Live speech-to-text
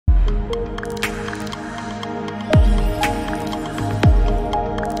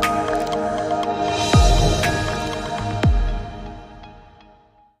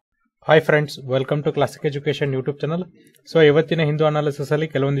Hi friends, welcome to classic education YouTube channel. So ಇವತ್ತಿನ Hindu analysis ಅಲ್ಲಿ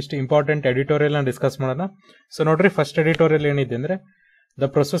ಕೆಲವೊಂದಿಷ್ಟು important editorial ನ ಡಿಸ್ಕಸ್ ಮಾಡೋಣ. ಸೊ ನೋಡ್ರಿ, ಫಸ್ಟ್ ಎಡಿಟೋರಿಯಲ್ ಏನಿದೆ ಅಂದ್ರೆ the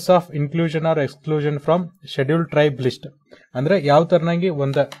process of inclusion R exclusion from scheduled tribe list. ಅಂದ್ರೆ ಯಾವ ತರನಾಗಿ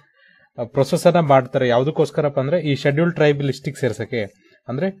ಒಂದು ಪ್ರೊಸೆಸ್ ಅನ್ನ ಮಾಡ್ತಾರೆ, ಯಾವುದಕ್ಕೋಸ್ಕರಪ್ಪ ಅಂದ್ರೆ ಈ ಶೆಡ್ಯೂಲ್ಡ್ ಟ್ರೈಬ್ ಲಿಸ್ಟಿಗೆ ಸೇರ್ಸಕ್ಕೆ.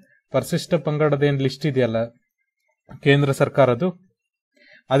 ಅಂದ್ರೆ ಪರಿಶಿಷ್ಟ ಪಂಗಡದ ಏನ್ ಲಿಸ್ಟ್ ಇದೆಯಲ್ಲ ಕೇಂದ್ರ ಸರ್ಕಾರದ್ದು,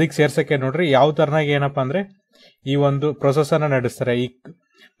 ಅದಕ್ಕೆ ಸೇರ್ಸಕ್ಕೆ ನೋಡ್ರಿ ಯಾವ ತರನಾಗಿ ಏನಪ್ಪಾ ಅಂದ್ರೆ ಈ ಒಂದು ಪ್ರೊಸೆಸ್ ಅನ್ನ ನಡೆಸ್ತಾರೆ. ಈ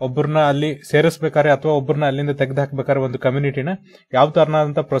ಒಬ್ಬರನ್ನ ಅಲ್ಲಿ ಸೇರಿಸ್ಬೇಕಾರೆ ಅಥವಾ ಒಬ್ಬರನ್ನ ಅಲ್ಲಿಂದ ತೆಗೆದು ಹಾಕ್ಬೇಕಾದ್ರೆ ಒಂದು ಕಮ್ಯುನಿಟಿನ ಯಾವ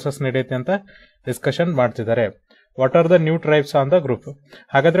ತರನಾದಂತ ಪ್ರೊಸೆಸ್ ನಡೆಯುತ್ತೆ ಅಂತ ಡಿಸ್ಕಷನ್ ಮಾಡ್ತಿದ್ದಾರೆ. What are the new tribes on the group.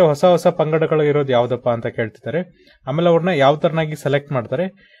 ಹಾಗಾದ್ರೆ ಹೊಸ ಹೊಸ ಪಂಗಡಗಳು ಇರೋದು ಯಾವ್ದಪ್ಪ ಅಂತ ಕೇಳ್ತಿದ್ದಾರೆ. ಆಮೇಲೆ ಅವ್ರನ್ನ ಯಾವ ತರನಾಗಿ ಸೆಲೆಕ್ಟ್ ಮಾಡ್ತಾರೆ,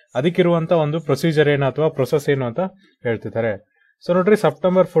 ಅದಕ್ಕಿರುವಂತ ಒಂದು ಪ್ರೊಸೀಜರ್ ಏನು ಅಥವಾ ಪ್ರೊಸೆಸ್ ಏನು ಅಂತ ಹೇಳ್ತಿದ್ದಾರೆ. ಸೊ ನೋಡ್ರಿ,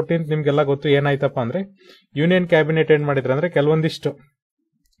 ಸೆಪ್ಟೆಂಬರ್ 14 ನಿಮ್ಗೆಲ್ಲ ಗೊತ್ತು ಏನಾಯ್ತಪ್ಪ ಅಂದ್ರೆ ಯೂನಿಯನ್ ಕ್ಯಾಬಿನೆಟ್ ಏನ್ ಮಾಡಿದ್ರೆ ಅಂದ್ರೆ ಕೆಲವೊಂದಿಷ್ಟು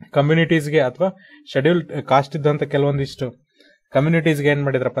ಕಮ್ಯುನಿಟೀಸ್ಗೆ ಅಥವಾ ಶೆಡ್ಯೂಲ್ ಕಾಸ್ಟ್ ಇದ್ದಂತ ಕೆಲವೊಂದಿಷ್ಟು ಕಮ್ಯುನಿಟೀಸ್ಗೆ ಏನ್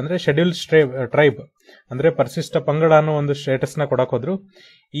ಮಾಡಿದ್ರಪ್ಪ ಅಂದ್ರೆ ಶೆಡ್ಯೂಲ್ ಟ್ರೈಬ್ ಅಂದ್ರೆ ಪರಿಶಿಷ್ಟ ಪಂಗಡ ಅನ್ನೋ ಒಂದು ಸ್ಟೇಟಸ್ ನ ಕೊಡಕ್ ಹೋದ್ರು.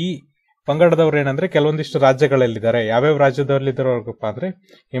 ಈ ಪಂಗಡದವ್ರು ಏನಂದ್ರೆ ಕೆಲವೊಂದಿಷ್ಟು ರಾಜ್ಯಗಳಲ್ಲಿದ್ದಾರೆ. ಯಾವ್ಯಾವ ರಾಜ್ಯದಲ್ಲಿದ್ದಾರಪ್ಪ ಅಂದ್ರೆ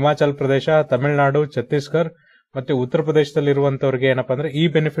ಹಿಮಾಚಲ್ ಪ್ರದೇಶ, ತಮಿಳುನಾಡು, ಛತ್ತೀಸ್ಗಢ ಮತ್ತೆ ಉತ್ತರ ಪ್ರದೇಶದಲ್ಲಿ ಇರುವಂತವ್ರಿಗೆ ಏನಪ್ಪಾ ಅಂದ್ರೆ ಈ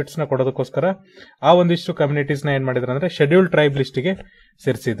ಬೆನಿಫಿಟ್ಸ್ ನ ಕೊಡೋದಕ್ಕೋಸ್ಕರ ಆ ಒಂದಿಷ್ಟು ಕಮ್ಯುನಿಟೀಸ್ ನ ಏನ್ ಮಾಡಿದ್ರು ಅಂದ್ರೆ ಶೆಡ್ಯೂಲ್ ಟ್ರೈಬ್ ಲಿಸ್ಟ್ ಗೆ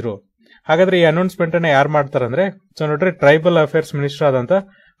ಸೇರಿಸಿದ್ರು. ಹಾಗಾದ್ರೆ ಈ ಅನೌನ್ಸ್ಮೆಂಟ್ ಅನ್ನ ಯಾರು ಮಾಡ್ತಾರಂದ್ರೆ, ಸೊ ನೋಡ್ರಿ, ಟ್ರೈಬಲ್ ಅಫೇರ್ಸ್ ಮಿನಿಸ್ಟರ್ ಆದಂತ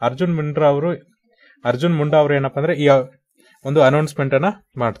ಅರ್ಜುನ್ ಮುಂಡಾ ಅವರು ಏನಪ್ಪಾ ಅಂದ್ರೆ ಈ ಒಂದು ಅನೌನ್ಸ್ಮೆಂಟ್ ಅನ್ನ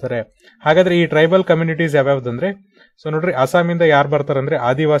ಮಾಡ್ತಾರೆ. ಹಾಗಾದ್ರೆ ಈ ಟ್ರೈಬಲ್ ಕಮ್ಯುನಿಟೀಸ್ ಯಾವ್ಯಾವ್ದಂದ್ರೆ, ಸೊ ನೋಡ್ರಿ, ಅಸ್ಸಾಮಿಂದ ಯಾರು ಬರ್ತಾರಂದ್ರೆ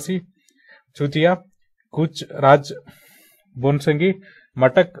ಆದಿವಾಸಿ, ಚೂತಿಯಾ, ಕೂಚ್, ರಾಜ್, ಬೋನ್ಸಂಗಿ,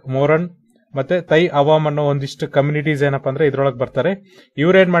 ಮಟಕ್, ಮೋರನ್ ಮತ್ತೆ ತೈ ಅವಾಮ್ ಅನ್ನೋ ಒಂದಿಷ್ಟು ಕಮ್ಯುನಿಟೀಸ್ ಏನಪ್ಪಾ ಅಂದ್ರೆ ಇದ್ರೊಳಗೆ ಬರ್ತಾರೆ.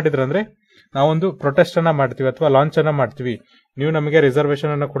 ಇವ್ರೇನ್ ಮಾಡಿದ್ರು ಅಂದ್ರೆ ನಾವೊಂದು ಪ್ರೊಟೆಸ್ಟ್ ಅನ್ನ ಮಾಡ್ತೀವಿ ಅಥವಾ ಲಾಂಚ್ ಅನ್ನ ಮಾಡ್ತೀವಿ, ನೀವು ನಮಗೆ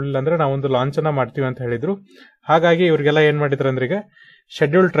ರಿಸರ್ವೇಶನ್ ಅನ್ನ ಕೊಡ್ಲಿಲ್ಲ ಅಂದ್ರೆ ನಾವೊಂದು ಲಾಂಚ್ ಅನ್ನ ಮಾಡ್ತೀವಿ ಅಂತ ಹೇಳಿದ್ರು. ಹಾಗಾಗಿ ಇವ್ರಿಗೆಲ್ಲ ಏನ್ ಮಾಡಿದ್ರು ಅಂದ್ರೆ ಈಗ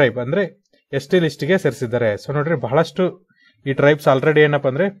ಶೆಡ್ಯೂಲ್ ಟ್ರೈಬ್ ಅಂದ್ರೆ ST ಲಿಸ್ಟ್ ಗೆ ಸೇರಿಸಿದ್ದಾರೆ. ಸೊ ನೋಡ್ರಿ, ಬಹಳಷ್ಟು ಈ ಟ್ರೈಬ್ಸ್ ಆಲ್ರೆಡಿ ಏನಪ್ಪಾ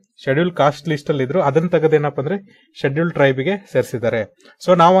ಅಂದ್ರೆ ಶೆಡ್ಯೂಲ್ ಕಾಸ್ಟ್ ಲಿಸ್ಟ್ ಅಲ್ಲಿ ಇದ್ರು, ಅದನ್ನ ತೆಗೆದೇನಪ್ಪ ಅಂದ್ರೆ ಶೆಡ್ಯೂಲ್ ಟ್ರೈಬ್ ಗೆ ಸೇರಿಸಿದ್ದಾರೆ.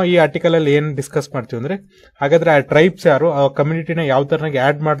 ಸೊ ನಾವು ಈ ಆರ್ಟಿಕಲ್ ಅಲ್ಲಿ ಏನ್ ಡಿಸ್ಕಸ್ ಮಾಡ್ತೀವಿ ಅಂದ್ರೆ, ಹಾಗಾದ್ರೆ ಆ ಟ್ರೈಬ್ಸ್ ಯಾರು, ಆ ಕಮ್ಯುನಿಟಿನ ಯಾವ ತರನಾಗಿ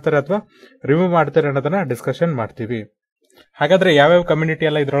ಆಡ್ ಮಾಡ್ತಾರೆ ಅಥವಾ ರಿಮೂವ್ ಮಾಡ್ತಾರೆ ಅನ್ನೋದನ್ನ ಡಿಸ್ಕಷನ್ ಮಾಡ್ತೀವಿ. ಹಾಗಾದ್ರೆ ಯಾವ್ಯಾವ ಕಮ್ಯುನಿಟಿ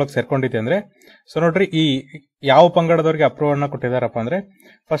ಎಲ್ಲ ಇದ್ರೊಳಗೆ ಸೇರ್ಕೊಂಡಿದೆ ಅಂದ್ರೆ, ಸೊ ನೋಡ್ರಿ, ಈ ಯಾವ ಪಂಗಡದವ್ರಿಗೆ ಅಪ್ರೂವ್ ಅನ್ನ ಕೊಟ್ಟಿದಾರಪ್ಪ ಅಂದ್ರೆ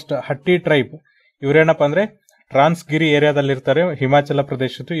ಫಸ್ಟ್ ಹಟ್ಟಿ ಟ್ರೈಬ್. ಇವ್ರೇನಪ್ಪ ಅಂದ್ರೆ ಟ್ರಾನ್ಸ್ಗಿರಿ ಏರಿಯಾದಲ್ಲಿ ಇರ್ತಾರೆ, ಹಿಮಾಚಲ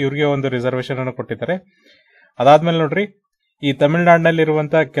ಪ್ರದೇಶದ್ದು. ಇವ್ರಿಗೆ ಒಂದು ರಿಸರ್ವೇಶನ್ ಅನ್ನು ಕೊಟ್ಟಿದ್ದಾರೆ. ಅದಾದ್ಮೇಲೆ ನೋಡ್ರಿ, ಈ ತಮಿಳುನಾಡಿನಲ್ಲಿ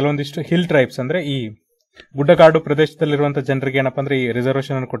ಇರುವಂತಹ ಕೆಲವೊಂದಿಷ್ಟು ಹಿಲ್ ಟ್ರೈಬ್ಸ್ ಅಂದ್ರೆ ಈ ಗುಡ್ಡಗಾಡು ಪ್ರದೇಶದಲ್ಲಿರುವಂತಹ ಜನರಿಗೆ ಏನಪ್ಪಾ ಅಂದ್ರೆ ಈ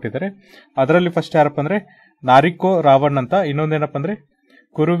ರಿಸರ್ವೇಶನ್ ಅನ್ನು ಕೊಟ್ಟಿದ್ದಾರೆ. ಅದರಲ್ಲಿ ಫಸ್ಟ್ ಯಾರಪ್ಪ ಅಂದ್ರೆ ನಾರಿಕೋ ರಾವಣ್ ಅಂತ, ಇನ್ನೊಂದೇನಪ್ಪ ಅಂದ್ರೆ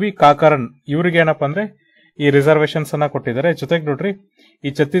ಕುರುವಿ ಕಾಕರನ್. ಇವ್ರಿಗೆ ಏನಪ್ಪಾ ಅಂದ್ರೆ ಈ ರಿಸರ್ವೇಶನ್ಸ್ ಅನ್ನ ಕೊಟ್ಟಿದ್ದಾರೆ. ಜೊತೆಗೆ ನೋಡ್ರಿ,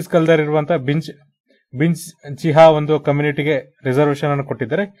 ಈ ಛತ್ತೀಸ್ಗಢದಲ್ಲಿರುವಂತಹ ಬಿಂಜ್ ಚಿಹಾ ಒಂದು ಕಮ್ಯುನಿಟಿಗೆ ರಿಸರ್ವೇಶನ್ ಅನ್ನು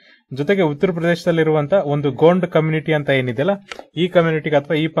ಕೊಟ್ಟಿದ್ದಾರೆ. ಜೊತೆಗೆ ಉತ್ತರ ಪ್ರದೇಶದಲ್ಲಿರುವಂತಹ ಒಂದು ಗೋಂಡ್ ಕಮ್ಯುನಿಟಿ ಅಂತ ಏನಿದೆಯಲ್ಲ, ಈ ಕಮ್ಯುನಿಟಿಗೆ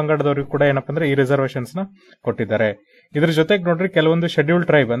ಅಥವಾ ಈ ಪಂಗಡದವ್ರಿಗೆ ಕೂಡ ಏನಪ್ಪಾ ಅಂದ್ರೆ ಈ ರಿಸರ್ವೇಶನ್ಸ್ ನ ಕೊಟ್ಟಿದ್ದಾರೆ. ಇದ್ರ ಜೊತೆಗೆ ನೋಡ್ರಿ, ಕೆಲವೊಂದು ಶೆಡ್ಯೂಲ್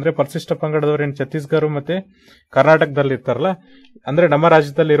ಟ್ರೈಬ್ ಅಂದ್ರೆ ಪರಿಶಿಷ್ಟ ಪಂಗಡದವ್ರು ಏನ್ ಛತ್ತೀಸ್ಗಢ ಮತ್ತೆ ಕರ್ನಾಟಕದಲ್ಲಿ ಇರ್ತಾರಲ್ಲ, ಅಂದ್ರೆ ನಮ್ಮ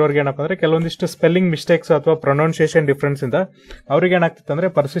ರಾಜ್ಯದಲ್ಲಿ ಇರೋರಿಗೆ ಏನಪ್ಪಾ ಅಂದ್ರೆ ಕೆಲವೊಂದಿಷ್ಟು ಸ್ಪೆಲ್ಲಿಂಗ್ ಮಿಸ್ಟೇಕ್ಸ್ ಅಥವಾ ಪ್ರೊನೌನ್ಸಿಯೇಷನ್ ಡಿಫ್ರೆನ್ಸ್ ಇಂದ ಅವ್ರಿಗೆ ಏನಾಗ್ತಿತ್ತು ಅಂದ್ರೆ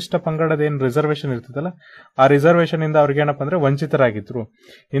ಪರಿಶಿಷ್ಟ ಪಂಗಡದ ಏನ್ ರಿಸರ್ವೇಶನ್ ಇರ್ತದಲ್ಲ, ಆ ರಿಸರ್ವೇಶನ್ ಇಂದ ಅವ್ರಿಗೆ ಏನಪ್ಪಾ ಅಂದ್ರೆ ವಂಚಿತರಾಗಿದ್ರು.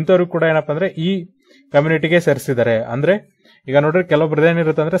 ಇಂಥವ್ರು ಕೂಡ ಏನಪ್ಪಾ ಅಂದ್ರೆ ಈ ಕಮ್ಯುನಿಟಿಗೆ ಸೇರಿಸಿದ್ದಾರೆ. ಅಂದ್ರೆ ಈಗ ನೋಡ್ರಿ, ಕೆಲವೊಬ್ರದ್ದು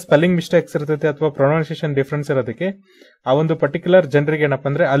ಏನಿರುತ್ತೆ ಅಂದ್ರೆ ಸ್ಪೆಲ್ಲಿಂಗ್ ಮಿಸ್ಟೇಕ್ಸ್ ಇರ್ತೈತೆ ಅಥವಾ ಪ್ರೊನೌನ್ಸಿಯೇಷನ್ ಡಿಫ್ರೆನ್ಸ್ ಇರೋದಕ್ಕೆ ಆ ಒಂದು ಪರ್ಟಿಕ್ಯುಲರ್ ಜನರಿಗೆ ಏನಪ್ಪಾ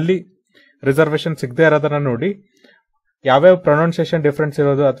ಅಂದ್ರೆ ಅಲ್ಲಿ ರಿಸರ್ವೇಶನ್ ಸಿಗದೆ ಇರೋದನ್ನ ನೋಡಿ ಯಾವ್ಯಾವ ಪ್ರೊನೌನ್ಸಿಯೇಷನ್ ಡಿಫ್ರೆನ್ಸ್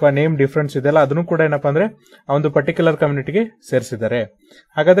ಇರೋದು ಅಥವಾ ನೇಮ್ ಡಿಫ್ರೆನ್ಸ್ ಇದೆಯಲ್ಲ ಅದನ್ನು ಕೂಡ ಏನಪ್ಪಾ ಅಂದ್ರೆ ಆ ಒಂದು ಪರ್ಟಿಕ್ಯುಲರ್ ಕಮ್ಯುನಿಟಿಗೆ ಸೇರಿಸಿದ್ದಾರೆ.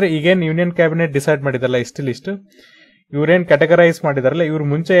 ಹಾಗಾದ್ರೆ ಈಗೇನ್ union cabinet decide ಮಾಡಿದಲ್ಲ ST list, ಇವ್ರೇನ್ categorise ಮಾಡಿದಾರಲ್ಲ, ಇವ್ರು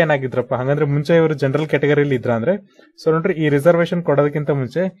ಮುಂಚೆ ಏನಾಗಿದ್ರಪ್ಪ, ಹಾಗಂದ್ರೆ ಮುಂಚೆ ಇವರು ಜನರಲ್ ಕ್ಯಾಟಗರಿಲಿ ಇದ್ರ ಅಂದ್ರೆ, ಸೊ ನೋಡ್ರಿ, ಈ ರಿಸರ್ವೇಶನ್ ಕೊಡೋದಕ್ಕಿಂತ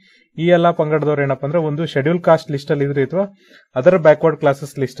ಮುಂಚೆ ಈ ಎಲ್ಲಾ ಪಂಗಡದವ್ರು ಏನಪ್ಪಾ ಅಂದ್ರೆ ಒಂದು ಶೆಡ್ಯೂಲ್ ಕಾಸ್ಟ್ ಲಿಸ್ಟ್ ಅಲ್ಲಿ ಇದ್ರು ಅಥವಾ ಅದರ್ ಬ್ಯಾಕ್ವರ್ಡ್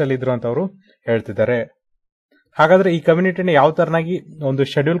ಕ್ಲಾಸಸ್ ಲಿಸ್ಟ್ ಅಲ್ಲಿ ಇದ್ರು ಅಂತ ಅವರು ಹೇಳ್ತಿದ್ದಾರೆ. ಹಾಗಾದ್ರೆ ಈ ಕಮ್ಯುನಿಟಿನ ಯಾವ ತರನಾಗಿ ಒಂದು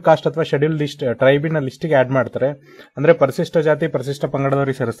ಶೆಡ್ಯೂಲ್ ಕಾಸ್ಟ್ ಅಥವಾ ಶೆಡ್ಯೂಲ್ ಲಿಸ್ಟ್ ಟ್ರೈಬಿನ ಲಿಸ್ಟ್ ಗೆ ಆಡ್ ಮಾಡ್ತಾರೆ ಅಂದ್ರೆ ಪರಿಶಿಷ್ಟ ಜಾತಿ ಪರಿಶಿಷ್ಟ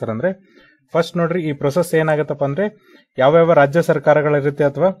ಪಂಗಡದವ್ರಿಗೆ ಸೇರಿಸ್ತಾರೆ ಅಂದ್ರೆ, ಫಸ್ಟ್ ನೋಡ್ರಿ, ಈ ಪ್ರೊಸೆಸ್ ಏನಾಗತ್ತಪ್ಪ ಅಂದ್ರೆ ಯಾವ್ಯಾವ ರಾಜ್ಯ ಸರ್ಕಾರಗಳಿರುತ್ತೆ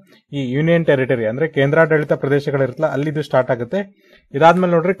ಅಥವಾ ಈ ಯೂನಿಯನ್ ಟೆರಿಟರಿ ಅಂದ್ರೆ ಕೇಂದ್ರಾಡಳಿತ ಪ್ರದೇಶಗಳಿರುತ್ತಲ್ಲ ಅಲ್ಲಿದು ಸ್ಟಾರ್ಟ್ ಆಗುತ್ತೆ.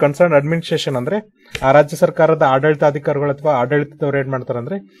 ಇದಾದ್ಮೇಲೆ ನೋಡ್ರಿ, ಕನ್ಸರ್ನ್ ಅಡ್ಮಿನಿಸ್ಟ್ರೇಷನ್ ಅಂದ್ರೆ ಆ ರಾಜ್ಯ ಸರ್ಕಾರದ ಆಡಳಿತಾಧಿಕಾರಿಗಳು ಅಥವಾ ಆಡಳಿತದವ್ರು ಏನ್ ಮಾಡ್ತಾರೆ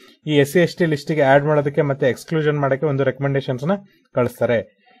ಅಂದ್ರೆ ಈ SC ST ಲಿಸ್ಟ್ ಗೆ ಆಡ್ ಮಾಡೋದಕ್ಕೆ ಮತ್ತೆ ಎಕ್ಸ್ಕ್ಲೂಷನ್ ಮಾಡಕ್ಕೆ ಒಂದು ರೆಕಮೆಂಡೇಶನ್ಸ್ ನ ಕಳಿಸ್ತಾರೆ.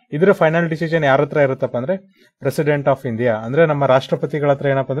 ಇದ್ರ ಫೈನಲ್ ಡಿಸಿಷನ್ ಯಾರ ಹತ್ರ ಇರುತ್ತಪ್ಪ ಅಂದ್ರೆ ಪ್ರೆಸಿಡೆಂಟ್ ಆಫ್ ಇಂಡಿಯಾ ಅಂದ್ರೆ ನಮ್ಮ ರಾಷ್ಟ್ರಪತಿಗಳ ಹತ್ರ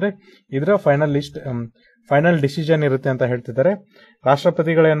ಏನಪ್ಪ ಅಂದ್ರೆ ಇದ್ರ ಫೈನಲ್ ಡಿಸಿಷನ್ ಇರುತ್ತೆ ಅಂತ ಹೇಳ್ತಿದ್ದಾರೆ.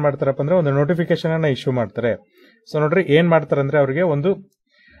 ರಾಷ್ಟ್ರಪತಿಗಳು ಏನ್ ಮಾಡ್ತಾರಪ್ಪ ಅಂದ್ರೆ ಒಂದು ನೋಟಿಫಿಕೇಶನ್ ಅನ್ನ ಇಶ್ಯೂ ಮಾಡ್ತಾರೆ. ಸೊ ನೋಡ್ರಿ, ಏನ್ ಮಾಡ್ತಾರೆ ಅಂದ್ರೆ ಅವರಿಗೆ ಒಂದು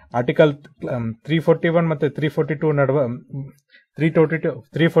ಆರ್ಟಿಕಲ್ 341 ಮತ್ತೆ 342 ನಡುವೆ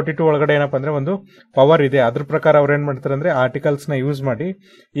 342 ಒಳಗಡೆ ಏನಪ್ಪಾ ಅಂದ್ರೆ ಒಂದು ಪವರ್ ಇದೆ. ಅದ್ರ ಪ್ರಕಾರ ಅವ್ರು ಏನ್ ಮಾಡ್ತಾರೆ ಅಂದ್ರೆ ಆರ್ಟಿಕಲ್ಸ್ ನ ಯೂಸ್ ಮಾಡಿ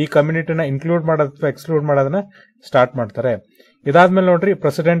ಈ ಕಮ್ಯುನಿಟಿನ ಇನ್ಕ್ಲೂಡ್ ಮಾಡೋದು ಅಥವಾ ಎಕ್ಸ್ಕ್ಲೂಡ್ ಮಾಡೋದನ್ನ ಸ್ಟಾರ್ಟ್ ಮಾಡ್ತಾರೆ. ಇದಾದ್ಮೇಲೆ ನೋಡ್ರಿ,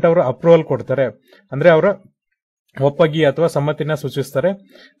 ಪ್ರೆಸಿಡೆಂಟ್ ಅವರು ಅಪ್ರೂವಲ್ ಕೊಡ್ತಾರೆ. ಅಂದ್ರೆ ಅವರ ಒಪ್ಪಗಿ ಅಥವಾ ಸಮ್ಮತಿನ ಸೂಚಿಸ್ತಾರೆ.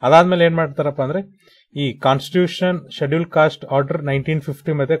 ಅದಾದ್ಮೇಲೆ ಏನ್ ಮಾಡ್ತಾರಪ್ಪ ಅಂದ್ರೆ ಈ ಕಾನ್ಸ್ಟಿಟ್ಯೂಷನ್ ಶೆಡ್ಯೂಲ್ ಕಾಸ್ಟ್ ಆರ್ಡರ್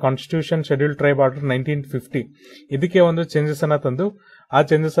 1950 ಮತ್ತೆ ಕಾನ್ಸ್ಟಿಟ್ಯೂಷನ್ ಶೆಡ್ಯೂಲ್ ಟ್ರೈಬ್ ಆರ್ಡರ್ 1950 ಇದಕ್ಕೆ ಒಂದು ಚೇಂಜಸ್ ಅನ್ನ ತಂದು ಆ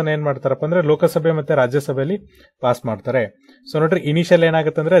ಚೇಂಜಸ್ ಅನ್ನ ಏನ್ ಮಾಡ್ತಾರಪ್ಪ ಅಂದ್ರೆ ಲೋಕಸಭೆ ಮತ್ತೆ ರಾಜ್ಯಸಭೆಯಲ್ಲಿ ಪಾಸ್ ಮಾಡ್ತಾರೆ. ಸೊ ನೋಡ್ರಿ, ಇನಿಷಿಯಲ್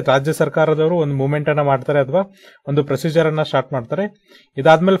ಏನಾಗುತ್ತೆ ಅಂದ್ರೆ ರಾಜ್ಯ ಸರ್ಕಾರದವರು ಒಂದು ಮೂವ್ಮೆಂಟ್ ಅನ್ನ ಮಾಡ್ತಾರೆ ಅಥವಾ ಒಂದು ಪ್ರೊಸೀಜರ್ ಅನ್ನ ಸ್ಟಾರ್ಟ್ ಮಾಡ್ತಾರೆ.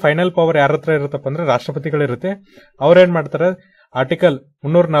 ಇದಾದ್ಮೇಲೆ ಫೈನಲ್ ಪವರ್ ಯಾರ ಹತ್ರ ಇರುತ್ತಪ್ಪ ಅಂದ್ರೆ ರಾಷ್ಟ್ರಪತಿಗಳಿರುತ್ತೆ. ಅವ್ರೇನ್ ಮಾಡ್ತಾರೆ, ಆರ್ಟಿಕಲ್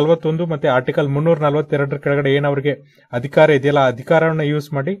 341 ಮತ್ತೆ ಆರ್ಟಿಕಲ್ 342 ಕೆಳಗಡೆ ಏನ್ ಅವ್ರಿಗೆ ಅಧಿಕಾರ ಇದೆಯಲ್ಲ ಆ ಅಧಿಕಾರವನ್ನು ಯೂಸ್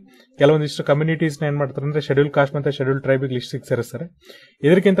ಮಾಡಿ ಕೆಲವೊಂದಿಷ್ಟು ಕಮ್ಯುನಿಟೀಸ್ ಏನ್ ಮಾಡ್ತಾರೆ ಅಂದ್ರೆ ಶೆಡ್ಯೂಲ್ ಕಾಸ್ಟ್ ಮತ್ತೆ ಶೆಡ್ಯೂಲ್ ಟ್ರೈಬ್ ಲಿಸ್ಟ್ ಸೇರಿಸ್ತಾರೆ.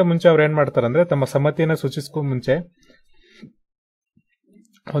 ಇದಕ್ಕಿಂತ ಮುಂಚೆ ಅವ್ರು ಏನ್ ಮಾಡ್ತಾರೆ ಅಂದ್ರೆ ತಮ್ಮ ಸಮ್ಮತಿಯನ್ನು ಸೂಚಿಸಕ್ಕೂ ಮುಂಚೆ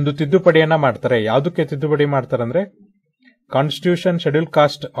ಒಂದು ತಿದ್ದುಪಡಿಯನ್ನ ಮಾಡ್ತಾರೆ. ಯಾವುದಕ್ಕೆ ತಿದ್ದುಪಡಿ ಮಾಡ್ತಾರೆ ಅಂದ್ರೆ constitution schedule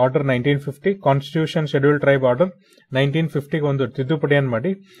caste order 1950, constitution schedule tribe order 1950 ಒಂದು ತಿದ್ದುಪಡಿಯನ್ನು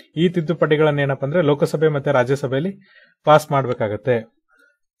ಮಾಡಿ ಈ ತಿದ್ದುಪಡಿಗಳನ್ನ ಏನಪ್ಪ ಅಂದ್ರೆ ಲೋಕಸಭೆ ಮತ್ತೆ ರಾಜ್ಯಸಭೆಯಲ್ಲಿ ಪಾಸ್ ಮಾಡಬೇಕಾಗತ್ತೆ.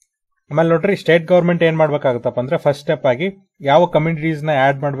 ಆಮೇಲೆ ನೋಡ್ರಿ, ಸ್ಟೇಟ್ ಗವರ್ಮೆಂಟ್ ಏನ್ ಮಾಡ್ಬೇಕಾಗತ್ತಪ್ಪ ಅಂದ್ರೆ ಫಸ್ಟ್ ಸ್ಟೆಪ್ ಆಗಿ ಯಾವ ಕಮ್ಯುನಿಟೀಸ್ ನ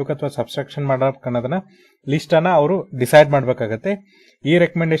ಆಡ್ ಮಾಡ್ಬೇಕು ಅಥವಾ ಸಬ್ಸ್ಟ್ರಾಕ್ಷನ್ ಮಾಡಬೇಕು ಅನ್ನೋದನ್ನ ಲಿಸ್ಟ್ ಅನ್ನ ಅವರು ಡಿಸೈಡ್ ಮಾಡ್ಬೇಕಾಗತ್ತೆ. ಈ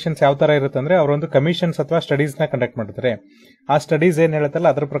ರೆಕಮೆಂಡೇಶನ್ಸ್ ಯಾವ ತರ ಇರುತ್ತೆ ಅಂದ್ರೆ ಅವರೊಂದು ಕಮಿಷನ್ಸ್ ಅಥವಾ ಸ್ಟಡೀಸ್ ನ ಕಂಡಕ್ಟ್ ಮಾಡ್ತಾರೆ. ಆ ಸ್ಟಡೀಸ್ ಏನ್ ಹೇಳುತ್ತಲ್ಲ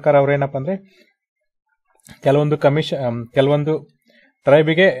ಅದ್ರ ಪ್ರಕಾರ ಅವ್ರ ಏನಪ್ಪ ಅಂದ್ರೆ ಕೆಲವೊಂದು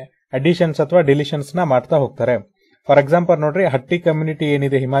ಟ್ರೈಬಿಗೆ ಅಡಿಷನ್ಸ್ ಅಥವಾ ಡಿಲಿಷನ್ಸ್ ನ ಮಾಡ್ತಾ ಹೋಗ್ತಾರೆ. ಫಾರ್ ಎಕ್ಸಾಂಪಲ್ ನೋಡ್ರಿ, ಹಟ್ಟಿ ಕಮ್ಯುನಿಟಿ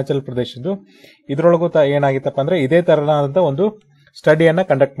ಏನಿದೆ ಹಿಮಾಚಲ್ ಪ್ರದೇಶದ್ದು, ಇದ್ರೊಳಗೂ ಏನಾಗಿತ್ತಪ್ಪ ಅಂದ್ರೆ ಇದೇ ತರನಾದಂತ ಒಂದು ಸ್ಟಡಿಯನ್ನ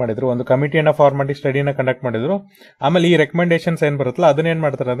ಕಂಡಕ್ಟ್ ಮಾಡಿದ್ರು, ಒಂದು ಕಮಿಟಿಯನ್ನ ಫಾರ್ಮ್ ಮಾಡಿ ಸ್ಟಡಿಯನ್ನ ಕಂಡಕ್ಟ್ ಮಾಡಿದ್ರು. ಆಮೇಲೆ ಈ ರೆಕಮೆಂಡೇಶನ್ಸ್ ಏನ್ ಬರುತ್ತಲ್ಲ ಅದನ್ನ ಏನ್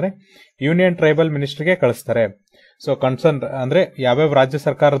ಮಾಡ್ತಾರೆ ಅಂದ್ರೆ ಯೂನಿಯನ್ ಟ್ರೈಬಲ್ ಮಿನಿಸ್ಟರ್ಗೆ ಕಳಿಸ್ತಾರೆ. ಸೊ ಕನ್ಸರ್ನ್ ಅಂದ್ರೆ ಯಾವ್ಯಾವ ರಾಜ್ಯ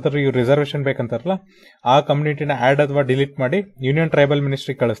ಸರ್ಕಾರದಲ್ಲಿ ಇವ್ರು ರಿಸರ್ವೇಶನ್ ಬೇಕಂತಾರಲ್ಲ ಆ ಕಮ್ಯುನಿಟಿನ ಆಡ್ ಅಥವಾ ಡಿಲೀಟ್ ಮಾಡಿ ಯೂನಿಯನ್ ಟ್ರೈಬಲ್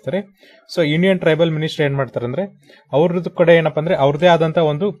ಮಿನಿಸ್ಟ್ರಿಗೆ ಕಳಿಸ್ತಾರೆ. ಸೊ ಯೂನಿಯನ್ ಟ್ರೈಬಲ್ ಮಿನಿಸ್ಟರ್ ಏನ್ ಮಾಡ್ತಾರೆ ಅಂದ್ರೆ ಅವ್ರದ್ದು ಕಡೆ ಏನಪ್ಪಾ ಅಂದ್ರೆ ಅವ್ರದೇ ಆದಂತ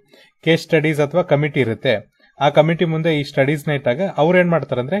ಒಂದು ಕೇಸ್ ಸ್ಟಡೀಸ್ ಅಥವಾ ಕಮಿಟಿ ಇರುತ್ತೆ. ಆ ಕಮಿಟಿ ಮುಂದೆ ಈ ಸ್ಟಡೀಸ್ ನ ಇಟ್ಟಾಗ ಅವ್ರು ಏನ್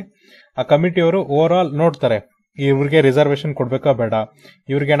ಮಾಡ್ತಾರೆ ಅಂದ್ರೆ ಆ ಕಮಿಟಿಯವರು ಓವರ್ ಆಲ್ ನೋಡ್ತಾರೆ ಇವ್ರಿಗೆ ರಿಸರ್ವೇಶನ್ ಕೊಡ್ಬೇಕಾ ಬೇಡ,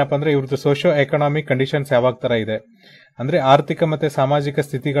 ಇವ್ರಿಗೆ ಏನಪ್ಪಾ ಅಂದ್ರೆ ಇವ್ರದ್ದು ಸೋಶಿಯೋ ಎಕನಾಮಿಕ್ ಕಂಡೀಷನ್ಸ್ ಯಾವಾಗ ತರ ಇದೆ ಅಂದ್ರೆ ಆರ್ಥಿಕ ಮತ್ತೆ ಸಾಮಾಜಿಕ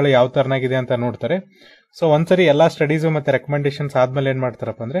ಸ್ಥಿತಿಗಳು ಯಾವ ತರನಾಗಿದೆ ಅಂತ ನೋಡ್ತಾರೆ. ಸೊ ಒಂದ್ಸರಿ ಎಲ್ಲಾ ಸ್ಟಡೀಸ್ ಮತ್ತೆ ರೆಕಮೆಂಡೇಶನ್ಸ್ ಆದ್ಮೇಲೆ ಏನ್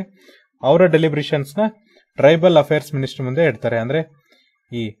ಮಾಡ್ತಾರಪ್ಪ ಅಂದ್ರೆ ಅವರ ಡೆಲಿಬ್ರೇಷನ್ಸ್ ನ ಟ್ರೈಬಲ್ ಅಫೇರ್ಸ್ ಮಿನಿಸ್ಟರ್ ಮುಂದೆ ಇಡ್ತಾರೆ. ಅಂದ್ರೆ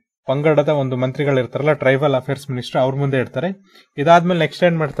ಈ ಪಂಗಡದ ಒಂದು ಮಂತ್ರಿಗಳು ಇರ್ತಾರಲ್ಲ ಟ್ರೈಬಲ್ ಅಫೇರ್ಸ್ ಮಿನಿಸ್ಟರ್ ಅವ್ರ ಮುಂದೆ ಇಡ್ತಾರೆ. ಇದಾದ್ಮೇಲೆ ನೆಕ್ಸ್ಟ್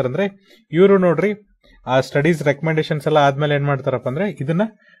ಏನ್ ಮಾಡ್ತಾರೆ ಅಂದ್ರೆ ಇವರು ನೋಡ್ರಿ ಆ ಸ್ಟಡೀಸ್ ರೆಕಮೆಂಡೇಶನ್ಸ್ ಎಲ್ಲ ಆದ್ಮೇಲೆ ಏನ್ ಮಾಡ್ತಾರಪ್ಪ ಅಂದ್ರೆ ಇದನ್ನ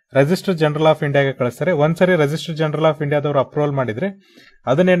ರಿಜಿಸ್ಟರ್ ಜನರಲ್ ಆಫ್ ಇಂಡಿಯಾಗೆ ಕಳಿಸ್ತಾರೆ. ಒಂದ್ಸರಿ ರಿಜಿಸ್ಟರ್ ಜನರಲ್ ಆಫ್ ಇಂಡಿಯಾದವರು ಅಪ್ರೂವಲ್ ಮಾಡಿದ್ರೆ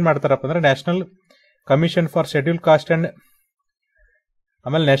ಅದನ್ನ ಏನ್ ಮಾಡ್ತಾರಪ್ಪ ಅಂದ್ರೆ national commission for schedule caste and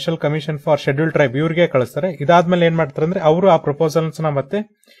ಆಮೇಲೆ national commission for schedule tribe ಇವ್ರಿಗೆ ಕಳಿಸ್ತಾರೆ. ಇದಾದ್ಮೇಲೆ ಏನ್ ಮಾಡ್ತಾರೆ ಅಂದ್ರೆ ಅವರು ಆ ಪ್ರಪೋಸಲ್ಸ್ ನ ಮತ್ತೆ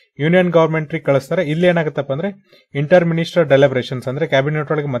ಯೂನಿಯನ್ ಗವರ್ಮೆಂಟ್ ಕಳಿಸ್ತಾರೆ. ಇಲ್ಲಿ ಏನಾಗುತ್ತಪ್ಪ ಅಂದ್ರೆ ಇಂಟರ್ ಮಿನಿಸ್ಟರ್ ಡೆಲಿಬ್ರೇಷನ್ಸ್ ಅಂದ್ರೆ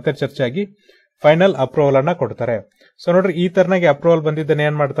ಕ್ಯಾಬಿನೆಟ್ ಒಳಗೆ ಮತ್ತೆ ಚರ್ಚೆ ಆಗಿ ಫೈನಲ್ ಅಪ್ರೂವಲ್ ಅನ್ನ ಕೊಡ್ತಾರೆ. ಸೊ ನೋಡ್ರಿ, ಈ ತರನಾಗಿ ಅಪ್ರೂವಲ್ ಬಂದಿದ್ದನ್ನ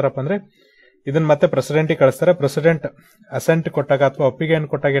ಏನ್ ಮಾಡ್ತಾರಪ್ಪ ಅಂದ್ರೆ ಇದನ್ನ ಮತ್ತೆ ಪ್ರೆಸಿಡೆಂಟ್ ಕಳಿಸ್ತಾರೆ. ಪ್ರೆಸಿಡೆಂಟ್ ಅಸೆಂಟ್ ಕೊಟ್ಟಾಗ ಅಥವಾ ಒಪ್ಪಿಗೆಯನ್ನು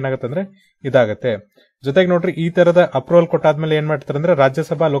ಕೊಟ್ಟಾಗ ಏನಾಗುತ್ತೆ ಅಂದ್ರೆ ಇದಾಗುತ್ತೆ. ಜೊತೆಗೆ ನೋಡ್ರಿ, ಈ ತರದ ಅಪ್ರೂವಲ್ ಕೊಟ್ಟಾದ್ಮೇಲೆ ಏನ್ ಮಾಡ್ತಾರೆ ಅಂದ್ರೆ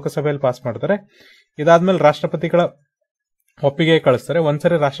ರಾಜ್ಯಸಭಾ ಲೋಕಸಭೆಯಲ್ಲಿ ಪಾಸ್ ಮಾಡ್ತಾರೆ. ಇದಾದ್ಮೇಲೆ ರಾಷ್ಟ್ರಪತಿಗಳ ಒಪ್ಪಿಗೆ ಕಳಿಸ್ತಾರೆ.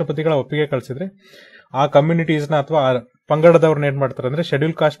 ಒಂದ್ಸರಿ ರಾಷ್ಟ್ರಪತಿಗಳ ಒಪ್ಪಿಗೆ ಕಳಿಸಿದ್ರೆ ಆ ಕಮ್ಯುನಿಟೀಸ್ ನ ಅಥವಾ ಪಂಗಡದವ್ರನ್ನ ಏನ್ ಮಾಡ್ತಾರೆ ಅಂದ್ರೆ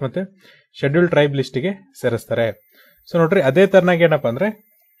ಶೆಡ್ಯೂಲ್ ಕಾಸ್ಟ್ ಮತ್ತೆ ಶೆಡ್ಯೂಲ್ ಟ್ರೈಬ್ ಲಿಸ್ಟ್ಗೆ ಸೇರಿಸ್ತಾರೆ. ಸೊ ನೋಡ್ರಿ, ಅದೇ ತರನಾಗಿ ಏನಪ್ಪಾ ಅಂದ್ರೆ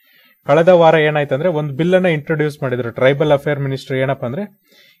ಕಳೆದ ವಾರ ಏನಾಯ್ತು ಅಂದ್ರೆ ಒಂದು ಬಿಲ್ ಅನ್ನ ಇಂಟ್ರೊಡ್ಯೂಸ್ ಮಾಡಿದ್ರು ಟ್ರೈಬಲ್ ಅಫೇರ್ ಮಿನಿಸ್ಟರ್. ಏನಪ್ಪಾ ಅಂದ್ರೆ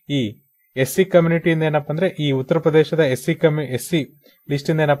ಈ ಎಸ್ಸಿ ಕಮ್ಯುನಿಟಿಯಿಂದ ಏನಪ್ಪಾ ಅಂದ್ರೆ ಈ ಉತ್ತರ ಪ್ರದೇಶದ ಎಸ್ಸಿ ಲಿಸ್ಟ್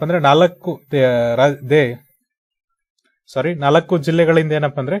ಇಂದ ಏನಪ್ಪಾ ಅಂದ್ರೆ 4 ಜಿಲ್ಲೆಗಳಿಂದ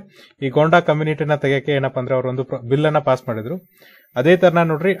ಏನಪ್ಪಾ ಅಂದ್ರೆ ಈ ಗೋಂಡಾ ಕಮ್ಯುನಿಟಿನ ತೆಗೆಯಕ್ಕೆ ಏನಪ್ಪಾ ಅಂದ್ರೆ ಅವರೊಂದು ಬಿಲ್ ಅನ್ನ ಪಾಸ್ ಮಾಡಿದ್ರು. ಅದೇ ತರ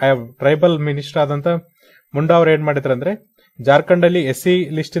ನೋಡ್ರಿ, ಟ್ರೈಬಲ್ ಮಿನಿಸ್ಟರ್ ಆದಂತ ಮುಂಡಾ ಅವ್ರು ಏನ್ ಮಾಡಿದ್ರು ಅಂದ್ರೆ ಜಾರ್ಖಂಡ್ ಅಲ್ಲಿ ಎಸ್ಸಿ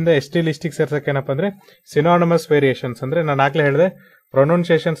ಲಿಸ್ಟ್ ಇಂದ ಎಸ್ಟಿ ಲಿಸ್ಟಿಗೆ ಸೇರ್ಸಕ್ಕೆ ಏನಪ್ಪಾ ಅಂದ್ರೆ ಸಿನಾನಮಸ್ ವೇರಿಯೇಷನ್ಸ್ ಅಂದ್ರೆ ನಾನು ಆಗ್ಲೇ ಹೇಳಿದೆ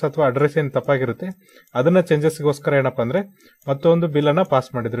ಪ್ರೊನೌನ್ಸಿಯೇಷನ್ಸ್ ಅಥವಾ ಅಡ್ರೆಸ್ ಏನ್ ತಪ್ಪಾಗಿರುತ್ತೆ ಅದನ್ನ ಚೇಂಜಸ್ಗೋಸ್ಕರ ಏನಪ್ಪಾ ಅಂದ್ರೆ ಮತ್ತೊಂದು ಬಿಲ್ ಅನ್ನ ಪಾಸ್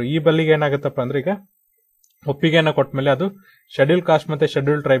ಮಾಡಿದ್ರು. ಈ ಬಿಲ್ಲಿಗೆ ಏನಾಗುತ್ತಪ್ಪ ಅಂದ್ರೆ ಈಗ ಒಪ್ಪಿಗೆಯನ್ನ ಕೊಟ್ಮೇಲೆ ಅದು ಶೆಡ್ಯೂಲ್ ಕಾಸ್ಟ್ ಮತ್ತೆ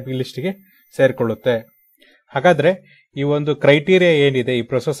ಶೆಡ್ಯೂಲ್ ಟ್ರೈಬ್ ಲಿಸ್ಟ್ಗೆ ಸೇರ್ಕೊಳ್ಳುತ್ತೆ. ಹಾಗಾದ್ರೆ ಈ ಒಂದು ಕ್ರೈಟೀರಿಯಾ ಏನಿದೆ ಈ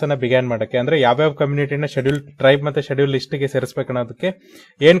ಪ್ರೊಸೆಸ್ ಅನ್ನ ಬಿಗ್ಯಾನ್ ಮಾಡಕ್ಕೆ ಅಂದ್ರೆ ಯಾವ್ಯಾವ ಕಮ್ಯುನಿಟಿನ ಶೆಡ್ಯೂಲ್ ಟ್ರೈಬ್ ಮತ್ತೆ ಶೆಡ್ಯೂಲ್ ಲಿಸ್ಟ್ಗೆ ಸೇರಿಸಬೇಕನ್ನೋದಕ್ಕೆ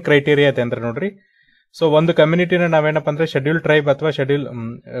ಏನ್ ಕ್ರೈಟೀರಿಯಾ ಇದೆ ಅಂದ್ರೆ ನೋಡ್ರಿ, ಸೊ ಒಂದು ಕಮ್ಯುನಿಟಿನ ನಾವೇನಪ್ಪ ಅಂದ್ರೆ ಶೆಡ್ಯೂಲ್ ಟ್ರೈಬ್ ಅಥವಾ ಶೆಡ್ಯೂಲ್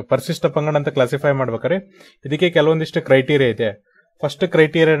ಪರಿಶಿಷ್ಟ ಪಂಗಡ ಅಂತ ಕ್ಲಾಸಿಫೈ ಮಾಡ್ಬೇಕಾದ್ರೆ ಇದಕ್ಕೆ ಕೆಲವೊಂದಿಷ್ಟು ಕ್ರೈಟೀರಿಯಾ ಇದೆ. ಫಸ್ಟ್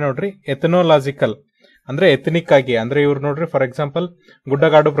ಕ್ರೈಟೀರಿಯಾ ನೋಡ್ರಿ ಎಥನೋಲಾಜಿಕಲ್ ಅಂದ್ರೆ ಎಥನಿಕ್ ಆಗಿ ಅಂದ್ರೆ ಇವ್ರು ನೋಡ್ರಿ ಫಾರ್ ಎಕ್ಸಾಂಪಲ್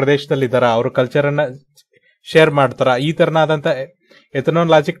ಗುಡ್ಡಗಾಡು ಪ್ರದೇಶದಲ್ಲಿ ಇದಾರ, ಅವ್ರ ಕಲ್ಚರ್ ಅನ್ನ ಶೇರ್ ಮಾಡ್ತಾರ, ಈ ತರನಾದಂತ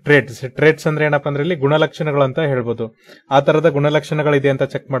ಎಥನೋಲಾಜಿಕ್ ಟ್ರೇಟ್ಸ್ ಅಂದ್ರೆ ಏನಪ್ಪಾ ಅಂದ್ರೆ ಇಲ್ಲಿ ಗುಣಲಕ್ಷಣಗಳು ಅಂತ ಹೇಳ್ಬೋದು. ಆ ತರದ ಗುಣಲಕ್ಷಣಗಳಿದೆ ಅಂತ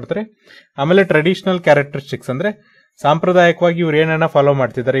ಚೆಕ್ ಮಾಡ್ತಾರೆ. ಆಮೇಲೆ ಟ್ರೆಡಿಷನಲ್ ಕ್ಯಾರೆಕ್ಟರಿಸ್ಟಿಕ್ಸ್ ಅಂದ್ರೆ ಸಾಂಪ್ರದಾಯಿಕವಾಗಿ ಇವ್ರು ಏನೇನ ಫಾಲೋ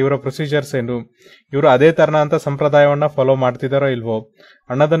ಮಾಡ್ತಿದ್ದಾರೆ, ಇವರ ಪ್ರೊಸೀಜರ್ಸ್ ಏನು, ಇವರು ಅದೇ ತರನಾದಂತ ಸಂಪ್ರದಾಯವನ್ನ ಫಾಲೋ ಮಾಡ್ತಿದಾರೋ ಇಲ್ವೋ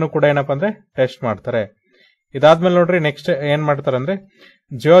ಅನ್ನೋದನ್ನು ಕೂಡ ಏನಪ್ಪಾ ಅಂದ್ರೆ ಟೆಸ್ಟ್ ಮಾಡ್ತಾರೆ. ಇದಾದ್ಮೇಲೆ ನೋಡ್ರಿ ನೆಕ್ಸ್ಟ್ ಏನ್ ಮಾಡ್ತಾರೆ ಅಂದ್ರೆ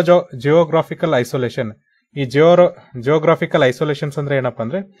ಜಿಯೋಗ್ರಾಫಿಕಲ್ ಐಸೋಲೇಷನ್. ಈ ಜಿಯೋಗ್ರಾಫಿಕಲ್ ಐಸೋಲೇಷನ್ಸ್ ಅಂದ್ರೆ ಏನಪ್ಪಾ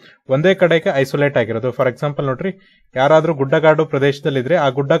ಅಂದ್ರೆ ಒಂದೇ ಕಡೆಗೆ ಐಸೋಲೇಟ್ ಆಗಿರೋದು. ಫಾರ್ ಎಕ್ಸಾಂಪಲ್ ನೋಡ್ರಿ, ಯಾರಾದ್ರೂ ಗುಡ್ಡಗಾಡು ಪ್ರದೇಶದಲ್ಲಿದ್ರೆ ಆ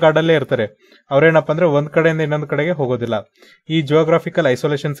ಗುಡ್ಡಗಾಡಲ್ಲೇ ಇರ್ತಾರೆ, ಅವ್ರೇನಪ್ಪಾ ಅಂದ್ರೆ ಒಂದ್ ಕಡೆಯಿಂದ ಇನ್ನೊಂದ್ ಕಡೆಗೆ ಹೋಗೋದಿಲ್ಲ. ಈ ಜಿಯೋಗ್ರಾಫಿಕಲ್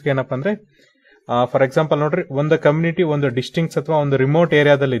ಐಸೋಲೇಷನ್ಸ್ಗೆ ಏನಪ್ಪಾ ಅಂದ್ರೆ ಫಾರ್ ಎಕ್ಸಾಂಪಲ್ ನೋಡ್ರಿ, ಒಂದು ಕಮ್ಯುನಿಟಿ ಒಂದು ಡಿಸ್ಟಿಂಕ್ಸ್ ಅಥವಾ ಒಂದು ರಿಮೋಟ್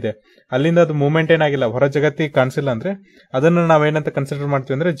ಏರಿಯಾದಲ್ಲಿ ಇದೆ, ಅಲ್ಲಿಂದ ಅದು ಮೂವ್ಮೆಂಟ್ ಏನಾಗಿಲ್ಲ, ಹೊರ ಜಗತ್ತಿಗೆ ಕಾಣಿಸಿಲ್ಲ ಅಂದ್ರೆ ಅದನ್ನ ನಾವೇನಂತ ಕನ್ಸಿಡರ್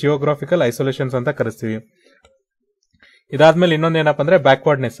ಮಾಡ್ತೀವಿ ಅಂದ್ರೆ ಜಿಯೋಗ್ರಾಫಿಕಲ್ ಐಸೋಲೇಷನ್ಸ್ ಅಂತ ಕರೆಸ್ತೀವಿ. ಇದಾದ್ಮೇಲೆ ಇನ್ನೊಂದು ಏನಪ್ಪ ಅಂದ್ರೆ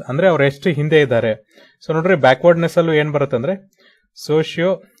ಬ್ಯಾಕ್ವರ್ಡ್ನೆಸ್, ಅಂದ್ರೆ ಅವ್ರು ಎಷ್ಟು ಹಿಂದೆ ಇದ್ದಾರೆ. ಸೊ ನೋಡ್ರಿ, ಬ್ಯಾಕ್ವರ್ಡ್ನೆಸ್ ಅಲ್ಲೂ ಏನ್ ಬರುತ್ತೆ ಅಂದ್ರೆ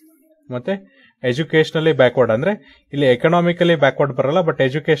ಸೋಶಿಯೋ ಮತ್ತೆ ಎಜುಕೇಶನಲಿ ಬ್ಯಾಕ್ವರ್ಡ್, ಅಂದ್ರೆ ಇಲ್ಲಿ ಎಕನಾಮಿಕಲಿ ಬ್ಯಾಕ್ವರ್ಡ್ ಬರಲ್ಲ, ಬಟ್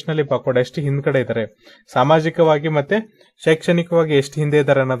ಎಜುಕೇಶನಲಿ ಬ್ಯಾಕ್ವರ್ಡ್, ಎಷ್ಟು ಹಿಂದ್ಗಡೆ ಇದ್ದಾರೆ, ಸಾಮಾಜಿಕವಾಗಿ ಮತ್ತೆ ಶೈಕ್ಷಣಿಕವಾಗಿ ಎಷ್ಟು ಹಿಂದೆ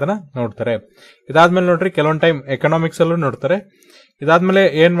ಇದ್ದಾರೆ ಅನ್ನೋದನ್ನ ನೋಡ್ತಾರೆ. ಇದಾದ್ಮೇಲೆ ನೋಡ್ರಿ, ಕೆಲವೊಂದು ಟೈಮ್ ಎಕನಾಮಿಕ್ಸ್ ಅಲ್ಲೂ ನೋಡ್ತಾರೆ. ಇದಾದ್ಮೇಲೆ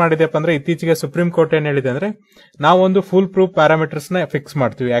ಏನ್ ಮಾಡಿದೆಪ್ಪ ಅಂದ್ರೆ ಇತ್ತೀಚೆಗೆ ಸುಪ್ರೀಂ ಕೋರ್ಟ್ ಏನ್ ಹೇಳಿದೆ ಅಂದ್ರೆ ನಾವೊಂದು ಫುಲ್ ಪ್ರೂಫ್ ಪ್ಯಾರಾಮೀಟರ್ಸ್ ನ ಫಿಕ್ಸ್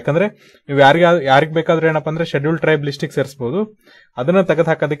ಮಾಡ್ತೀವಿ. ಯಾಕಂದ್ರೆ ನೀವು ಯಾರಿಗ್ ಬೇಕಾದ್ರೂ ಏನಪ್ಪ ಅಂದ್ರೆ ಶೆಡ್ಯೂಲ್ ಟ್ರೈಬ್ ಲಿಸ್ಟಿಗೆ ಸೇರಿಸಬಹುದು. ಅದನ್ನ ತೆಗೆದು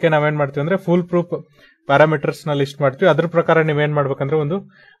ಹಾಕೋದಕ್ಕೆ ನಾವೇನ್ ಮಾಡ್ತೀವಿ ಅಂದ್ರೆ ಫುಲ್ ಪ್ರೂಫ್ ಪ್ಯಾರಾಮೀಟರ್ಸ್ ನ ಲಿಸ್ಟ್ ಮಾಡ್ತೀವಿ. ಅದ್ರ ಪ್ರಕಾರ ನೀವೇನ್ ಮಾಡ್ಬೇಕಂದ್ರೆ ಒಂದು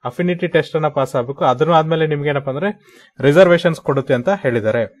ಅಫಿನಿಟಿ ಟೆಸ್ಟ್ ಅನ್ನ ಪಾಸ್ ಆಗಬೇಕು. ಅದನ್ನು ಆದ್ಮೇಲೆ ನಿಮ್ಗೆ ಏನಪ್ಪ ಅಂದ್ರೆ ರಿಸರ್ವೇಶನ್ಸ್ ಕೊಡುತ್ತೆ ಅಂತ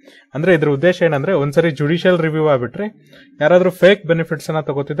ಹೇಳಿದ್ದಾರೆ. ಅಂದ್ರೆ ಇದ್ರ ಉದ್ದೇಶ ಏನಂದ್ರೆ ಒಂದ್ಸರಿ ಜುಡಿಷಿಯಲ್ ರಿವ್ಯೂ ಆಗ್ಬಿಟ್ರೆ ಯಾರಾದ್ರೂ ಫೇಕ್ ಬೆನಿಫಿಟ್ಸ್ ಅನ್ನ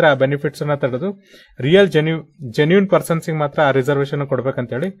ತಗೋತಿದ್ರೆ ಆ ಬೆನಿಫಿಟ್ಸ್ ಅನ್ನ ತೆಗೆದು ರಿಯಲ್ ಜೆನ್ಯೂನ್ ಪರ್ಸನ್ಸ್ ಮಾತ್ರ ಆ ರಿಸರ್ವೇಶನ್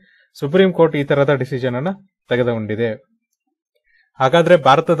ಕೊಡ್ಬೇಕಂತ ಹೇಳಿ ಸುಪ್ರೀಂ ಕೋರ್ಟ್ ಈ ತರದ ಡಿಸಿಷನ್ ಅನ್ನ ತೆಗೆದುಕೊಂಡಿದೆ. ಹಾಗಾದ್ರೆ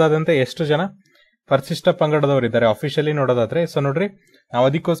ಭಾರತದಾದ್ಯಂತ ಎಷ್ಟು ಜನ ಪರಿಶಿಷ್ಟ ಪಂಗಡದವರಿದ್ದಾರೆ ಅಫಿಷಿಯಲಿ ನೋಡೋದಾದ್ರೆ? ಸೊ ನೋಡ್ರಿ, ನಾವು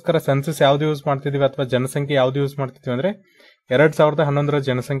ಅದಕ್ಕೋಸ್ಕರ ಸೆನ್ಸಸ್ ಯಾವ್ದು ಯೂಸ್ ಮಾಡ್ತಿದ್ವಿ ಅಥವಾ ಜನಸಂಖ್ಯೆ ಯಾವ್ದು ಯೂಸ್ ಮಾಡ್ತಿದ್ವಿ ಅಂದ್ರೆ 2011ರ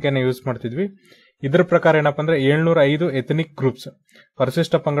ಜನಸಂಖ್ಯೆನ ಯೂಸ್ ಮಾಡ್ತಿದ್ವಿ. ಇದ್ರ ಪ್ರಕಾರ ಏನಪ್ಪ ಅಂದ್ರೆ 705 ಎಥನಿಕ್ ಗ್ರೂಪ್ಸ್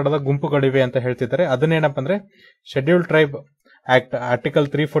ಪರಿಶಿಷ್ಟ ಪಂಗಡದ ಗುಂಪುಗಳಿವೆ ಅಂತ ಹೇಳ್ತಿದ್ದಾರೆ. ಅದನ್ನೇನಪ್ಪ ಅಂದ್ರೆ ಶೆಡ್ಯೂಲ್ ಟ್ರೈಬ್ ಆಕ್ಟ್ ಆರ್ಟಿಕಲ್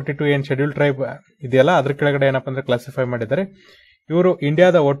 342 ಏನ್ ಶೆಡ್ಯೂಲ್ ಟ್ರೈಬ್ ಇದೆಯಲ್ಲ ಅದ್ರ ಕೆಳಗಡೆ ಏನಪ್ಪ ಅಂದ್ರೆ ಕ್ಲಾಸಿಫೈ ಮಾಡಿದ್ದಾರೆ. ಇವರು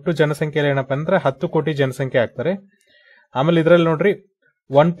ಇಂಡಿಯಾದ ಒಟ್ಟು ಜನಸಂಖ್ಯೆಯಲ್ಲಿ ಏನಪ್ಪ ಅಂದ್ರೆ 10 ಕೋಟಿ ಜನಸಂಖ್ಯೆ ಆಗ್ತಾರೆ. ಆಮೇಲೆ ಇದ್ರಲ್ಲಿ ನೋಡ್ರಿ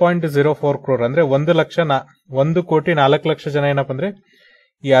 1.04 crore ಅಂದ್ರೆ 1 ಕೋಟಿ 4 ಲಕ್ಷ ಜನ ಏನಪ್ಪ ಅಂದ್ರೆ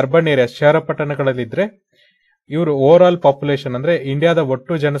ಈ ಅರ್ಬನ್ ಏರಿಯಾ ಶಹರ ಪಟ್ಟಣಗಳಲ್ಲಿ ಇದ್ರೆ, ಇವರು ಓವರ್ ಆಲ್ ಪಾಪ್ಯುಲೇಷನ್ ಅಂದ್ರೆ ಇಂಡಿಯಾದ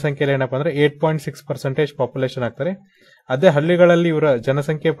ಒಟ್ಟು ಜನಸಂಖ್ಯೆಯಲ್ಲಿ ಏನಪ್ಪ ಅಂದ್ರೆ 8.6% ಪಾಪ್ಯುಲೇಷನ್ ಆಗ್ತಾರೆ. ಅದೇ ಹಳ್ಳಿಗಳಲ್ಲಿ ಇವರ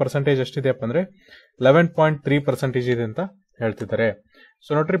ಜನಸಂಖ್ಯೆ ಪರ್ಸೆಂಟೇಜ್ ಎಷ್ಟಿದೆಯಪ್ಪ ಅಂದ್ರೆ 11.3% ಇದೆ ಅಂತ ಹೇಳ್ತಿದ್ದಾರೆ.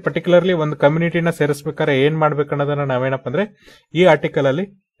 ಸೊ ನೋಡ್ರಿ, ಪರ್ಟಿಕ್ಯುಲರ್ಲಿ ಒಂದು ಕಮ್ಯುನಿಟಿನ ಸೇರಿಸಬೇಕಾದ್ರೆ ಏನ್ ಮಾಡ್ಬೇಕು ಅನ್ನೋದನ್ನ ನಾವೇನಪ್ಪ ಅಂದ್ರೆ ಈ ಆರ್ಟಿಕಲ್ ಅಲ್ಲಿ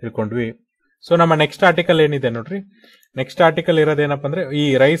ತಿಳ್ಕೊಂಡ್ವಿ. ಸೊ ನಮ್ಮ ನೆಕ್ಸ್ಟ್ ಆರ್ಟಿಕಲ್ ಏನಿದೆ ನೋಡ್ರಿ, ನೆಕ್ಸ್ಟ್ ಆರ್ಟಿಕಲ್ ಇರೋದೇನಪ್ಪ ಅಂದ್ರೆ ಈ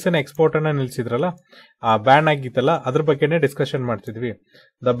ರೈಸ್ ಅನ್ನ ಎಕ್ಸ್ಪೋರ್ಟ್ ಅನ್ನ ನಿಲ್ಸಿದ್ರಲ್ಲ, ಆ ಬ್ಯಾನ್ ಆಗಿತ್ತಲ್ಲ, ಅದ್ರ ಬಗ್ಗೆನೇ ಡಿಸ್ಕಷನ್ ಮಾಡ್ತಿದ್ವಿ.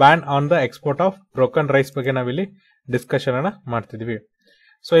 The ban on the export of broken rice ಬಗ್ಗೆ ನಾವಿಲ್ಲಿ ಡಿಸ್ಕಷನ್ ಅನ್ನ ಮಾಡ್ತಿದ್ವಿ.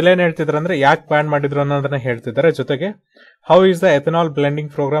 ಸೊ ಇಲ್ಲೇನ್ ಹೇಳ್ತಿದ್ರು ಅಂದ್ರೆ ಯಾಕೆ ಬ್ಯಾನ್ ಮಾಡಿದ್ರು ಅನ್ನೋದನ್ನ ಹೇಳ್ತಿದ್ದಾರೆ. ಜೊತೆಗೆ how is the ethanol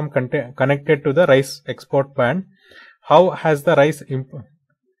blending program connected to the rice export ban, how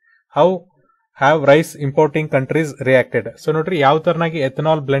have rice importing countries reacted. So ನೋಡ್ರಿ, ಯಾವ ತರನಾಗಿ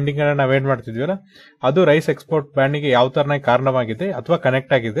ಎಥನಾಲ್ ಬ್ಲೆಂಡಿಂಗ್ ಅನ್ನ ನಾವೇನ್ ಮಾಡ್ತಿದ್ವಲ್ಲ ಅದು ರೈಸ್ ಎಕ್ಸ್ಪೋರ್ಟ್ ಬ್ಯಾನ್ ಗೆ ಯಾವ ತರನಾಗಿ ಕಾರಣವಾಗಿದೆ ಅಥವಾ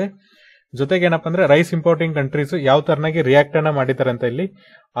ಕನೆಕ್ಟ್ ಆಗಿದೆ. ಜೊತೆಗೆ ಏನಪ್ಪ ಅಂದ್ರೆ ರೈಸ್ ಇಂಪೋರ್ಟಿಂಗ್ ಕಂಟ್ರೀಸ್ ಯಾವ ತರನಾಗಿ ರಿಯಾಕ್ಟ್ ಅನ್ನ ಮಾಡಿದ್ದಾರೆ ಅಂತ ಇಲ್ಲಿ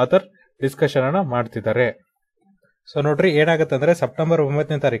ಆಥರ್ ಡಿಸ್ಕಷನ್ ಅನ್ನ ಮಾಡ್ತಿದ್ದಾರೆ. ಸೊ ನೋಡ್ರಿ, ಏನಾಗುತ್ತೆ ಅಂದ್ರೆ ಸೆಪ್ಟೆಂಬರ್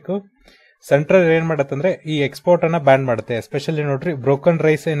 9ನೇ ತಾರೀಕು ಸೆಂಟ್ರಲ್ ಏನ್ ಮಾಡತ್ತಂದ್ರೆ ಈ ಎಕ್ಸ್ಪೋರ್ಟ್ ಅನ್ನ ಬ್ಯಾನ್ ಮಾಡುತ್ತೆ. ಎಸ್ಪೆಷಲಿ ನೋಡ್ರಿ, ಬ್ರೋಕನ್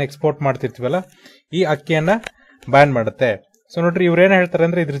ರೈಸ್ ಏನ್ ಎಕ್ಸ್ಪೋರ್ಟ್ ಮಾಡ್ತಿರ್ತೀವಲ್ಲ ಈ ಅಕ್ಕಿಯನ್ನ ಬ್ಯಾನ್ ಮಾಡುತ್ತೆ. ಸೊ ನೋಡ್ರಿ, ಇವ್ರೇನ್ ಹೇಳ್ತಾರೆ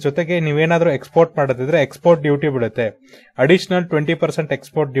ಅಂದ್ರೆ ಇದ್ರ ಜೊತೆಗೆ ನೀವೇನಾದ್ರೂ ಎಕ್ಸ್ಪೋರ್ಟ್ ಮಾಡೋದಿದ್ರೆ ಎಕ್ಸ್ಪೋರ್ಟ್ ಡ್ಯೂಟಿ ಬಿಡುತ್ತೆ. ಅಡಿಷನಲ್ 20%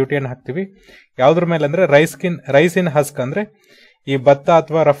 ಎಕ್ಸ್ಪೋರ್ಟ್ ಡ್ಯೂಟಿಯನ್ನು ಹಾಕ್ತಿವಿ. ಯಾವ್ದ್ರ ಮೇಲೆ ಅಂದ್ರೆ ರೈಸ್ ಇನ್ ಹಸ್ಕ್ ಅಂದ್ರೆ ಈ ಭತ್ತ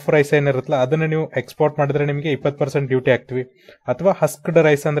ಅಥವಾ ರಫ್ ರೈಸ್ ಏನಿರುತ್ತಲ್ಲ ಅದನ್ನ ನೀವು ಎಕ್ಸ್ಪೋರ್ಟ್ ಮಾಡಿದ್ರೆ ನಿಮಗೆ 20% ಡ್ಯೂಟಿ ಹಾಕ್ತಿವಿ. ಅಥವಾ ಹಸ್ಕ್ಡ್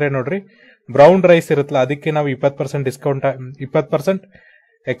ರೈಸ್ ಅಂದ್ರೆ ನೋಡ್ರಿ ಬ್ರೌನ್ ರೈಸ್ ಇರುತ್ತಲ್ಲ ಅದಕ್ಕೆ ನಾವು 20% ಡಿಸ್ಕೌಂಟ್ 20%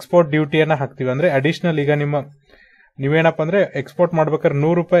 ಎಕ್ಸ್ಪೋರ್ಟ್ ಡ್ಯೂಟಿಯನ್ನ ಹಾಕ್ತಿವಿ. ಅಂದ್ರೆ ಅಡಿಷನಲ್ ಈಗ ನೀವೇನಪ್ಪ ಅಂದ್ರೆ ಎಕ್ಸ್ಪೋರ್ಟ್ ಮಾಡ್ಬೇಕಾದ್ರೆ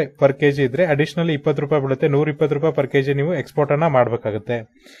 100 ರೂಪಾಯಿ ಪರ್ ಕೆಜಿ ಇದ್ರೆ ಅಡಿಷನಲ್ 20 ರೂಪಾಯಿ ಬಿಡುತ್ತೆ. 120 ರೂಪಾಯಿ ಪರ್ ಕೆಜಿ ನೀವು ಎಕ್ಸ್ಪೋರ್ಟ್ ಅನ್ನ ಮಾಡ್ಬೇಕಾಗುತ್ತೆ.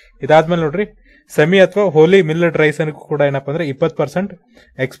 ಇದಾದ್ಮೇಲೆ ನೋಡ್ರಿ, ಸೆಮಿ ಅಥವಾ ಹೋಲಿ ಮಿಲ್ಲೆಟ್ ರೈಸ್ ಅನ್ನು ಕೂಡ ಏನಪ್ಪ ಅಂದ್ರೆ 20%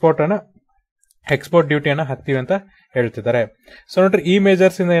 ಎಕ್ಸ್ಪೋರ್ಟ್ ಡ್ಯೂಟಿಯನ್ನ ಹಾಕ್ತಿವಿ ಅಂತ ಹೇಳ್ತಿದ್ದಾರೆ. ಸೊ ನೋಡ್ರಿ, ಈ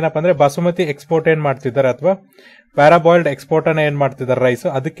ಮೇಜರ್ಸ್ ಇಂದ ಏನಪ್ಪ ಅಂದ್ರೆ ಬಾಸುಮತಿ ಎಕ್ಸ್ಪೋರ್ಟ್ ಏನ್ ಮಾಡ್ತಿದ್ದಾರೆ ಅಥವಾ ಪ್ಯಾರಾಬಾಯ್ಲ್ಡ್ ಎಕ್ಸ್ಪೋರ್ಟ್ ಅನ್ನ ಏನ್ ಮಾಡ್ತಿದ್ದಾರೆ ರೈಸ್,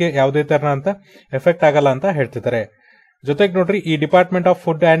 ಅದಕ್ಕೆ ಯಾವುದೇ ತರ ಅಂತ ಎಫೆಕ್ಟ್ ಆಗಲ್ಲ ಅಂತ ಹೇಳ್ತಿದ್ದಾರೆ. ಜೊತೆಗೆ ನೋಡ್ರಿ, ಈ department of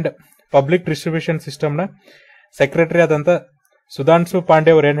food and public distribution system ನ ಸೆಕ್ರೆಟರಿ ಆದಂತ ಸುಧಾಂಶು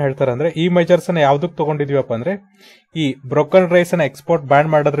ಪಾಂಡೆ ಅವರು ಏನ್ ಹೇಳ್ತಾರೆ ಅಂದ್ರೆ ಈ ಮೆಜರ್ಸ್ ಅನ್ನ ಯಾವ್ದಕ್ ತಗೊಂಡಿದೀವಪ್ಪ ಅಂದ್ರೆ ಈ ಬ್ರೋಕನ್ ರೈಸ್ ಅನ್ನ ಎಕ್ಸ್ಪೋರ್ಟ್ ಬ್ಯಾನ್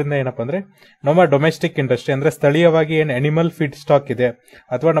ಮಾಡೋದ್ರಿಂದ ಏನಪ್ಪ ಅಂದ್ರೆ ನಮ್ಮ ಡೊಮೆಸ್ಟಿಕ್ ಇಂಡಸ್ಟ್ರಿ ಅಂದ್ರೆ ಸ್ಥಳೀಯವಾಗಿ ಏನ್ ಅನಿಮಲ್ ಫೀಡ್ ಸ್ಟಾಕ್ ಇದೆ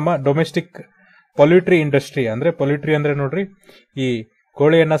ಅಥವಾ ನಮ್ಮ ಡೊಮೆಸ್ಟಿಕ್ ಪೊಲ್ಯೂಟ್ರಿ ಇಂಡಸ್ಟ್ರಿ ಅಂದ್ರೆ ಪೊಲ್ಯೂಟ್ರಿ ಅಂದ್ರೆ ನೋಡ್ರಿ ಈ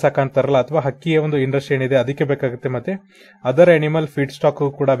ಕೋಳಿಯನ್ನ ಸಾಕಂತಾರಲ್ಲ ಅಥವಾ ಹಕ್ಕಿಯ ಒಂದು ಇಂಡಸ್ಟ್ರಿ ಏನಿದೆ ಅದಕ್ಕೆ ಬೇಕಾಗುತ್ತೆ, ಮತ್ತೆ ಅದರ್ ಅನಿಮಲ್ ಫೀಡ್ ಸ್ಟಾಕ್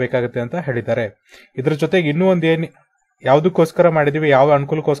ಕೂಡ ಬೇಕಾಗುತ್ತೆ ಅಂತ ಹೇಳಿದ್ದಾರೆ. ಇದ್ರ ಜೊತೆಗೆ ಇನ್ನೂ ಒಂದು ಯಾವ್ದಕ್ಕೋಸ್ಕರ ಮಾಡಿದೀವಿ, ಯಾವ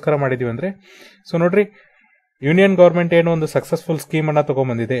ಅನುಕೂಲಕ್ಕೋಸ್ಕರ ಮಾಡಿದೀವಿ ಅಂದ್ರೆ ಸೊ ನೋಡ್ರಿ, ಯೂನಿಯನ್ ಗವರ್ಮೆಂಟ್ ಏನೋ ಒಂದು ಸಕ್ಸಸ್ಫುಲ್ ಸ್ಕೀಮ್ ಅನ್ನ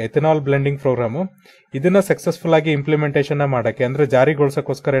ತಗೊಂಡ್ಬಂದಿದೆ ಎಥನಾಲ್ ಬ್ಲೆಂಡಿಂಗ್ ಪ್ರೋಗ್ರಾಮ್. ಇದನ್ನ ಸಕ್ಸಸ್ಫುಲ್ ಆಗಿ ಇಂಪ್ಲಿಮೆಂಟೇಷನ್ ಮಾಡಕ್ಕೆ ಅಂದ್ರೆ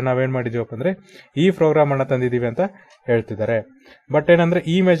ಜಾರಿಗೊಳಿಸೋಕೋಸ್ಕರ ನಾವೇನ್ ಮಾಡಿದೀವಪ್ಪ ಅಂದ್ರೆ ಈ ಪ್ರೋಗ್ರಾಮ್ ಅನ್ನ ತಂದಿದೀವಿ ಅಂತ ಹೇಳ್ತಿದ್ದಾರೆ. ಬಟ್ ಏನಂದ್ರೆ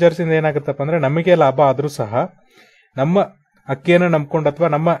ಈ ಮೆಜರ್ಸ್ ಇಂದ ಏನಾಗುತ್ತಪ್ಪ ಅಂದ್ರೆ ನಮಗೆ ಲಾಭ ಆದ್ರೂ ಸಹ ನಮ್ಮ ಅಕ್ಕಿಯನ್ನು ನಂಬ್ಕೊಂಡು ಅಥವಾ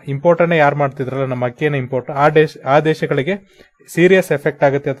ನಮ್ಮ ಇಂಪೋರ್ಟ್ ಅನ್ನ ಯಾರು ಮಾಡ್ತಿದ್ರಲ್ಲ ನಮ್ಮ ಅಕ್ಕಿಯನ್ನು ಇಂಪೋರ್ಟ್ ಆ ದೇಶಗಳಿಗೆ ಸೀರಿಯಸ್ ಎಫೆಕ್ಟ್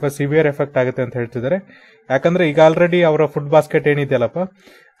ಆಗುತ್ತೆ ಅಥವಾ ಸಿವಿಯರ್ ಎಫೆಕ್ಟ್ ಆಗುತ್ತೆ ಅಂತ ಹೇಳ್ತಿದ್ದಾರೆ. ಯಾಕಂದ್ರೆ ಈಗ ಆಲ್ರೆಡಿ ಅವರ ಫುಡ್ ಬಾಸ್ಕೆಟ್ ಏನಿದೆಯಲ್ಲಪ್ಪ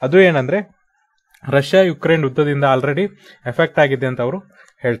ಅದು ಏನಂದ್ರೆ ರಷ್ಯಾ ಯುಕ್ರೇನ್ ಯುದ್ಧದಿಂದ ಆಲ್ರೆಡಿ ಎಫೆಕ್ಟ್ ಆಗಿದೆ ಅಂತ ಅವರು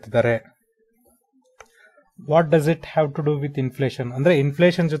ಹೇಳ್ತಿದ್ದಾರೆ. What does it have to do with inflation ಅಂದ್ರೆ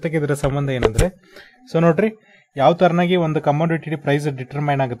ಇನ್ಫ್ಲೇಷನ್ ಜೊತೆಗೆ ಇದರ ಸಂಬಂಧ ಏನಂದ್ರೆ ಸೊ ನೋಡ್ರಿ ಯಾವ ತರನಾಗಿ ಒಂದು ಕಮೋಡಿಟಿ ಪ್ರೈಸ್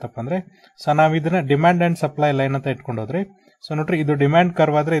ಡಿಟರ್ಮೈನ್ ಆಗುತ್ತಪ್ಪ ಅಂದ್ರೆ ಸೊ ನಾವು ಇದನ್ನ ಡಿಮ್ಯಾಂಡ್ ಅಂಡ್ ಸಪ್ಲೈ ಲೈನ್ ಅಂತ ಇಟ್ಕೊಂಡೋದ್ರಿ ಸೊ ನೋಡ್ರಿ ಇದು ಡಿಮ್ಯಾಂಡ್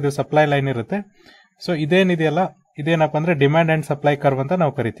ಕರ್ವ್ ಆದ್ರೆ ಇದು ಸಪ್ಲೈ ಲೈನ್ ಇರುತ್ತೆ ಸೊ ಇದೇನಿದೆಯಲ್ಲ ಇದೇನಪ್ಪ ಅಂದ್ರೆ ಡಿಮ್ಯಾಂಡ್ ಅಂಡ್ ಸಪ್ಲೈ ಕರ್ವ್ ಅಂತ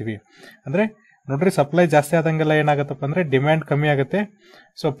ನಾವು ಕರಿತೀವಿ ಅಂದ್ರೆ ನೋಡ್ರಿ ಸಪ್ಲೈ ಜಾಸ್ತಿ ಆದಂಗೆಲ್ಲ ಏನಾಗುತ್ತಪ್ಪ ಅಂದ್ರೆ ಡಿಮ್ಯಾಂಡ್ ಕಮ್ಮಿ ಆಗುತ್ತೆ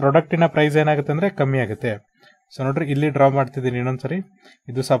ಸೊ ಪ್ರಾಡಕ್ಟಿನ ಪ್ರೈಸ್ ಏನಾಗುತ್ತೆ ಅಂದ್ರೆ ಕಮ್ಮಿ ಆಗುತ್ತೆ ಸೊ ನೋಡ್ರಿ ಇಲ್ಲಿ ಡ್ರಾ ಮಾಡ್ತಿದ್ದೀನಿ ಇನ್ನೊಂದ್ಸರಿ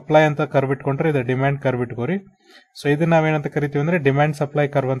ಇದು ಸಪ್ಲೈ ಅಂತ ಕರ್ವ್ ಇಟ್ಕೊಂಡ್ರೆ ಇದು ಡಿಮ್ಯಾಂಡ್ ಕರ್ವ್ ಇಟ್ಕೋರಿ ಸೊ ಇದನ್ನ ನಾವೇನಂತ ಕರಿತೀವಿ ಅಂದ್ರೆ ಡಿಮ್ಯಾಂಡ್ ಸಪ್ಲೈ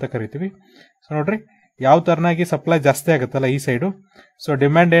ಕರ್ವ್ ಅಂತ ಕರಿತೀವಿ ಸೊ ನೋಡ್ರಿ ಯಾವ ತರನಾಗಿ ಸಪ್ಲೈ ಜಾಸ್ತಿ ಆಗುತ್ತಲ್ಲ ಈ ಸೈಡು ಸೊ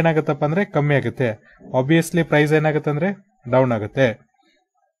ಡಿಮ್ಯಾಂಡ್ ಏನಾಗುತ್ತಪ್ಪ ಅಂದ್ರೆ ಕಮ್ಮಿ ಆಗುತ್ತೆ ಆಬ್ವಿಯಸ್ಲಿ ಪ್ರೈಸ್ ಏನಾಗುತ್ತೆ ಅಂದ್ರೆ ಡೌನ್ ಆಗುತ್ತೆ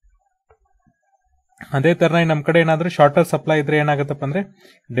ಅದೇ ತರನಾಗಿ ನಮ್ಮ ಕಡೆ ಏನಾದ್ರೂ ಶಾರ್ಟರ್ ಸಪ್ಲೈ ಇದ್ರೆ ಏನಾಗುತ್ತಪ್ಪ ಅಂದ್ರೆ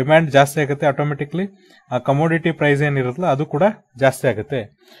ಡಿಮ್ಯಾಂಡ್ ಜಾಸ್ತಿ ಆಗುತ್ತೆ ಆಟೋಮೆಟಿಕ್ಲಿ ಆ ಕಮೋಡಿಟಿ ಪ್ರೈಸ್ ಏನಿರುತ್ತಲ್ಲ ಅದು ಕೂಡ ಜಾಸ್ತಿ ಆಗುತ್ತೆ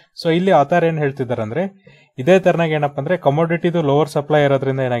ಸೊ ಇಲ್ಲಿ ಆಥರ್ ಏನ್ ಹೇಳ್ತಿದ್ದಾರೆ ಅಂದ್ರೆ ಇದೇ ತರನಾಗಿ ಏನಪ್ಪ ಅಂದ್ರೆ ಕಮೋಡಿಟಿದು ಲೋವರ್ ಸಪ್ಲೈ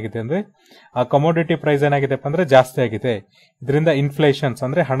ಇರೋದ್ರಿಂದ ಏನಾಗಿದೆ ಅಂದ್ರೆ ಆ ಕಮೋಡಿಟಿ ಪ್ರೈಸ್ ಏನಾಗಿದೆಪ್ಪ ಅಂದ್ರೆ ಜಾಸ್ತಿ ಆಗಿದೆ ಇದರಿಂದ ಇನ್ಫ್ಲೇಷನ್ಸ್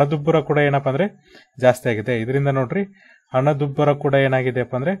ಅಂದ್ರೆ ಹಣದುಬ್ಬರ ಕೂಡ ಏನಪ್ಪ ಅಂದ್ರೆ ಜಾಸ್ತಿ ಆಗಿದೆ ಇದರಿಂದ ನೋಡ್ರಿ ಹಣದುಬ್ಬರ ಕೂಡ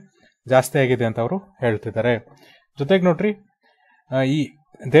ಏನಾಗಿದೆಪ್ಪ ಅಂದ್ರೆ ಜಾಸ್ತಿ ಆಗಿದೆ ಅಂತ ಅವರು ಹೇಳ್ತಿದ್ದಾರೆ ಜೊತೆಗೆ ನೋಡ್ರಿ ಈ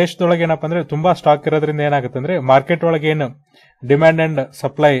ದೇಶದೊಳಗೆ ಏನಪ್ಪ ಅಂದ್ರೆ ತುಂಬಾ ಸ್ಟಾಕ್ ಇರೋದ್ರಿಂದ ಏನಾಗುತ್ತೆ ಅಂದ್ರೆ ಮಾರ್ಕೆಟ್ ಒಳಗೆ ಏನು ಡಿಮ್ಯಾಂಡ್ ಅಂಡ್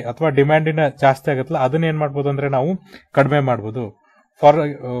ಸಪ್ಲೈ ಅಥವಾ ಡಿಮ್ಯಾಂಡಿನ ಜಾಸ್ತಿ ಆಗುತ್ತಲ್ಲ ಅದನ್ನ ಏನ್ ಮಾಡ್ಬೋದು ಅಂದ್ರೆ ನಾವು ಕಡಿಮೆ ಮಾಡ್ಬೋದು ಫಾರ್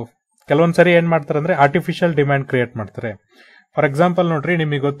ಕೆಲವೊಂದ್ಸರಿ ಏನ್ ಮಾಡ್ತಾರೆ ಅಂದ್ರೆ ಆರ್ಟಿಫಿಷಿಯಲ್ ಡಿಮ್ಯಾಂಡ್ ಕ್ರಿಯೇಟ್ ಮಾಡ್ತಾರೆ ಫಾರ್ ಎಕ್ಸಾಂಪಲ್ ನೋಡ್ರಿ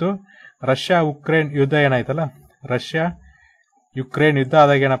ನಿಮಗೆ ಗೊತ್ತು ರಷ್ಯಾ ಉಕ್ರೇನ್ ಯುದ್ಧ ಏನಾಯ್ತಲ್ಲ ರಷ್ಯಾ ಯುಕ್ರೇನ್ ಯುದ್ಧ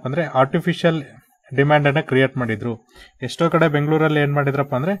ಆದಾಗ ಏನಪ್ಪ ಅಂದ್ರೆ ಆರ್ಟಿಫಿಷಿಯಲ್ ಡಿಮ್ಯಾಂಡ್ ಅನ್ನ ಕ್ರಿಯೇಟ್ ಮಾಡಿದ್ರು ಎಷ್ಟೋ ಕಡೆ ಬೆಂಗಳೂರಲ್ಲಿ ಏನ್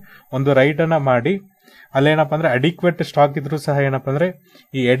ಮಾಡಿದ್ರಪ್ಪ ಅಂದ್ರೆ ಒಂದು ರೈಡ್ ಅನ್ನ ಮಾಡಿ ಅಲ್ಲೇನಪ್ಪ ಅಂದ್ರೆ ಅಡಿಕ್ವೇಟ್ ಸ್ಟಾಕ್ ಇದ್ರು ಸಹ ಏನಪ್ಪ ಅಂದ್ರೆ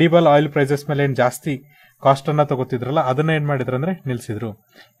ಈ ಎಡಿಬಲ್ ಆಯಿಲ್ ಪ್ರೈಸಸ್ ಮೇಲೆ ಏನ್ ಜಾಸ್ತಿ ಕಾಸ್ಟ್ ಅನ್ನ ತಗೋತಿದ್ರಲ್ಲ ಅದನ್ನ ಏನ್ ಮಾಡಿದ್ರು ಅಂದ್ರೆ ನಿಲ್ಸಿದ್ರು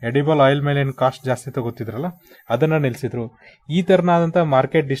ಎಡಿಬಲ್ ಆಯಿಲ್ ಮೇಲೆ ಏನ್ ಕಾಸ್ಟ್ ಜಾಸ್ತಿ ತಗೋತಿದ್ರಲ್ಲ ಅದನ್ನ ನಿಲ್ಸಿದ್ರು ಈ ತರನಾದಂತ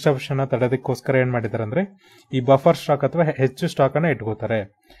ಮಾರ್ಕೆಟ್ ಡಿಸ್ಟರ್ಬೆನ್ಸ್ ತಡೆದಕ್ಕೋಸ್ಕರ ಏನ್ ಮಾಡಿದಾರೆ ಅಂದ್ರೆ ಈ ಬಫರ್ ಸ್ಟಾಕ್ ಅಥವಾ ಹೆಚ್ಚು ಸ್ಟಾಕ್ ಅನ್ನ ಇಟ್ಕೋತಾರೆ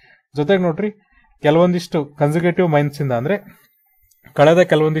ಜೊತೆಗೆ ನೋಡ್ರಿ ಕೆಲವೊಂದಿಷ್ಟು ಕನ್ಸರ್ವೇಟಿವ್ ಮೈಂಡ್ಸ್ ಇಂದ ಅಂದ್ರೆ ಕಳೆದ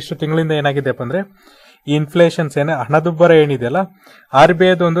ಕೆಲವೊಂದಿಷ್ಟು ತಿಂಗಳಿಂದ ಏನಾಗಿದೆಪ್ಪ ಅಂದ್ರೆ ಈ ಇನ್ಫ್ಲೇಷನ್ಸ್ ಹಣದುಬ್ಬರ ಏನಿದೆಯಲ್ಲ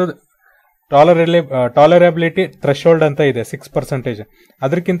RBI ಒಂದು ಟಾಲರಬಿಲಿಟಿ ಥ್ರೆಶೋಲ್ಡ್ ಅಂತ ಇದೆ 6%,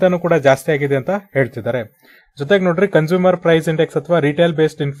 ಅದಕ್ಕಿಂತನೂ ಕೂಡ ಜಾಸ್ತಿ ಆಗಿದೆ ಅಂತ ಹೇಳ್ತಿದ್ದಾರೆ. ಜೊತೆಗೆ ನೋಡ್ರಿ ಕನ್ಸ್ಯೂಮರ್ ಪ್ರೈಸ್ ಇಂಡೆಕ್ಸ್ ಅಥವಾ ರಿಟೇಲ್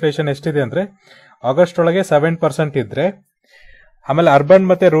ಬೇಸ್ಡ್ ಇನ್ಫ್ಲೇಷನ್ ಎಷ್ಟಿದೆ ಅಂದ್ರೆ ಆಗಸ್ಟ್ ಒಳಗೆ 7% ಇದ್ರೆ, ಆಮೇಲೆ ಅರ್ಬನ್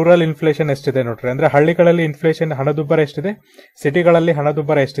ಮತ್ತೆ ರೂರಲ್ ಇನ್ಫ್ಲೇಷನ್ ಎಷ್ಟಿದೆ ನೋಡ್ರಿ, ಅಂದ್ರೆ ಹಳ್ಳಿಗಳಲ್ಲಿ ಇನ್ಫ್ಲೇಷನ್ ಹಣದುಬ್ಬರ ಎಷ್ಟಿದೆ, ಸಿಟಿಗಳಲ್ಲಿ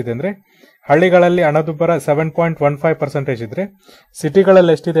ಹಣದುಬ್ಬರ ಎಷ್ಟಿದೆ ಅಂದ್ರೆ ಹಳ್ಳಿಗಳಲ್ಲಿ ಹಣದುಬ್ಬರ 7.15% ಇದ್ರೆ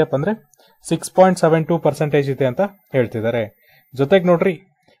ಸಿಟಿಗಳಲ್ಲಿ ಎಷ್ಟಿದೆಯಪ್ಪ ಅಂದ್ರೆ 6.72% ಇದೆ ಅಂತ ಹೇಳ್ತಿದ್ದಾರೆ. ಜೊತೆಗೆ ನೋಡ್ರಿ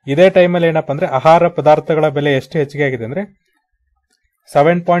ಇದೇ ಟೈಮಲ್ಲಿ ಏನಪ್ಪಾ ಅಂದ್ರೆ ಆಹಾರ ಪದಾರ್ಥಗಳ ಬೆಲೆ ಎಷ್ಟು ಹೆಚ್ಚಿಗೆ ಆಗಿದೆ ಅಂದ್ರೆ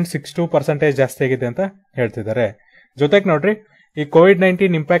 7.62% ಜಾಸ್ತಿ ಆಗಿದೆ ಅಂತ ಹೇಳ್ತಿದ್ದಾರೆ. ಜೊತೆಗೆ ನೋಡ್ರಿ ಈ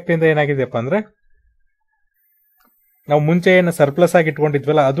ಕೋವಿಡ್-19 ಇಂಪ್ಯಾಕ್ಟ್ ಇಂದ ಏನಾಗಿದೆಯಪ್ಪ ಅಂದ್ರೆ ನಾವು ಮುಂಚೆ ಏನು ಸರ್ಪ್ಲಸ್ ಆಗಿ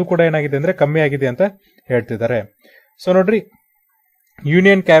ಇಟ್ಕೊಂಡಿದ್ವಲ್ಲ ಅದು ಕೂಡ ಏನಾಗಿದೆ ಅಂದ್ರೆ ಕಮ್ಮಿ ಆಗಿದೆ ಅಂತ ಹೇಳ್ತಿದ್ದಾರೆ. ಸೊ ನೋಡ್ರಿ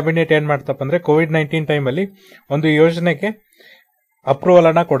ಯೂನಿಯನ್ ಕ್ಯಾಬಿನೆಟ್ ಏನ್ ಮಾಡ್ತಪ್ಪ ಅಂದ್ರೆ ಕೋವಿಡ್-19 ಟೈಮಲ್ಲಿ ಒಂದು ಯೋಜನೆಗೆ ಅಪ್ರೂವಲ್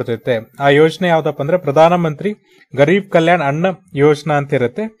ಅನ್ನ ಕೊಡ್ತಿರುತ್ತೆ. ಆ ಯೋಜನೆ ಯಾವ್ದಪ್ಪ ಅಂದ್ರೆ ಪ್ರಧಾನ ಮಂತ್ರಿ ಗರೀಬ್ ಕಲ್ಯಾಣ್ ಅನ್ನ ಯೋಜನಾ ಅಂತ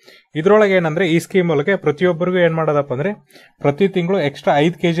ಇರುತ್ತೆ. ಇದ್ರೊಳಗೆ ಏನಂದ್ರೆ ಈ ಸ್ಕೀಮ್ ಒಳಗೆ ಪ್ರತಿಯೊಬ್ಬರಿಗೂ ಏನ್ ಮಾಡೋದಪ್ಪ ಅಂದ್ರೆ ಪ್ರತಿ ತಿಂಗಳು ಎಕ್ಸ್ಟ್ರಾ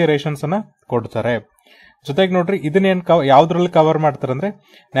 5 kg ರೇಷನ್ಸ್ ಅನ್ನ ಕೊಡ್ತಾರೆ. ಜೊತೆಗೆ ನೋಡ್ರಿ ಇದನ್ನೇನ್ ಯಾವ್ದ್ರಲ್ಲಿ ಕವರ್ ಮಾಡ್ತಾರೆ ಅಂದ್ರೆ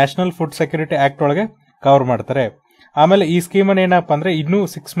ನ್ಯಾಷನಲ್ ಫುಡ್ ಸೆಕ್ಯೂರಿಟಿ ಆಕ್ಟ್ ಒಳಗೆ ಕವರ್ ಮಾಡ್ತಾರೆ. ಆಮೇಲೆ ಈ ಸ್ಕೀಮ್ ಅನ್ನ ಏನಪ್ಪಾ ಅಂದ್ರೆ ಇನ್ನೂ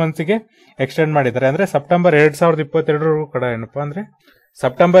 6 months ಗೆ ಎಕ್ಸ್ಟೆಂಡ್ ಮಾಡಿದ್ದಾರೆ. ಅಂದ್ರೆ ಸೆಪ್ಟೆಂಬರ್ 2022 ಕೂಡ ಏನಪ್ಪಾ ಅಂದ್ರೆ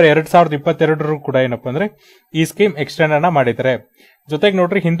ಸೆಪ್ಟೆಂಬರ್ 2022 ಕೂಡ ಏನಪ್ಪಾ ಅಂದ್ರೆ ಈ ಸ್ಕೀಮ್ ಎಕ್ಸ್ಟೆಂಡ್ ಅನ್ನ ಮಾಡಿದ್ದಾರೆ. ಜೊತೆಗೆ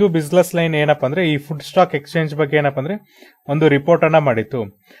ನೋಡ್ರಿ ಹಿಂದೂ ಬಿಸ್ನೆಸ್ ಲೈನ್ ಏನಪ್ಪಾ ಅಂದ್ರೆ ಈ ಫುಡ್ ಸ್ಟಾಕ್ ಎಕ್ಸ್ಚೇಂಜ್ ಬಗ್ಗೆ ಏನಪ್ಪಾ ಅಂದ್ರೆ ಒಂದು ರಿಪೋರ್ಟ್ ಅನ್ನ ಮಾಡಿತ್ತು.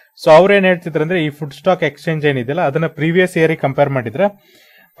 ಸೊ ಅವ್ರು ಏನ್ ಹೇಳ್ತಿದ್ರು ಅಂದ್ರೆ ಈ ಫುಡ್ ಸ್ಟಾಕ್ ಎಕ್ಸ್ಚೇಂಜ್ ಏನಿದೆಯಲ್ಲ ಅದನ್ನ ಪ್ರೀವಿಯಸ್ ಇಯರ್ ಕಂಪೇರ್ ಮಾಡಿದ್ರೆ,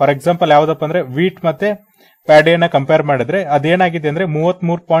 ಫಾರ್ ಎಕ್ಸಾಂಪಲ್ ಯಾವ್ದಪ್ಪ ಅಂದ್ರೆ ವೀಟ್ ಮತ್ತೆ ಪ್ಯಾಡಿಯನ್ನ ಕಂಪೇರ್ ಮಾಡಿದ್ರೆ ಅದೇನಾಗಿದೆ ಅಂದ್ರೆ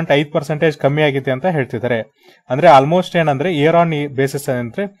 33.5% ಕಮ್ಮಿ ಆಗಿದೆ ಅಂತ ಹೇಳ್ತಿದ್ದಾರೆ. ಅಂದ್ರೆ ಆಲ್ಮೋಸ್ಟ್ ಏನಂದ್ರೆ ಇಯರ್ ಆನ್ ಬೇಸಿಸ್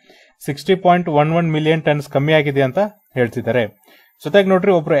ಅಂದ್ರೆ 60.11 ಮಿಲಿಯನ್ ಟನ್ಸ್ ಕಮ್ಮಿ ಆಗಿದೆ ಅಂತ ಹೇಳ್ತಿದ್ದಾರೆ. ಜೊತೆಗೆ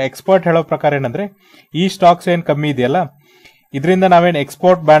ನೋಡ್ರಿ ಒಬ್ರು ಎಕ್ಸ್ಪರ್ಟ್ ಹೇಳೋ ಪ್ರಕಾರ ಏನಂದ್ರೆ ಈ ಸ್ಟಾಕ್ಸ್ ಏನ್ ಕಮ್ಮಿ ಇದೆಯಲ್ಲ ಇದರಿಂದ ನಾವೇನ್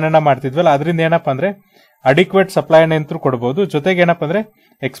ಎಕ್ಸ್ಪೋರ್ಟ್ ಬ್ಯಾನ್ ಅನ್ನ ಮಾಡ್ತಿದ್ವಲ್ಲ ಅದರಿಂದ ಏನಪ್ಪಾ ಅಂದ್ರೆ ಅಡಿಕ್ವೇಟ್ ಸಪ್ಲೈ ಅಂತೂ ಕೊಡಬಹುದು. ಜೊತೆಗೆ ಏನಪ್ಪಾ ಅಂದ್ರೆ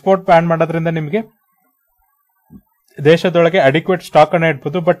ಎಕ್ಸ್ಪೋರ್ಟ್ ಬ್ಯಾನ್ ಮಾಡೋದ್ರಿಂದ ನಿಮಗೆ ದೇಶದೊಳಗೆ ಅಡಿಕ್ವೇಟ್ ಸ್ಟಾಕ್ ಅನ್ನ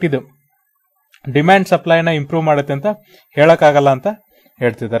ಇಡ್ಬೋದು, ಬಟ್ ಇದು ಡಿಮ್ಯಾಂಡ್ ಸಪ್ಲೈನ ಇಂಪ್ರೂವ್ ಮಾಡುತ್ತೆ ಅಂತ ಹೇಳಕ್ಕಾಗಲ್ಲ ಅಂತ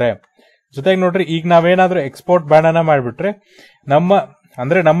ಹೇಳ್ತಿದ್ದಾರೆ. ಜೊತೆಗೆ ನೋಡ್ರಿ ಈಗ ನಾವೇನಾದ್ರೂ ಎಕ್ಸ್ಪೋರ್ಟ್ ಬ್ಯಾನ್ ಅನ್ನ ಮಾಡಿಬಿಟ್ರೆ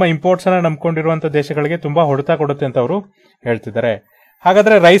ನಮ್ಮ ಇಂಪೋರ್ಟ್ಸ್ ಅನ್ನ ನಂಬ್ಕೊಂಡಿರುವಂತ ದೇಶಗಳಿಗೆ ತುಂಬಾ ಹೊಡೆತ ಕೊಡುತ್ತೆ ಅಂತ ಅವರು ಹೇಳ್ತಿದ್ದಾರೆ.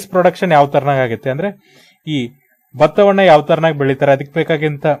 ಹಾಗಾದ್ರೆ ರೈಸ್ ಪ್ರೊಡಕ್ಷನ್ ಯಾವ ತರನಾಗುತ್ತೆ ಅಂದ್ರೆ ಈ ಭತ್ತವನ್ನ ಯಾವ ತರನಾಗಿ ಬೆಳೀತಾರೆ, ಅದಕ್ಕೆ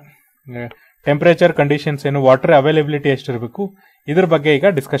ಬೇಕಾಗಿಂತ ಟೆಂಪರೇಚರ್ ಕಂಡೀಷನ್ಸ್ ಏನು, ವಾಟರ್ ಅವೈಲಬಿಲಿಟಿ ಎಷ್ಟಿರಬೇಕು, ಇದ್ರ ಬಗ್ಗೆ ಈಗ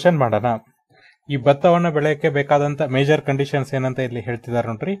ಡಿಸ್ಕಷನ್ ಮಾಡೋಣ. ಈ ಭತ್ತವನ್ನ ಬೆಳೆಯಕ್ಕೆ ಬೇಕಾದಂತ ಮೇಜರ್ ಕಂಡೀಷನ್ಸ್ ಏನಂತ ಇಲ್ಲಿ ಹೇಳ್ತಿದ್ದಾರೆ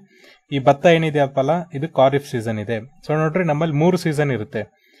ನೋಡ್ರಿ. ಈ ಭತ್ತ ಏನಿದೆಯಪ್ಪಲ್ಲ ಇದು ಖಾರಿಫ್ ಸೀಸನ್ ಇದೆ. ಸೊ ನೋಡ್ರಿ ನಮ್ಮಲ್ಲಿ 3 ಸೀಸನ್ ಇರುತ್ತೆ,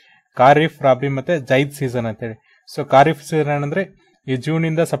 ಖಾರಿಫ್, ರಾಬಿ ಮತ್ತೆ ಜೈದ್ ಸೀಸನ್ ಅಂತೇಳಿ. ಸೊ ಖಾರಿಫ್ ಸೀಸನ್ ಅಂದ್ರೆ ಈ ಜೂನ್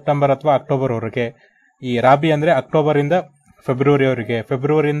ಇಂದ ಸೆಪ್ಟೆಂಬರ್ ಅಥವಾ ಅಕ್ಟೋಬರ್ ವರೆಗೆ, ಈ ರಾಬಿ ಅಂದ್ರೆ ಅಕ್ಟೋಬರ್ ಇಂದ ಫೆಬ್ರವರಿವರೆಗೆ,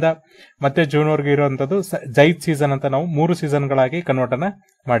 ಫೆಬ್ರವರಿಯಿಂದ ಮತ್ತೆ ಜೂನ್ವರೆಗೆ ಇರುವಂತದ್ದು ಜೈದ್ ಸೀಸನ್ ಅಂತ ನಾವು 3 ಸೀಸನ್ಗಳಾಗಿ ಕನ್ವರ್ಟ್ ಅನ್ನ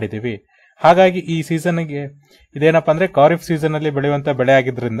ಮಾಡಿದೀವಿ. ಹಾಗಾಗಿ ಈ ಸೀಸನ್ಗೆ ಇದೇನಪ್ಪ ಅಂದ್ರೆ ಖಾರಿಫ್ ಸೀಸನ್ ಅಲ್ಲಿ ಬೆಳೆಯುವಂತ ಬೆಳೆ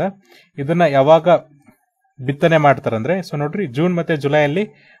ಆಗಿದ್ರಿಂದ ಇದನ್ನ ಯಾವಾಗ ಬಿತ್ತನೆ ಮಾಡ್ತಾರಂದ್ರೆ ಸೊ ನೋಡ್ರಿ ಜೂನ್ ಮತ್ತೆ ಜುಲೈಯಲ್ಲಿ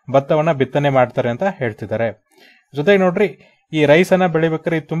ಭತ್ತವನ್ನ ಬಿತ್ತನೆ ಮಾಡ್ತಾರೆ ಅಂತ ಹೇಳ್ತಿದ್ದಾರೆ. ಜೊತೆಗೆ ನೋಡ್ರಿ ಈ ರೈಸ್ ಅನ್ನ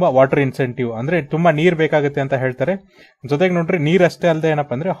ಬೆಳಿಬೇಕಾದ್ರೆ ಇದು ತುಂಬಾ ವಾಟರ್ ಇನ್ಸೆಂಟಿವ್, ಅಂದ್ರೆ ತುಂಬಾ ನೀರ್ ಬೇಕಾಗುತ್ತೆ ಅಂತ ಹೇಳ್ತಾರೆ. ಜೊತೆಗೆ ನೋಡ್ರಿ ನೀರ್ ಅಷ್ಟೇ ಅಲ್ಲದೆ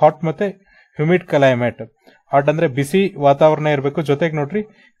ಏನಪ್ಪಾ ಅಂದ್ರೆ ಹಾಟ್ ಮತ್ತೆ ಹ್ಯೂಮಿಡ್ ಕ್ಲೈಮೇಟ್, ಹಾಟ್ ಅಂದ್ರೆ ಬಿಸಿ ವಾತಾವರಣ ಇರಬೇಕು, ಜೊತೆಗೆ ನೋಡ್ರಿ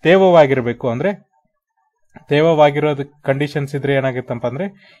ತೇವವಾಗಿರ್ಬೇಕು. ಅಂದ್ರೆ ತೇವವಾಗಿರೋದು ಕಂಡೀಷನ್ಸ್ ಇದ್ರೆ ಏನಾಗುತ್ತಪ್ಪ ಅಂದ್ರೆ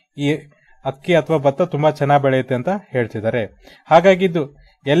ಈ ಅಕ್ಕಿ ಅಥವಾ ಭತ್ತ ತುಂಬಾ ಚೆನ್ನಾಗಿ ಬೆಳೆಯುತ್ತೆ ಅಂತ ಹೇಳ್ತಿದ್ದಾರೆ. ಹಾಗಾಗಿ ಇದು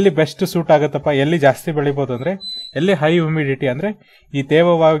ಎಲ್ಲಿ ಬೆಸ್ಟ್ ಸೂಟ್ ಆಗುತ್ತಪ್ಪ, ಎಲ್ಲಿ ಜಾಸ್ತಿ ಬೆಳಿಬಹುದು ಅಂದ್ರೆ ಎಲ್ಲಿ ಹೈ ಹ್ಯೂಮಿಡಿಟಿ ಅಂದ್ರೆ ಈ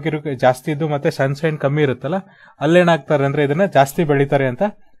ತೇವವಾಗಿರೋ ಜಾಸ್ತಿ ಇದ್ದು ಮತ್ತೆ ಸನ್ಶೈನ್ ಕಮ್ಮಿ ಇರುತ್ತಲ್ಲ, ಅಲ್ಲೇನಾಗ್ತಾರೆ ಅಂದ್ರೆ ಇದನ್ನ ಜಾಸ್ತಿ ಬೆಳಿತಾರೆ ಅಂತ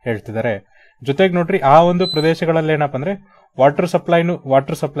ಹೇಳ್ತಿದ್ದಾರೆ. ಜೊತೆಗೆ ನೋಡ್ರಿ ಆ ಒಂದು ಪ್ರದೇಶಗಳಲ್ಲಿ ಏನಪ್ಪ ಅಂದ್ರೆ ವಾಟರ್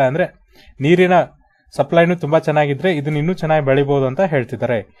ಸಪ್ಲೈ ಅಂದ್ರೆ ನೀರಿನ ಸಪ್ಲೈನು ತುಂಬಾ ಚೆನ್ನಾಗಿದ್ರೆ ಇದನ್ನ ಇನ್ನೂ ಚೆನ್ನಾಗಿ ಬೆಳಿಬಹುದು ಅಂತ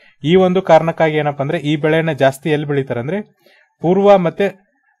ಹೇಳ್ತಿದ್ದಾರೆ. ಈ ಒಂದು ಕಾರಣಕ್ಕಾಗಿ ಏನಪ್ಪ ಅಂದ್ರೆ ಈ ಬೆಳೆನ ಜಾಸ್ತಿ ಎಲ್ಲಿ ಬೆಳಿತಾರೆ ಅಂದ್ರೆ ಪೂರ್ವ ಮತ್ತೆ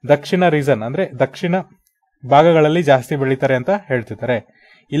ದಕ್ಷಿಣ ರೀಸನ್ ಅಂದ್ರೆ ದಕ್ಷಿಣ ಭಾಗಗಳಲ್ಲಿ ಜಾಸ್ತಿ ಬೆಳಿತಾರೆ ಅಂತ ಹೇಳ್ತಿದ್ದಾರೆ.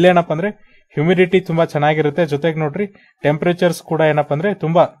 ಇಲ್ಲೇನಪ್ಪ ಅಂದ್ರೆ ಹ್ಯೂಮಿಡಿಟಿ ತುಂಬಾ ಚೆನ್ನಾಗಿರುತ್ತೆ, ಜೊತೆಗೆ ನೋಡ್ರಿ ಟೆಂಪರೇಚರ್ಸ್ ಕೂಡ ಏನಪ್ಪ ಅಂದ್ರೆ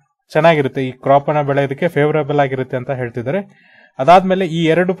ತುಂಬಾ ಚೆನ್ನಾಗಿರುತ್ತೆ, ಈ ಕ್ರಾಪ್ ಅನ್ನ ಬೆಳೆಯೋದಕ್ಕೆ ಫೇವರಬಲ್ ಆಗಿರುತ್ತೆ ಅಂತ ಹೇಳ್ತಿದ್ದಾರೆ. ಅದಾದ್ಮೇಲೆ ಈ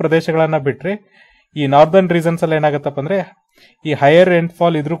 2 ಪ್ರದೇಶಗಳನ್ನ ಬಿಟ್ರೆ ಈ ನಾರ್ದರ್ನ್ ರೀಸನ್ಸ್ ಅಲ್ಲಿ ಏನಾಗತ್ತಪ್ಪ ಅಂದ್ರೆ ಈ ಹೈಯರ್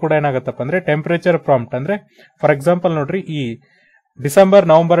ರೇನ್ಫಾಲ್ ಇದ್ರೂ ಕೂಡ ಏನಾಗತ್ತಪ್ಪ ಅಂದ್ರೆ ಟೆಂಪರೇಚರ್ ಪ್ರಾಂಪ್ಟ್ ಅಂದ್ರೆ ಫಾರ್ ಎಕ್ಸಾಂಪಲ್ ನೋಡ್ರಿ ಈ ಡಿಸೆಂಬರ್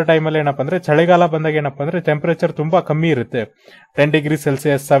ನವೆಂಬರ್ ಟೈಮಲ್ಲಿ ಏನಪ್ಪ ಅಂದ್ರೆ ಚಳಿಗಾಲ ಬಂದಾಗ ಏನಪ್ಪ ಅಂದ್ರೆ ಟೆಂಪರೇಚರ್ ತುಂಬಾ ಕಮ್ಮಿ ಇರುತ್ತೆ, 10 degree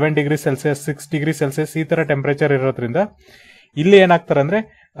Celsius, 7 degree Celsius, 6 degree Celsius ಈ ತರ ಟೆಂಪರೇಚರ್ ಇರೋದ್ರಿಂದ ಇಲ್ಲಿ ಏನಾಗ್ತಾರೆ ಅಂದ್ರೆ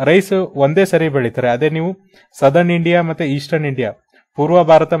ರೈಸ್ ಒಂದೇ ಸರಿ ಬೆಳಿತಾರೆ. ಅದೇ ನೀವು ಸದರ್ನ್ ಇಂಡಿಯಾ ಮತ್ತೆ ಈಸ್ಟರ್ನ್ ಇಂಡಿಯಾ, ಪೂರ್ವ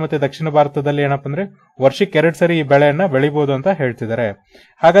ಭಾರತ ಮತ್ತೆ ದಕ್ಷಿಣ ಭಾರತದಲ್ಲಿ ಏನಪ್ಪ ಅಂದ್ರೆ ವರ್ಷಕ್ಕೆ 2 ಸರಿ ಈ ಬೆಳೆಯನ್ನ ಬೆಳಿಬಹುದು ಅಂತ ಹೇಳ್ತಿದ್ದಾರೆ.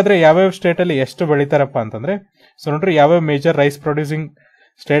 ಹಾಗಾದ್ರೆ ಯಾವ್ಯಾವ ಸ್ಟೇಟ್ ಅಲ್ಲಿ ಎಷ್ಟು ಬೆಳಿತಾರಪ್ಪ ಅಂತಂದ್ರೆ ಸೊ ನೋಡ್ರಿ ಯಾವ್ಯಾವ ಮೇಜರ್ ರೈಸ್ ಪ್ರೊಡ್ಯೂಸಿಂಗ್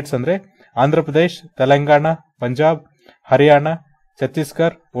ಸ್ಟೇಟ್ಸ್ ಅಂದ್ರೆ ಆಂಧ್ರ ಪ್ರದೇಶ್, ತೆಲಂಗಾಣ, ಪಂಜಾಬ್, ಹರಿಯಾಣ,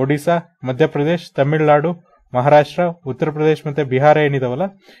 ಛತ್ತೀಸ್ಗಢ, ಒಡಿಶಾ, ಮಧ್ಯಪ್ರದೇಶ್, ತಮಿಳುನಾಡು, ಮಹಾರಾಷ್ಟ್ರ, ಉತ್ತರ ಪ್ರದೇಶ್ ಮತ್ತೆ ಬಿಹಾರ ಏನಿದಾವಲ್ಲ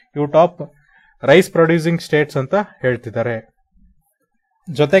ಇವು ಟಾಪ್ ರೈಸ್ ಪ್ರೊಡ್ಯೂಸಿಂಗ್ ಸ್ಟೇಟ್ಸ್ ಅಂತ ಹೇಳ್ತಿದ್ದಾರೆ.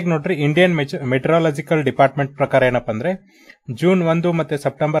 ಜೊತೆಗೆ ನೋಡ್ರಿ ಇಂಡಿಯನ್ ಮೆಟ್ರಾಲಜಿಕಲ್ ಡಿಪಾರ್ಟ್ಮೆಂಟ್ ಪ್ರಕಾರ ಏನಪ್ಪ ಅಂದ್ರೆ ಜೂನ್ 1 ಮತ್ತೆ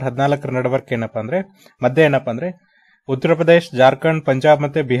ಸೆಪ್ಟೆಂಬರ್ 14 ನಡುವರ್ಕ್ ಏನಪ್ಪ ಅಂದ್ರೆ ಮಧ್ಯೆ ಏನಪ್ಪ ಅಂದ್ರೆ ಉತ್ತರ ಪ್ರದೇಶ್, ಜಾರ್ಖಂಡ್, ಪಂಜಾಬ್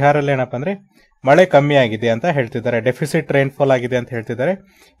ಮತ್ತೆ ಬಿಹಾರಲ್ಲಿ ಏನಪ್ಪ ಅಂದ್ರೆ ಮಳೆ ಕಮ್ಮಿ ಆಗಿದೆ ಅಂತ ಹೇಳ್ತಿದ್ದಾರೆ, ಡೆಫಿಸಿಟ್ ರೈನ್ಫಾಲ್ ಆಗಿದೆ ಅಂತ ಹೇಳ್ತಿದ್ದಾರೆ.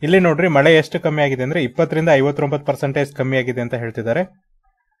 ಇಲ್ಲಿ ನೋಡ್ರಿ ಮಳೆ ಎಷ್ಟು ಕಮ್ಮಿ ಆಗಿದೆ ಅಂದ್ರೆ 20ರಿಂದ 59% ಕಮ್ಮಿ ಆಗಿದೆ ಅಂತ ಹೇಳ್ತಿದ್ದಾರೆ.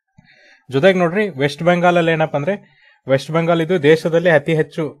 ಜೊತೆಗೆ ನೋಡ್ರಿ ವೆಸ್ಟ್ ಬೆಂಗಾಲ್ ಅಲ್ಲಿ ಏನಪ್ಪ ಅಂದ್ರೆ ವೆಸ್ಟ್ ಬೆಂಗಾಲ್ ಇದು ದೇಶದಲ್ಲಿ ಅತಿ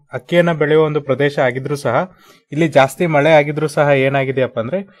ಹೆಚ್ಚು ಅಕ್ಕಿಯನ್ನ ಬೆಳೆಯುವ ಒಂದು ಪ್ರದೇಶ ಆಗಿದ್ರು ಸಹ ಇಲ್ಲಿ ಜಾಸ್ತಿ ಮಳೆ ಆಗಿದ್ರು ಸಹ ಏನಾಗಿದೆಯಪ್ಪ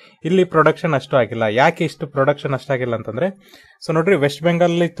ಅಂದ್ರೆ ಇಲ್ಲಿ ಪ್ರೊಡಕ್ಷನ್ ಅಷ್ಟು ಆಗಿಲ್ಲ. ಯಾಕೆ ಇಷ್ಟು ಪ್ರೊಡಕ್ಷನ್ ಅಷ್ಟಾಗಿಲ್ಲ ಅಂತಂದ್ರೆ ಸೊ ನೋಡ್ರಿ ವೆಸ್ಟ್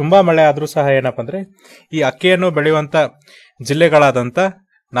ಬೆಂಗಾಲ್ ಅಲ್ಲಿ ತುಂಬಾ ಮಳೆ ಆದ್ರೂ ಸಹ ಏನಪ್ಪ ಅಂದ್ರೆ ಈ ಅಕ್ಕಿಯನ್ನು ಬೆಳೆಯುವಂತ ಜಿಲ್ಲೆಗಳಾದಂತ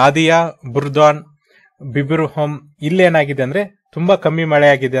ನಾದಿಯಾ, ಬುರ್ದಾನ್, ಬಿಬಿರ್ಹೋಮ್ ಇಲ್ಲಿ ಏನಾಗಿದೆ ಅಂದ್ರೆ ತುಂಬಾ ಕಮ್ಮಿ ಮಳೆ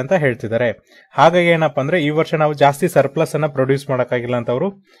ಆಗಿದೆ ಅಂತ ಹೇಳ್ತಿದ್ದಾರೆ. ಹಾಗಾಗಿ ಏನಪ್ಪ ಅಂದ್ರೆ ಈ ವರ್ಷ ನಾವು ಜಾಸ್ತಿ ಸರ್ಪ್ಲಸ್ ಅನ್ನ ಪ್ರೊಡ್ಯೂಸ್ ಮಾಡಕ್ಕಾಗಿಲ್ಲ ಅಂತ ಅವರು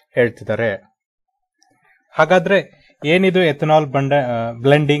ಹೇಳ್ತಿದ್ದಾರೆ. ಹಾಗಾದ್ರೆ ಏನಿದು ಎಥನಾಲ್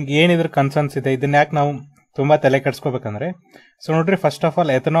ಬ್ಲೆಂಡಿಂಗ್, ಏನಿದ್ರ ಕನ್ಸರ್ನ್ಸ್ ಇದೆ, ಇದನ್ನ ಯಾಕೆ ನಾವು ತುಂಬಾ ತಲೆ ಕೆಡ್ಸ್ಕೋಬೇಕಂದ್ರೆ ಸೊ ನೋಡ್ರಿ ಫಸ್ಟ್ ಆಫ್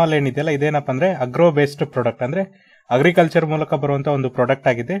ಆಲ್ ಎಥನಾಲ್ ಏನಿದೆಯಲ್ಲ ಇದೇನಪ್ಪ ಅಂದ್ರೆ ಅಗ್ರೋ ಬೇಸ್ಡ್ ಪ್ರಾಡಕ್ಟ್ ಅಂದ್ರೆ ಅಗ್ರಿಕಲ್ಚರ್ ಮೂಲಕ ಬರುವಂತ ಒಂದು ಪ್ರಾಡಕ್ಟ್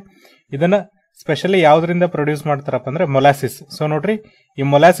ಆಗಿದೆ. ಇದನ್ನ ಸ್ಪೆಷಲಿ ಯಾವ್ದ್ರಿಂದ ಪ್ರೊಡ್ಯೂಸ್ ಮಾಡ್ತಾರಪ್ಪ ಅಂದ್ರೆ ಮೊಲಾಸಿಸ್. ಸೊ ನೋಡ್ರಿ ಈ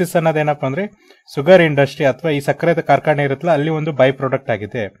ಮೊಲಾಸಿಸ್ ಅನ್ನೋದೇನಪ್ಪ ಅಂದ್ರೆ ಶುಗರ್ ಇಂಡಸ್ಟ್ರಿ ಅಥವಾ ಈ ಸಕ್ಕರೆ ಕಾರ್ಖಾನೆ ಇರುತ್ತಲ್ಲ ಅಲ್ಲಿ ಒಂದು ಬೈ ಪ್ರಾಡಕ್ಟ್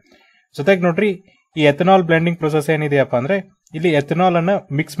ಆಗಿದೆ. ಜೊತೆಗೆ ನೋಡ್ರಿ ಈ ಎಥನಾಲ್ ಬ್ಲೆಂಡಿಂಗ್ ಪ್ರೊಸೆಸ್ ಏನಿದೆಯಪ್ಪ ಅಂದ್ರೆ ಇಲ್ಲಿ ಎಥನಾಲ್ ಅನ್ನ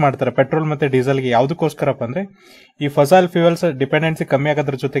ಮಿಕ್ಸ್ ಮಾಡ್ತಾರೆ ಪೆಟ್ರೋಲ್ ಮತ್ತೆ ಡೀಸೆಲ್ಗೆ. ಯಾವ್ದಕ್ಕೋಸ್ಕರಪ್ಪ ಅಂದ್ರೆ ಈ ಫಸಲ್ ಫ್ಯೂಯಲ್ಸ್ ಡಿಪೆಂಡೆನ್ಸಿ ಕಮ್ಮಿ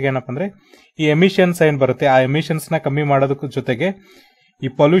ಆಗೋದ್ರ ಜೊತೆಗೆ ಏನಪ್ಪ ಅಂದ್ರೆ ಈ ಎಮಿಷನ್ಸ್ ಏನ್ ಬರುತ್ತೆ ಆ ಎಮಿಷನ್ಸ್ ನ ಕಮ್ಮಿ ಮಾಡೋದಕ್ಕ ಜೊತೆಗೆ ಈ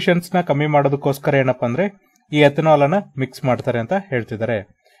ಪೊಲ್ಯೂಷನ್ಸ್ ನ ಕಮ್ಮಿ ಮಾಡೋದಕ್ಕೋಸ್ಕರ ಏನಪ್ಪ ಅಂದ್ರೆ ಈ ಎಥನಾಲ್ ಅನ್ನ ಮಿಕ್ಸ್ ಮಾಡ್ತಾರೆ ಅಂತ ಹೇಳ್ತಿದ್ದಾರೆ.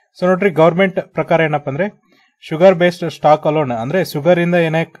 ಸೊ ನೋಡ್ರಿ ಗವರ್ಮೆಂಟ್ ಪ್ರಕಾರ ಏನಪ್ಪ ಅಂದ್ರೆ ಶುಗರ್ ಬೇಸ್ಡ್ ಸ್ಟಾಕ್ ಅಲೋನ್ ಅಂದ್ರೆ ಶುಗರ್ ಇಂದ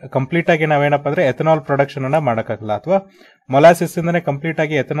ಏನೇ ಕಂಪ್ಲೀಟ್ ಆಗಿ ನಾವೇನಪ್ಪ ಅಂದ್ರೆ ಎಥನಾಲ್ ಪ್ರೊಡಕ್ಷನ್ ಅನ್ನ ಮಾಡಕ್ಕಾಗಲ್ಲ, ಅಥವಾ ಮೊಲಾಸಿಸ್ ಇಂದನೇ ಕಂಪ್ಲೀಟ್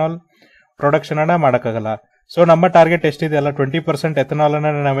ಆಗಿ ಎಥನಾಲ್ ಪ್ರೊಡಕ್ಷನ್ ಅನ್ನ ಮಾಡಕ್ಕಾಗಲ್ಲ. ಸೊ ನಮ್ಮ ಟಾರ್ಗೆಟ್ ಎಷ್ಟಿದೆಯಲ್ಲ 20% ಎಥನಾಲ್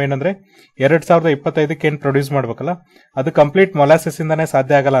ಅನ್ನ ನಾವೇನಂದ್ರೆ 2025ಕ್ಕೆ ಏನ್ ಪ್ರೊಡ್ಯೂಸ್ ಮಾಡ್ಬೇಕಲ್ಲ ಅದು ಕಂಪ್ಲೀಟ್ ಮೊಲಾಸಿಸ್ ಇಂದಾನೇ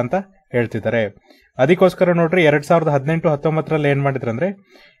ಸಾಧ್ಯ ಆಗಲ್ಲ ಅಂತ ಹೇಳ್ತಿದ್ದಾರೆ. ಅದಕ್ಕೋಸ್ಕರ ನೋಡ್ರಿ 2018-19 ಏನ್ ಮಾಡಿದ್ರಂದ್ರೆ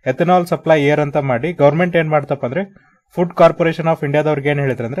ಎಥನಾಲ್ ಸಪ್ಲೈ ಏರ್ ಅಂತ ಮಾಡಿ ಗವರ್ಮೆಂಟ್ ಏನ್ ಮಾಡ್ತಪ್ಪ ಅಂದ್ರೆ ಫುಡ್ ಕಾರ್ಪೊರೇಷನ್ ಆಫ್ ಇಂಡಿಯಾದವ್ರಿಗೆ ಏನ್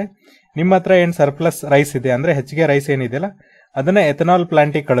ಹೇಳಿದ್ರಂದ್ರೆ ನಿಮ್ಮ ಹತ್ರ ಏನ್ ಸರ್ಪ್ಲಸ್ ರೈಸ್ ಇದೆ ಅಂದ್ರೆ ಹೆಚ್ಚಿಗೆ ರೈಸ್ ಏನಿದೆಯಲ್ಲ ಅದನ್ನ ಎಥನಾಲ್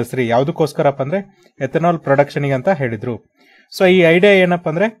ಪ್ಲಾಂಟಿಗೆ ಕಳಿಸ್ರಿ. ಯಾವ್ದಕ್ಕೋಸ್ಕರಪ್ಪ ಅಂದ್ರೆ ಎಥನಾಲ್ ಪ್ರೊಡಕ್ಷನ್ ಅಂತ ಹೇಳಿದ್ರು. ಸೊ ಈ ಐಡಿಯಾ ಏನಪ್ಪ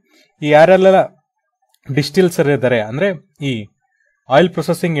ಅಂದ್ರೆ ಈ ಯಾರೆಲ್ಲ ಡಿಸ್ಟಿಲ್ಸರ್ ಇದ್ದಾರೆ ಅಂದ್ರೆ ಈ ಆಯಿಲ್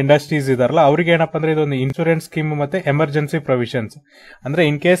ಪ್ರೊಸೆಸಿಂಗ್ ಇಂಡಸ್ಟ್ರೀಸ್ ಇದಾರಲ್ಲ ಅವ್ರಿಗೆ ಏನಪ್ಪ ಅಂದ್ರೆ ಇದೊಂದು ಇನ್ಶೂರೆನ್ಸ್ ಸ್ಕೀಮ್ ಮತ್ತೆ ಎಮರ್ಜೆನ್ಸಿ ಪ್ರೊವಿಷನ್ಸ್ ಅಂದ್ರೆ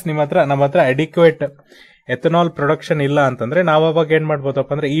ಇನ್ ಕೇಸ್ ನಮ್ಮ ಹತ್ರ ಅಡಿಕ್ವೇಟ್ ಎಥನಾಲ್ ಪ್ರೊಡಕ್ಷನ್ ಇಲ್ಲ ಅಂತಂದ್ರೆ ನಾವು ಅವಾಗ ಏನ್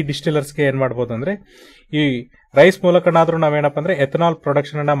ಮಾಡ್ಬೋದಪ್ಪ ಅಂದ್ರೆ ಈ ಡಿಸ್ಟಿಲರ್ಸ್ಗೆ ಏನ್ ಮಾಡ್ಬೋದು ಅಂದ್ರೆ ಈ ರೈಸ್ ಮೂಲಕನಾದ್ರೂ ನಾವೇನಪ್ಪ ಅಂದ್ರೆ ಎಥನಾಲ್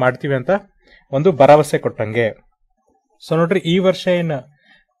ಪ್ರೊಡಕ್ಷನ್ ಅನ್ನ ಮಾಡ್ತೀವಿ ಅಂತ ಒಂದು ಭರವಸೆ ಕೊಟ್ಟಂಗೆ. ಸೊ ನೋಡ್ರಿ ಈ ವರ್ಷ ಏನ್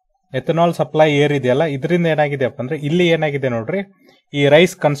ಎಥನಾಲ್ ಸಪ್ಲೈ ಏರಿದೆಯಲ್ಲ, ಇದರಿಂದ ಏನಾಗಿದೆಯಪ್ಪ ಅಂದ್ರೆ ಇಲ್ಲಿ ಏನಾಗಿದೆ ನೋಡ್ರಿ, ಈ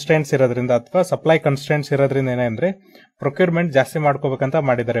ರೈಸ್ ಕನ್ಸ್ಟೆಂಟ್ಸ್ ಇರೋದ್ರಿಂದ ಅಥವಾ ಸಪ್ಲೈ ಕನ್ಸ್ಟೆಂಟ್ಸ್ ಇರೋದ್ರಿಂದ ಏನಂದ್ರೆ ಪ್ರೊಕ್ಯೂರ್ಮೆಂಟ್ ಜಾಸ್ತಿ ಮಾಡ್ಕೋಬೇಕಂತ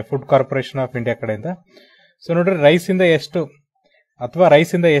ಮಾಡಿದ್ದಾರೆ ಫುಡ್ ಕಾರ್ಪೊರೇಷನ್ ಆಫ್ ಇಂಡಿಯಾ ಕಡೆಯಿಂದ. ಸೊ ನೋಡ್ರಿ, ರೈಸಿಂದ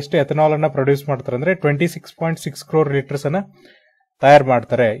ಎಷ್ಟು ಎಥನಾಲ್ ಅನ್ನ ಪ್ರೊಡ್ಯೂಸ್ ಮಾಡ್ತಾರೆ ಅಂದ್ರೆ 26.6 crore ಲೀಟರ್ಸ್ ಅನ್ನ ತಯಾರು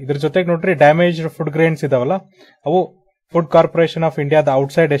ಮಾಡ್ತಾರೆ. ಇದ್ರ ಜೊತೆಗೆ ನೋಡ್ರಿ, ಡ್ಯಾಮೇಜ್ಡ್ ಫುಡ್ ಗ್ರೇನ್ಸ್ ಇದಾವಲ್ಲ, ಅವು ಫುಡ್ ಕಾರ್ಪೊರೇಷನ್ ಆಫ್ ಇಂಡಿಯಾದ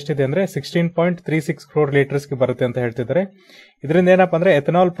ಔಟ್ಸೈಡ್ ಎಷ್ಟಿದೆ ಅಂದ್ರೆ 16.36 crore ಲೀಟರ್ಸ್ ಬರುತ್ತೆ ಅಂತ ಹೇಳ್ತಿದ್ದಾರೆ. ಇದರಿಂದ ಏನಪ್ಪಾ ಅಂದ್ರೆ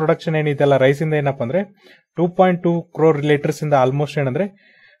ಎಥನಾಲ್ ಪ್ರೊಡಕ್ಷನ್ ಏನಿದೆಯಲ್ಲ ರೈಸ್ ಇಂದ ಏನಪ್ಪಾ ಅಂದ್ರೆ 2.2 crore ಲೀಟರ್ಸ್ ಇಂದ ಆಲ್ಮೋಸ್ಟ್ ಏನಂದ್ರೆ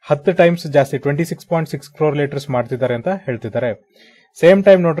 10 ಟೈಮ್ಸ್ ಜಾಸ್ತಿ 26.6 crore ಲೀಟರ್ಸ್ ಮಾಡ್ತಿದ್ದಾರೆ ಅಂತ ಹೇಳ್ತಿದ್ದಾರೆ. ಸೇಮ್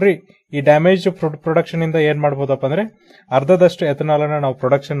ಟೈಮ್ ನೋಡ್ರಿ, ಈ ಡ್ಯಾಮೇಜ್ ಫುಡ್ ಪ್ರೊಡಕ್ಷನ್ ಇಂದ ಏನ್ ಮಾಡಬಹುದಪ್ಪ ಅಂದ್ರೆ ಅರ್ಧದಷ್ಟು ಎಥನಾಲ್ ಅನ್ನ ನಾವು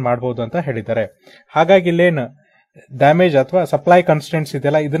ಪ್ರೊಡಕ್ಷನ್ ಮಾಡಬಹುದು ಅಂತ ಹೇಳಿದ್ದಾರೆ. ಹಾಗಾಗಿ ಇಲ್ಲೇನು ಡ್ಯಾಮೇಜ್ ಅಥವಾ ಸಪ್ಲೈ ಕನ್ಸ್ಟೆಂಟ್ಸ್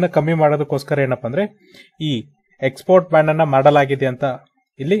ಇದೆಯಲ್ಲ, ಇದನ್ನ ಕಮ್ಮಿ ಮಾಡೋದಕ್ಕೋಸ್ಕರ ಏನಪ್ಪಾ ಅಂದ್ರೆ ಈ ಎಕ್ಸ್ಪೋರ್ಟ್ ಬ್ಯಾನ್ ಅನ್ನ ಮಾಡಲಾಗಿದೆ ಅಂತ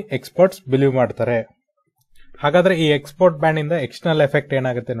ಇಲ್ಲಿ ಎಕ್ಸ್ಪರ್ಟ್ಸ್ ಬಿಲೀವ್ ಮಾಡ್ತಾರೆ. ಹಾಗಾದ್ರೆ ಈ ಎಕ್ಸ್ಪೋರ್ಟ್ ಬ್ಯಾನ್ ಇಂದ ಎಕ್ಸ್ಟರ್ನಲ್ ಎಫೆಕ್ಟ್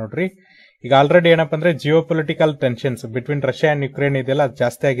ಏನಾಗುತ್ತೆ ನೋಡ್ರಿ, ಈಗ ಆಲ್ರೆಡಿ ಏನಪ್ಪಾ ಅಂದ್ರೆ Jio political tensions between Russia and Ukraine ಇದೆಯಲ್ಲ, ಅದು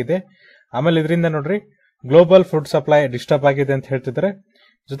ಜಾಸ್ತಿ ಆಗಿದೆ. ಆಮೇಲೆ ಇದರಿಂದ ನೋಡ್ರಿ ಗ್ಲೋಬಲ್ ಫುಡ್ ಸಪ್ಲೈ ಡಿಸ್ಟರ್ಬ್ ಆಗಿದೆ ಅಂತ ಹೇಳ್ತಿದ್ದಾರೆ.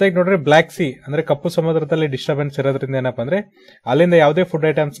 ಜೊತೆಗೆ ನೋಡ್ರಿ, ಬ್ಲಾಕ್ ಸಿ ಅಂದ್ರೆ ಕಪ್ಪು ಸಮುದ್ರದಲ್ಲಿ ಡಿಸ್ಟರ್ಬೆನ್ಸ್ ಇರೋದ್ರಿಂದ ಏನಪ್ಪಾ ಅಂದ್ರೆ ಅಲ್ಲಿಂದ ಯಾವುದೇ ಫುಡ್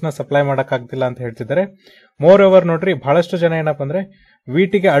ಐಟಮ್ಸ್ ನ ಸಪ್ಲೈ ಮಾಡಕ್ ಆಗ್ತಿಲ್ಲ ಅಂತ ಹೇಳ್ತಿದ್ದಾರೆ. ಮೋರ್ ಓವರ್ ನೋಡ್ರಿ, ಬಹಳಷ್ಟು ಜನ ಏನಪ್ಪಾ ಅಂದ್ರೆ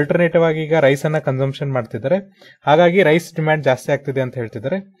ವೀಟಿಗೆ ಅಲ್ಟರ್ನೇಟಿವ್ ಆಗಿ ಈಗ ರೈಸ್ ಅನ್ನ ಕನ್ಸಂಪ್ಷನ್ ಮಾಡ್ತಿದ್ದಾರೆ. ಹಾಗಾಗಿ ರೈಸ್ ಡಿಮ್ಯಾಂಡ್ ಜಾಸ್ತಿ ಆಗ್ತಿದೆ ಅಂತ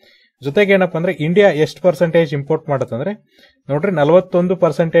ಹೇಳ್ತಿದ್ದಾರೆ. ಜೊತೆಗೆ ಏನಪ್ಪಾ ಅಂದ್ರೆ ಇಂಡಿಯಾ ಎಷ್ಟು ಪರ್ಸೆಂಟೇಜ್ ಇಂಪೋರ್ಟ್ ಮಾಡುತ್ತಂದ್ರೆ ನೋಡ್ರಿ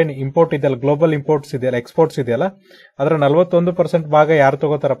 41% ಇಂಪೋರ್ಟ್ ಇದೆಯಲ್ಲ, ಗ್ಲೋಬಲ್ ಇಂಪೋರ್ಟ್ಸ್ ಇದೆಯಲ್ಲ, ಎಕ್ಸ್ಪೋರ್ಟ್ಸ್ ಇದೆಯಲ್ಲ, ಅದರ 41% ಭಾಗ ಯಾರು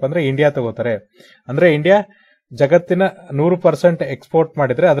ತಗೋತಾರಪ್ಪ ಅಂದ್ರೆ ಇಂಡಿಯಾ ತಗೋತಾರೆ. ಅಂದ್ರೆ ಇಂಡಿಯಾ ಜಗತ್ತಿನ 100% ಎಕ್ಸ್ಪೋರ್ಟ್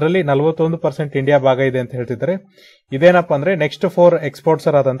ಮಾಡಿದ್ರೆ ಅದರಲ್ಲಿ 41% ಇಂಡಿಯಾ ಭಾಗ ಇದೆ ಅಂತ ಹೇಳ್ತಿದ್ದಾರೆ. ಇದೇನಪ್ಪ ಅಂದ್ರೆ ನೆಕ್ಸ್ಟ್ 4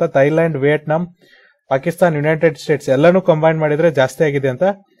 ಎಕ್ಸ್ಪೋರ್ಟ್ಸರ್ ಆದಂತ Thailand, Vietnam, Pakistan, United States ಎಲ್ಲಾನು ಕಂಬೈನ್ ಮಾಡಿದ್ರೆ ಜಾಸ್ತಿ ಆಗಿದೆ ಅಂತ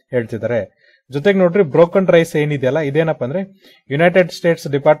ಹೇಳ್ತಿದ್ದಾರೆ. ಜೊತೆಗೆ ನೋಡ್ರಿ, ಬ್ರೋಕನ್ ರೈಸ್ ಏನಿದೆಯಲ್ಲ, ಇದೇನಪ್ಪ ಅಂದ್ರೆ United States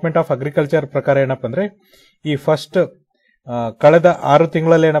department of agriculture ಪ್ರಕಾರ ಏನಪ್ಪ ಅಂದ್ರೆ ಈ ಫಸ್ಟ್ ಕಳೆದ 6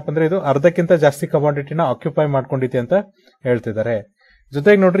 ತಿಂಗಳಲ್ಲಿ ಏನಪ್ಪ ಅಂದ್ರೆ ಇದು ಅರ್ಧಕ್ಕಿಂತ ಜಾಸ್ತಿ ಕಮಾಡಿಟಿನ ಆಕ್ಯುಪೈ ಮಾಡ್ಕೊಂಡಿದೆ ಅಂತ ಹೇಳ್ತಿದ್ದಾರೆ.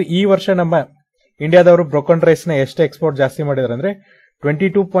 ಜೊತೆಗೆ ನೋಡ್ರಿ, ಈ ವರ್ಷ ನಮ್ಮ ಇಂಡಿಯಾದವರು ಬ್ರೋಕನ್ ರೈಸ್ ನ ಎಷ್ಟು ಎಕ್ಸ್ಪೋರ್ಟ್ ಜಾಸ್ತಿ ಮಾಡಿದ್ರೆ ಅಂದ್ರೆ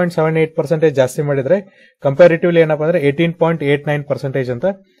 22.78% ಜಾಸ್ತಿ ಮಾಡಿದ್ರೆ, ಕಂಪ್ಯಾರಿಟಿವ್ಲಿ ಏನಪ್ಪ ಅಂದ್ರೆ 18.89% ಅಂತ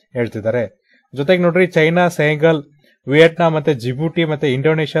ಹೇಳ್ತಿದ್ದಾರೆ. ಜೊತೆಗೆ ನೋಡ್ರಿ, ಚೈನಾ, ಸೆನೆಗಲ್, ವಿಯೆಟ್ನಾಂ ಮತ್ತೆ ಜಿಬೂಟಿ ಮತ್ತೆ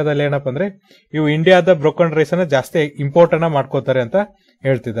ಇಂಡೋನೇಷ್ಯಾದಲ್ಲಿ ಏನಪ್ಪ ಅಂದ್ರೆ ಇವು ಇಂಡಿಯಾದ ಬ್ರೋಕನ್ ರೈಸ್ ಅನ್ನ ಜಾಸ್ತಿ ಇಂಪೋರ್ಟ್ ಅನ್ನ ಮಾಡ್ಕೋತಾರೆ ಅಂತ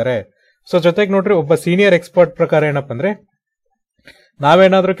ಹೇಳ್ತಿದ್ದಾರೆ. ಸೊ ಜೊತೆಗೆ ನೋಡ್ರಿ, ಒಬ್ಬ ಸೀನಿಯರ್ ಎಕ್ಸ್ಪರ್ಟ್ ಪ್ರಕಾರ ಏನಪ್ಪ ಅಂದ್ರೆ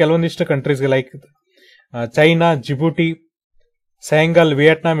ನಾವೇನಾದ್ರೂ ಕೆಲವೊಂದಿಷ್ಟು ಕಂಟ್ರೀಸ್ಗೆ ಲೈಕ್ ಚೈನಾ, ಜಿಬೂಟಿ, ಸೆನೆಗಲ್,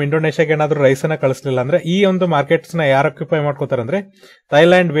 ವಿಯೆಟ್ನಾಂ, ಇಂಡೋನೇಷ್ಯಾಗೆ ಏನಾದ್ರೂ ರೈಸ್ ಅನ್ನ ಕಳಿಸಲಿಲ್ಲ ಅಂದ್ರೆ ಈ ಒಂದು ಮಾರ್ಕೆಟ್ಸ್ ನ ಯಾರು ಅಕ್ಯುಪೈ ಮಾಡ್ಕೋತಾರೆ ಅಂದ್ರೆ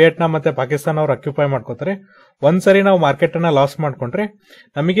ಥೈಲ್ಯಾಂಡ್, ವಿಯೆಟ್ನಾಂ ಮತ್ತೆ ಪಾಕಿಸ್ತಾನ ಅವ್ರು ಅಕ್ಯುಪೈ ಮಾಡ್ಕೋತಾರೆ. ಒಂದ್ಸರಿ ನಾವು ಮಾರ್ಕೆಟ್ ಅನ್ನ ಲಾಸ್ ಮಾಡ್ಕೊಂಡ್ರೆ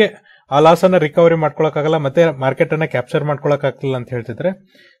ನಮಗೆ ಆ ಲಾಸ್ ಅನ್ನ ರಿಕವರಿ ಮಾಡ್ಕೊಳಕ್ಕಾಗಲ್ಲ, ಮತ್ತೆ ಮಾರ್ಕೆಟ್ ಅನ್ನ ಕ್ಯಾಪ್ಚರ್ ಮಾಡ್ಕೊಳಕ್ ಆಗ್ಲಿಲ್ಲ ಅಂತ ಹೇಳ್ತಿದ್ರೆ.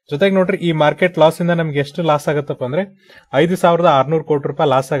 ಜೊತೆಗೆ ನೋಡ್ರಿ, ಈ ಮಾರ್ಕೆಟ್ ಲಾಸ್ ಇಂದ ನಮ್ಗೆ ಎಷ್ಟು ಲಾಸ್ ಆಗತ್ತಪ್ಪ ಅಂದ್ರೆ 5,600 ಕೋಟಿ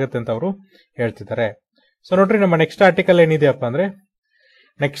ರೂಪಾಯಿ ಲಾಸ್ ಆಗುತ್ತೆ ಅಂತ ಅವರು ಹೇಳ್ತಿದ್ದಾರೆ. ಸೊ ನೋಡ್ರಿ, ನಮ್ಮ ನೆಕ್ಸ್ಟ್ ಆರ್ಟಿಕಲ್ ಏನಿದೆಯಪ್ಪ ಅಂದ್ರೆ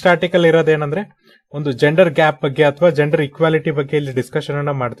ನೆಕ್ಸ್ಟ್ ಆರ್ಟಿಕಲ್ ಇರೋದೇನಂದ್ರೆ ಒಂದು ಜೆಂಡರ್ ಗ್ಯಾಪ್ ಬಗ್ಗೆ ಅಥವಾ ಜೆಂಡರ್ ಇಕ್ವಾಲಿಟಿ ಬಗ್ಗೆ ಇಲ್ಲಿ ಡಿಸ್ಕಷನ್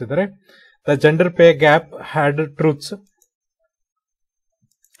ಅನ್ನ ಮಾಡ್ತಿದ್ದಾರೆ. The gender pay gap had truths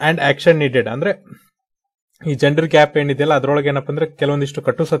and action needed. ಅಂದ್ರೆ ಈ ಜೆಂಡರ್ ಗ್ಯಾಪ್ ಏನಿದೆಯಲ್ಲ ಅದರೊಳಗೆ ಏನಪ್ಪ ಅಂದ್ರೆ ಕೆಲವೊಂದಿಷ್ಟು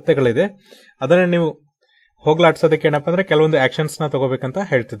ಕಟ್ಟು ಸತ್ಯಗಳಿದೆ, ಅದನ್ನ ನೀವು ಹೋಗ್ಲಾಡ್ಸೋದಕ್ಕೆ ಏನಪ್ಪ ಅಂದ್ರೆ ಕೆಲವೊಂದು ಆಕ್ಷನ್ಸ್ ನ ತಗೋಬೇಕಂತ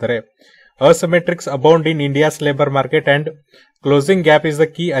ಹೇಳ್ತಿದ್ದಾರೆ. ಅಸಿಮೆಟ್ರಿಕ್ಸ್ ಅಬೌಂಡ್ ಇನ್ India's labour market and closing gap is the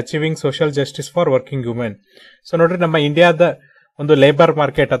key achieving social justice for working women. So ನೋಡ್ರಿ, ನಮ್ಮ ಇಂಡಿಯಾದ ಒಂದು ಲೇಬರ್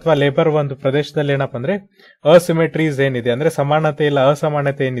ಮಾರ್ಕೆಟ್ ಅಥವಾ ಲೇಬರ್ ಒಂದು ಪ್ರದೇಶದಲ್ಲಿ ಏನಪ್ಪ ಅಂದ್ರೆ ಅಸಿಮೆಟ್ರೀಸ್ ಏನಿದೆ ಅಂದ್ರೆ ಸಮಾನತೆ ಇಲ್ಲ,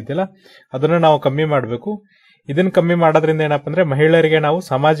 ಅಸಮಾನತೆ ಏನಿದೆಯಲ್ಲ ಅದನ್ನ ನಾವು ಕಮ್ಮಿ ಮಾಡಬೇಕು. ಇದನ್ನ ಕಮ್ಮಿ ಮಾಡೋದ್ರಿಂದ ಏನಪ್ಪ ಅಂದ್ರೆ ಮಹಿಳೆಯರಿಗೆ ನಾವು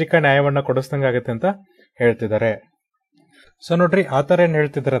ಸಾಮಾಜಿಕ ನ್ಯಾಯವನ್ನ ಕೊಡಿಸ್ದಂಗಾಗತ್ತೆ ಅಂತ ಹೇಳ್ತಿದ್ದಾರೆ. ಸೊ ನೋಡ್ರಿ, ಆತರ ಏನ್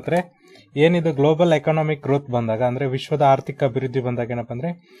ಹೇಳ್ತಿದ್ದಾರೆ ಅಂದ್ರೆ ಏನಿದು ಗ್ಲೋಬಲ್ ಎಕನಾಮಿಕ್ ಗ್ರೋತ್ ಬಂದಾಗ ಅಂದ್ರೆ ವಿಶ್ವದ ಆರ್ಥಿಕ ಅಭಿವೃದ್ಧಿ ಬಂದಾಗ ಏನಪ್ಪ ಅಂದ್ರೆ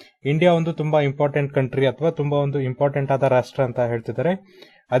ಇಂಡಿಯಾ ಒಂದು ತುಂಬಾ ಇಂಪಾರ್ಟೆಂಟ್ ಕಂಟ್ರಿ ಅಥವಾ ತುಂಬಾ ಒಂದು ಇಂಪಾರ್ಟೆಂಟ್ ಆದ ರಾಷ್ಟ್ರ ಅಂತ ಹೇಳ್ತಿದ್ದಾರೆ.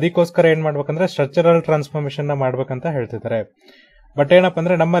 ಅದಕ್ಕೋಸ್ಕರ ಏನ್ ಮಾಡ್ಬೇಕಂದ್ರೆ ಸ್ಟ್ರಕ್ಚರಲ್ ಟ್ರಾನ್ಸ್ಫಾರ್ಮೇಶನ್ ನ ಮಾಡ್ಬೇಕಂತ ಹೇಳ್ತಿದ್ದಾರೆ. ಬಟ್ ಏನಪ್ಪ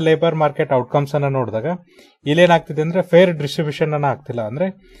ಅಂದ್ರೆ ನಮ್ಮ ಲೇಬರ್ ಮಾರ್ಕೆಟ್ ಔಟ್ಕಮ್ಸ್ ಅನ್ನ ನೋಡಿದಾಗ ಇಲ್ಲೇನಾಗ್ತಿದೆ ಅಂದ್ರೆ ಫೇರ್ ಡಿಸ್ಟ್ರಿಬ್ಯೂಷನ್ ಅನ್ನ ಆಗ್ತಿಲ್ಲ. ಅಂದ್ರೆ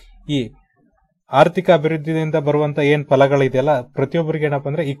ಈ ಆರ್ಥಿಕ ಅಭಿವೃದ್ಧಿಯಿಂದ ಬರುವಂತ ಏನ್ ಫಲಗಳಿದೆಯಲ್ಲ ಪ್ರತಿಯೊಬ್ಬರಿಗೆ ಏನಪ್ಪ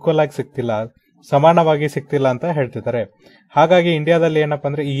ಅಂದ್ರೆ ಈಕ್ವಲ್ ಆಗಿ ಸಿಗ್ತಿಲ್ಲ, ಸಮಾನವಾಗಿ ಸಿಗ್ತಿಲ್ಲ ಅಂತ ಹೇಳ್ತಿದ್ದಾರೆ. ಹಾಗಾಗಿ ಇಂಡಿಯಾದಲ್ಲಿ ಏನಪ್ಪ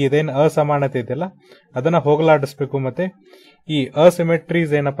ಅಂದ್ರೆ ಈ ಇದೇನು ಅಸಮಾನತೆ ಇದೆಯಲ್ಲ ಅದನ್ನ ಹೋಗಲಾಡಿಸ್ಬೇಕು. ಮತ್ತೆ ಈ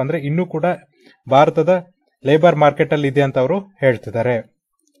ಅಸಿಮೆಟ್ರೀಸ್ ಏನಪ್ಪ ಅಂದ್ರೆ ಇನ್ನೂ ಕೂಡ ಭಾರತದ ಲೇಬರ್ ಮಾರ್ಕೆಟ್ ಅಲ್ಲಿ ಇದೆ ಅಂತ ಅವರು ಹೇಳ್ತಿದ್ದಾರೆ.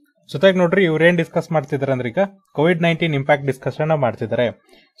 ಜೊತೆಗೆ ನೋಡ್ರಿ, ಇವ್ರೇನ್ ಡಿಸ್ಕಸ್ ಮಾಡ್ತಿದಾರೆ ಅಂದ್ರೆ ಈಗ COVID-19 ಇಂಪ್ಯಾಕ್ಟ್ ಡಿಸ್ಕಷನ್ ಮಾಡ್ತಿದ್ದಾರೆ.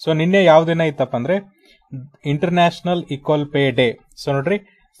 ಸೊ ನಿನ್ನೆ ಯಾವ ದಿನ ಇತ್ತಪ್ಪ ಅಂದ್ರೆ international equal pay day. So ನೋಡ್ರಿ,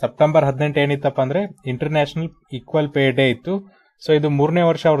 ಸೆಪ್ಟೆಂಬರ್ 18 ಏನಿತ್ತಪ್ಪ ಅಂದ್ರೆ ಇಂಟರ್ನ್ಯಾಷನಲ್ ಈಕ್ವಲ್ ಪೇ ಡೇ ಇತ್ತು. ಸೊ ಇದು 3ನೇ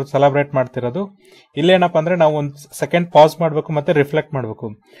ವರ್ಷ ಅವರು ಸೆಲೆಬ್ರೇಟ್ ಮಾಡ್ತಿರೋದು. ಇಲ್ಲೇನಪ್ಪ ಅಂದ್ರೆ ನಾವು ಒಂದು ಸೆಕೆಂಡ್ ಪಾಸ್ ಮಾಡಬೇಕು ಮತ್ತೆ ರಿಫ್ಲೆಕ್ಟ್ ಮಾಡಬೇಕು.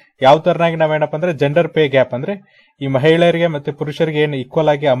 ಯಾವ ತರನಾಗಿ ನಾವೇನಪ್ಪ ಅಂದ್ರೆ ಜೆಂಡರ್ ಪೇ ಗ್ಯಾಪ್ ಅಂದ್ರೆ ಈ ಮಹಿಳೆಯರಿಗೆ ಮತ್ತೆ ಪುರುಷರಿಗೆ ಏನು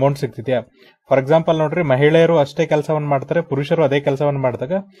ಈಕ್ವಲ್ ಆಗಿ ಅಮೌಂಟ್ ಸಿಗ್ತಿದ್ಯಾ. ಫಾರ್ ಎಕ್ಸಾಂಪಲ್ ನೋಡ್ರಿ, ಮಹಿಳೆಯರು ಅಷ್ಟೇ ಕೆಲಸವನ್ನು ಮಾಡ್ತಾರೆ, ಪುರುಷರು ಅದೇ ಕೆಲಸವನ್ನು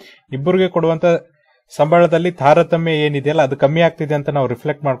ಮಾಡಿದಾಗ ಇಬ್ಬರಿಗೆ ಕೊಡುವಂತ ಸಂಬಳದಲ್ಲಿ ತಾರತಮ್ಯ ಏನಿದೆಯಲ್ಲ ಅದು ಕಮ್ಮಿ ಆಗ್ತಿದೆ ಅಂತ ನಾವು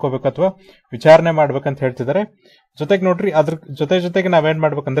ರಿಫ್ಲೆಕ್ಟ್ ಮಾಡ್ಕೋಬೇಕು ಅಥವಾ ವಿಚಾರಣೆ ಮಾಡ್ಬೇಕಂತ ಹೇಳ್ತಿದ್ದಾರೆ. ಜೊತೆಗೆ ನೋಡ್ರಿ ಅದ್ರ ಜೊತೆಗೆ ನಾವೇನ್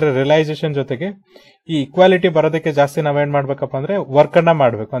ಮಾಡ್ಬೇಕಂದ್ರೆ ರಿಯಲೈಸೇಷನ್ ಜೊತೆಗೆ ಈ ಇಕ್ವಾಲಿಟಿ ಬರೋದಕ್ಕೆ ಜಾಸ್ತಿ ನಾವೇನ್ ಮಾಡ್ಬೇಕಪ್ಪ ಅಂದ್ರೆ ವರ್ಕ್ ಅನ್ನ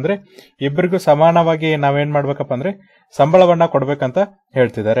ಮಾಡ್ಬೇಕು. ಅಂದ್ರೆ ಇಬ್ಬರಿಗೂ ಸಮಾನವಾಗಿ ನಾವೇನ್ ಮಾಡ್ಬೇಕಪ್ಪ ಅಂದ್ರೆ ಸಂಬಳವನ್ನ ಕೊಡ್ಬೇಕಂತ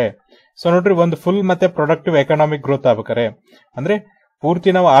ಹೇಳ್ತಿದ್ದಾರೆ. ಸೊ ನೋಡ್ರಿ ಒಂದು ಫುಲ್ ಮತ್ತೆ ಪ್ರೊಡಕ್ಟಿವ್ ಎಕನಾಮಿಕ್ ಗ್ರೋತ್ ಆಗ್ಬೇಕಾರೆ ಅಂದ್ರೆ ಪೂರ್ತಿ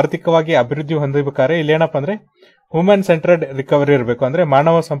ನಾವು ಆರ್ಥಿಕವಾಗಿ ಅಭಿವೃದ್ಧಿ ಹೊಂದಬೇಕಾದ್ರೆ ಇಲ್ಲೇನಪ್ಪ ಅಂದ್ರೆ ಹ್ಯೂಮನ್ ಸೆಂಟ್ರೆಡ್ ರಿಕವರಿ ಇರಬೇಕು. ಅಂದ್ರೆ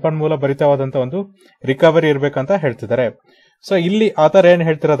ಮಾನವ ಸಂಪನ್ಮೂಲ ಭರಿತವಾದಂತ ಒಂದು ರಿಕವರಿ ಇರ್ಬೇಕಂತ ಹೇಳ್ತಿದ್ದಾರೆ. ಸೊ ಇಲ್ಲಿ ಆತರ ಏನ್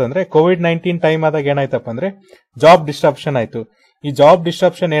ಹೇಳ್ತಿರೋದಂದ್ರೆ ಕೋವಿಡ್-19 ಟೈಮ್ ಆದಾಗ ಏನಾಯ್ತಪ್ಪ ಅಂದ್ರೆ ಜಾಬ್ ಡಿಸ್ಟ್ರಪ್ಷನ್ ಆಯ್ತು. ಈ ಜಾಬ್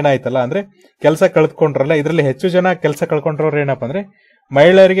ಡಿಸ್ಟ್ರಪ್ಷನ್ ಏನಾಯ್ತಲ್ಲ ಅಂದ್ರೆ ಕೆಲಸ ಕಳೆದುಕೊಂಡ್ರಲ್ಲ, ಇದರಲ್ಲಿ ಹೆಚ್ಚು ಜನ ಕೆಲಸ ಕಳ್ಕೊಂಡ್ರವ್ರು ಏನಪ್ಪ ಅಂದ್ರೆ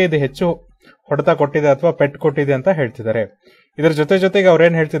ಮಹಿಳೆಯರಿಗೆ ಇದು ಹೆಚ್ಚು ಹೊಡೆತ ಕೊಟ್ಟಿದೆ ಅಥವಾ ಪೆಟ್ಟು ಕೊಟ್ಟಿದೆ ಅಂತ ಹೇಳ್ತಿದ್ದಾರೆ. ಇದ್ರ ಜೊತೆಗೆ ಅವ್ರು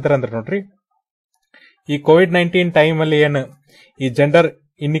ಏನ್ ಹೇಳ್ತಿದ್ದಾರೆ ಅಂದ್ರೆ ನೋಡ್ರಿ ಈ ಕೋವಿಡ್-19 ಟೈಮ್ ಅಲ್ಲಿ ಏನು ಈ ಜೆಂಡರ್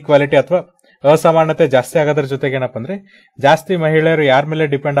ಇನ್ಇಕ್ವಾಲಿಟಿ ಅಥವಾ ಅಸಮಾನತೆ ಜಾಸ್ತಿ ಆಗೋದ್ರ ಜೊತೆಗೆ ಏನಪ್ಪ ಅಂದ್ರೆ ಜಾಸ್ತಿ ಮಹಿಳೆಯರು ಯಾರ ಮೇಲೆ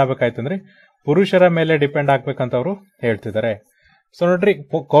ಡಿಪೆಂಡ್ ಆಗ್ಬೇಕಾಯ್ತಂದ್ರೆ ಪುರುಷರ ಮೇಲೆ ಡಿಪೆಂಡ್ ಆಗ್ಬೇಕಂತ ಅವರು ಹೇಳ್ತಿದ್ದಾರೆ. ಸೊ ನೋಡ್ರಿ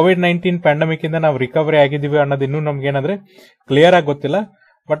ಕೋವಿಡ್-19 ಪ್ಯಾಂಡಮಿಕ್ ಇಂದ ನಾವು ರಿಕವರಿ ಆಗಿದೀವಿ ಅನ್ನೋದು ಇನ್ನೂ ನಮ್ಗೆ ಏನಂದ್ರೆ ಕ್ಲಿಯರ್ ಆಗಿ ಗೊತ್ತಿಲ್ಲ.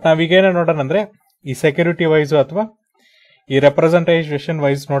 ಬಟ್ ನಾವೀಗೇನ ನೋಡೋಣ ಅಂದ್ರೆ ಈ ಸೆಕ್ಯೂರಿಟಿ ವೈಸ್ ಅಥವಾ ಈ ರೆಪ್ರೆಸೆಂಟೇಷನ್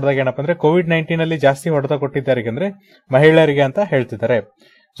ವೈಸ್ ನೋಡಿದಾಗ ಏನಪ್ಪ ಅಂದ್ರೆ ಕೋವಿಡ್-19 ಅಲ್ಲಿ ಜಾಸ್ತಿ ಹೊಡೆತ ಕೊಟ್ಟಿದ್ದಾರೆ ಅಂದ್ರೆ ಮಹಿಳೆಯರಿಗೆ ಅಂತ ಹೇಳ್ತಿದ್ದಾರೆ.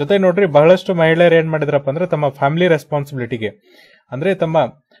 ಜೊತೆ ನೋಡ್ರಿ ಬಹಳಷ್ಟು ಮಹಿಳೆಯರು ಏನ್ ಮಾಡಿದ್ರಪ್ಪ ಅಂದ್ರೆ ತಮ್ಮ ಫ್ಯಾಮಿಲಿ ರೆಸ್ಪಾನ್ಸಿಬಿಲಿಟಿಗೆ ಅಂದ್ರೆ ತಮ್ಮ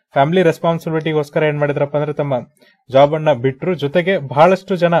ಫ್ಯಾಮಿಲಿ ರೆಸ್ಪಾನ್ಸಿಬಿಲಿಟಿಗೋಸ್ಕರ ಏನ್ ಮಾಡಿದ್ರಪ್ಪ ಅಂದ್ರೆ ತಮ್ಮ ಜಾಬ್ ಅನ್ನ ಬಿಟ್ರು. ಜೊತೆಗೆ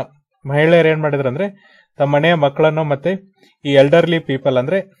ಬಹಳಷ್ಟು ಜನ ಮಹಿಳೆಯರು ಏನ್ ಮಾಡಿದ್ರು ಅಂದ್ರೆ ತಮ್ಮ ಮನೆಯ ಮಕ್ಕಳನ್ನು ಮತ್ತೆ ಈ ಎಲ್ಡರ್ಲಿ ಪೀಪಲ್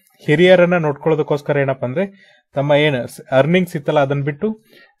ಅಂದ್ರೆ ಹಿರಿಯರನ್ನ ನೋಡ್ಕೊಳ್ಳೋದಕ್ಕೋಸ್ಕರ ಏನಪ್ಪ ಅಂದ್ರೆ ತಮ್ಮ ಏನು ಅರ್ನಿಂಗ್ಸ್ ಇತ್ತಲ್ಲ ಅದನ್ನ ಬಿಟ್ಟು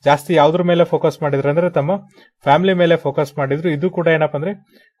ಜಾಸ್ತಿ ಯಾವ್ದ್ರ ಮೇಲೆ ಫೋಕಸ್ ಮಾಡಿದ್ರು ಅಂದ್ರೆ ತಮ್ಮ ಫ್ಯಾಮಿಲಿ ಮೇಲೆ ಫೋಕಸ್ ಮಾಡಿದ್ರು. ಇದು ಕೂಡ ಏನಪ್ಪ ಅಂದ್ರೆ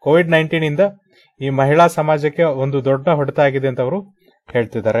ಕೋವಿಡ್-19 ಇಂದ ಈ ಮಹಿಳಾ ಸಮಾಜಕ್ಕೆ ಒಂದು ದೊಡ್ಡ ಹೊಡೆತ ಆಗಿದೆ ಅಂತ ಅವರು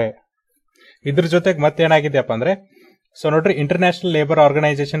ಹೇಳ್ತಿದ್ದಾರೆ. ಇದ್ರ ಜೊತೆಗೆ ಮತ್ತೇನಾಗಿದೆಯಪ್ಪ ಅಂದ್ರೆ ಸೊ ನೋಡ್ರಿ ಇಂಟರ್ನ್ಯಾಷನಲ್ ಲೇಬರ್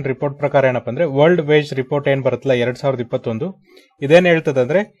ಆರ್ಗನೈಸೇಷನ್ ರಿಪೋರ್ಟ್ ಪ್ರಕಾರ ಏನಪ್ಪ ಅಂದ್ರೆ ವರ್ಲ್ಡ್ ವೇಜ್ ರಿಪೋರ್ಟ್ ಏನ್ ಬರುತ್ತಲ್ಲ 2021 ಇದೇನ್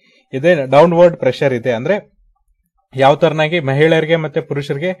ಹೇಳ್ತದಂದ್ರೆ ಇದೇ ಡೌನ್ವರ್ಡ್ ಪ್ರೆಷರ್ ಇದೆ. ಅಂದ್ರೆ ಯಾವ ತರನಾಗಿ ಮಹಿಳೆಯರಿಗೆ ಮತ್ತೆ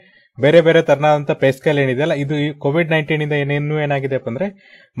ಪುರುಷರಿಗೆ ಬೇರೆ ಬೇರೆ ತರನಾದಂತ ಪೇ ಸ್ಕೇಲ್ ಏನಿದೆಯಲ್ಲ ಇದು ಈ ಕೋವಿಡ್-19 ಇಂದ ಏನಾಗಿದೆಪ್ಪ ಅಂದ್ರೆ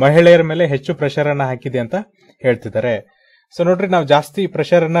ಮಹಿಳೆಯರ ಮೇಲೆ ಹೆಚ್ಚು ಪ್ರೆಷರ್ ಅನ್ನ ಹಾಕಿದೆ ಅಂತ ಹೇಳ್ತಿದ್ದಾರೆ. ಸೊ ನೋಡ್ರಿ ನಾವು ಜಾಸ್ತಿ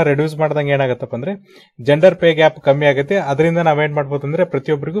ಪ್ರೆಷರ್ ಅನ್ನ ರೆಡ್ಯೂಸ್ ಮಾಡ್ದಂಗೆ ಏನಾಗತ್ತಪ್ಪ ಅಂದ್ರೆ ಜೆಂಡರ್ ಪೇ ಗ್ಯಾಪ್ ಕಮ್ಮಿ ಆಗುತ್ತೆ. ಅದರಿಂದ ನಾವೇನ್ ಮಾಡ್ಬೋದು ಅಂದ್ರೆ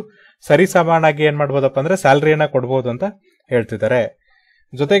ಪ್ರತಿಯೊಬ್ಬರಿಗೂ ಸರಿ ಸಮಾನಾಗಿ ಏನ್ ಮಾಡ್ಬೋದಪ್ಪ ಅಂದ್ರೆ ಸ್ಯಾಲರಿಯನ್ನ ಕೊಡ್ಬೋದು ಅಂತ ಹೇಳ್ತಿದ್ದಾರೆ.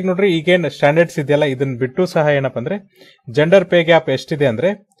 ಜೊತೆಗೆ ನೋಡ್ರಿ ಈಗೇನ್ ಸ್ಟ್ಯಾಂಡರ್ಡ್ಸ್ ಇದೆಯಲ್ಲ ಇದನ್ನ ಬಿಟ್ಟು ಸಹ ಏನಪ್ಪ ಅಂದ್ರೆ ಜೆಂಡರ್ ಪೇ ಗ್ಯಾಪ್ ಎಷ್ಟಿದೆ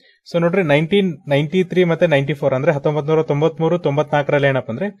ಅಂದ್ರೆ ಸೊ ನೋಡ್ರಿ 1993 ಮತ್ತೆ 94 ಅಂದ್ರೆ 1993-94 ಏನಪ್ಪ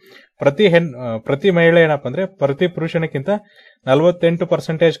ಅಂದ್ರೆ ಪ್ರತಿ ಮಹಿಳೆ ಏನಪ್ಪ ಅಂದ್ರೆ ಪ್ರತಿ ಪುರುಷನಕ್ಕಿಂತ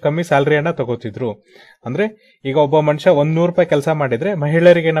 48% ಕಮ್ಮಿ ಸ್ಯಾಲರಿಯನ್ನ ತಗೋತಿದ್ರು. ಅಂದ್ರೆ ಈಗ ಒಬ್ಬ ಮನುಷ್ಯ 100 ರೂಪಾಯಿ ಕೆಲಸ ಮಾಡಿದ್ರೆ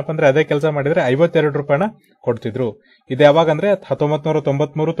ಮಹಿಳೆಯರಿಗೆ ಏನಪ್ಪ ಅಂದ್ರೆ ಅದೇ ಕೆಲಸ ಮಾಡಿದ್ರೆ 52 ರೂಪಾಯಿನ ಕೊಡ್ತಿದ್ರು. ಇದು ಯಾವಾಗ ಅಂದ್ರೆ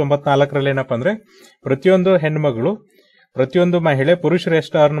 1993-94 ಏನಪ್ಪ ಅಂದ್ರೆ ಪ್ರತಿಯೊಂದು ಹೆಣ್ಮಗಳು ಪ್ರತಿಯೊಂದು ಮಹಿಳೆ ಪುರುಷರು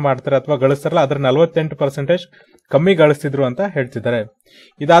ಎಷ್ಟು ಅರ್ನ್ ಮಾಡ್ತಾರೆ ಅಥವಾ ಗಳಿಸ್ತಾರಲ್ಲ ಅದ್ರ 48% ಕಮ್ಮಿ ಗಳಿಸ್ತಿದ್ರು ಅಂತ ಹೇಳ್ತಿದ್ದಾರೆ.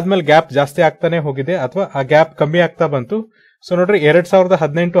 ಇದಾದ್ಮೇಲೆ ಗ್ಯಾಪ್ ಜಾಸ್ತಿ ಆಗ್ತಾನೆ ಹೋಗಿದೆ ಅಥವಾ ಆ ಗ್ಯಾಪ್ ಕಮ್ಮಿ ಆಗ್ತಾ ಬಂತು. ಸೊ ನೋಡ್ರಿ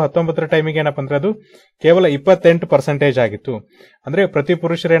 2018-19 ಟೈಮಿಗೆ ಏನಪ್ಪ ಅಂದ್ರೆ ಅದು ಕೇವಲ 28% ಆಗಿತ್ತು. ಅಂದ್ರೆ ಪ್ರತಿ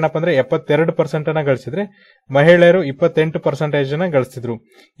ಪುರುಷರು ಏನಪ್ಪ ಅಂದ್ರೆ 72% ಅನ್ನ ಗಳಿಸಿದ್ರೆ ಮಹಿಳೆಯರು 28% ಅನ್ನ ಗಳಿಸ್ತಿದ್ರು.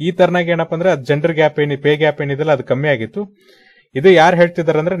 ಈ ತರನಾಗಿ ಏನಪ್ಪ ಅಂದ್ರೆ ಜೆಂಡರ್ ಗ್ಯಾಪ್ ಪೇ ಗ್ಯಾಪ್ ಏನಿದೆಲ್ಲ ಅದು ಕಮ್ಮಿ ಆಗಿತ್ತು. ಇದು ಯಾರು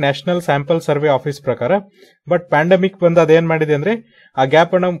ಹೇಳ್ತಿದ್ದಾರೆ ಅಂದ್ರೆ ನ್ಯಾಷನಲ್ ಸ್ಯಾಂಪಲ್ ಸರ್ವೆ ಆಫೀಸ್ ಪ್ರಕಾರ. ಬಟ್ ಪ್ಯಾಂಡಮಿಕ್ ಬಂದು ಅದೇನ್ ಮಾಡಿದೆ ಅಂದ್ರೆ ಆ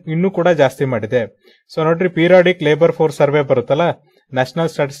ಗ್ಯಾಪ್ ಅನ್ನ ಇನ್ನೂ ಕೂಡ ಜಾಸ್ತಿ ಮಾಡಿದೆ. ಸೊ ನೋಡ್ರಿ ಪೀರಿಯಾಡಿಕ್ ಲೇಬರ್ ಫೋರ್ಸ್ ಸರ್ವೆ ಬರುತ್ತಲ್ಲ ನ್ಯಾಷನಲ್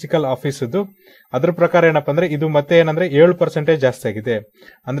ಸ್ಟಾಟಿಸ್ಟಿಕಲ್ ಆಫೀಸ್ ಅದ್ರ ಪ್ರಕಾರ ಏನಪ್ಪ ಅಂದ್ರೆ ಇದು ಮತ್ತೆ ಏನಂದ್ರೆ 7% ಜಾಸ್ತಿ ಆಗಿದೆ.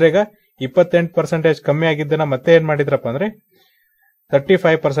 ಅಂದ್ರೆ ಈಗ 28% ಕಮ್ಮಿ ಆಗಿದ್ದನ್ನ ಮತ್ತೆ ಏನ್ ಮಾಡಿದ್ರಪ್ಪ ಅಂದ್ರೆ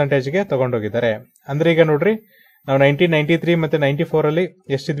 35%ಗೆ ತಗೊಂಡೋಗಿದ್ದಾರೆ. ಅಂದ್ರೆ ಈಗ ನೋಡ್ರಿ ನಾವು 1993 ಮತ್ತೆ 94 ಅಲ್ಲಿ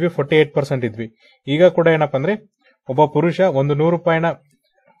ಎಷ್ಟಿದ್ವಿ 48% ಇದ್ವಿ. ಈಗ ಕೂಡ ಏನಪ್ಪ ಅಂದ್ರೆ ಒಬ್ಬ ಪುರುಷ 100 ರೂಪಾಯಿನ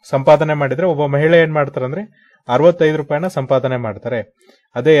ಸಂಪಾದನೆ ಮಾಡಿದ್ರೆ ಒಬ್ಬ ಮಹಿಳೆ ಏನ್ ಮಾಡ್ತಾರೆ ಅಂದ್ರೆ 65 ರೂಪಾಯಿನ ಸಂಪಾದನೆ ಮಾಡ್ತಾರೆ.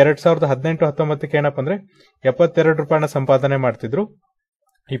 ಅದೇ 2018-19 ಏನಪ್ಪ ಅಂದ್ರೆ 72 ರೂಪಾಯಿನ ಸಂಪಾದನೆ ಮಾಡ್ತಿದ್ರು.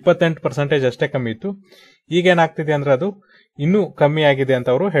 28% ಅಷ್ಟೇ ಕಮ್ಮಿ ಇತ್ತು. ಈಗ ಏನಾಗ್ತಿದೆ ಅಂದ್ರೆ ಅದು ಇನ್ನೂ ಕಮ್ಮಿ ಆಗಿದೆ ಅಂತ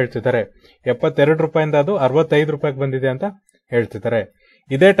ಅವರು ಹೇಳ್ತಿದ್ದಾರೆ. 72 ರೂಪಾಯಿಂದ ಅದು 65 ರೂಪಾಯಿಗೆ ಬಂದಿದೆ ಅಂತ ಹೇಳ್ತಿದ್ದಾರೆ.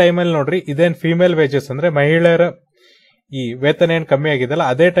 ಇದೇ ಟೈಮಲ್ಲಿ ನೋಡ್ರಿ ಇದೇನ್ ಫಿಮೇಲ್ ವೇಜಸ್ ಅಂದ್ರೆ ಮಹಿಳೆಯರ ಈ ವೇತನ ಏನ್ ಕಮ್ಮಿ ಆಗಿದೆಲ್ಲ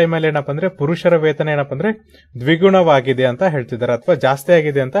ಅದೇ ಟೈಮಲ್ಲಿ ಏನಪ್ಪ ಅಂದ್ರೆ ಪುರುಷರ ವೇತನ ಏನಪ್ಪ ಅಂದ್ರೆ ದ್ವಿಗುಣವಾಗಿದೆ ಅಂತ ಹೇಳ್ತಿದ್ದಾರೆ ಅಥವಾ ಜಾಸ್ತಿ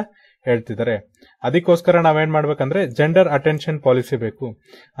ಆಗಿದೆ ಅಂತ ಹೇಳ್ತಿದ್ದಾರೆ. ಅದಕ್ಕೋಸ್ಕರ ನಾವೇನ್ ಮಾಡ್ಬೇಕಂದ್ರೆ ಜೆಂಡರ್ ಅಟೆನ್ಷನ್ ಪಾಲಿಸಿ ಬೇಕು.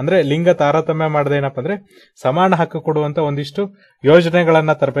 ಅಂದ್ರೆ ಲಿಂಗ ತಾರತಮ್ಯ ಮಾಡದೆ ಏನಪ್ಪ ಅಂದ್ರೆ ಸಮಾನ ಹಕ್ಕು ಕೊಡುವಂತ ಒಂದಿಷ್ಟು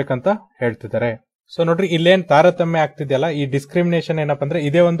ಯೋಜನೆಗಳನ್ನ ತರಬೇಕಂತ ಹೇಳ್ತಿದ್ದಾರೆ. ಸೊ ನೋಡ್ರಿ ಇಲ್ಲೇನ್ ತಾರತಮ್ಯ ಆಗ್ತಿದೆಯಲ್ಲ ಈ ಡಿಸ್ಕ್ರಿಮಿನೇಷನ್ ಏನಪ್ಪ ಅಂದ್ರೆ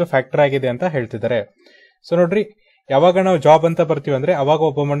ಇದೇ ಒಂದು ಫ್ಯಾಕ್ಟರ್ ಆಗಿದೆ ಅಂತ ಹೇಳ್ತಿದ್ದಾರೆ. ಸೊ ನೋಡ್ರಿ ಯಾವಾಗ ನಾವು ಜಾಬ್ ಅಂತ ಬರ್ತೀವಿ ಅಂದ್ರೆ ಅವಾಗ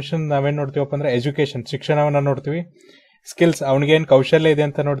ಒಬ್ಬ ಮನುಷ್ಯನ್ ನಾವೇನ್ ನೋಡ್ತೀವಪ್ಪ ಅಂದ್ರೆ ಎಜುಕೇಶನ್ ಶಿಕ್ಷಣವನ್ನ ನೋಡ್ತೀವಿ, ಸ್ಕಿಲ್ಸ್ ಅವನಿಗೇನ್ ಕೌಶಲ್ಯ ಇದೆ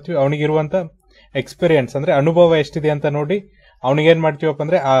ಅಂತ ನೋಡ್ತೀವಿ, ಅವನಿಗಿರುವಂತ ಎಕ್ಸ್ಪೀರಿಯನ್ಸ್ ಅಂದ್ರೆ ಅನುಭವ ಎಷ್ಟಿದೆ ಅಂತ ನೋಡಿ ಅವನಿಗೇನ್ ಮಾಡ್ತೀವಪ್ಪ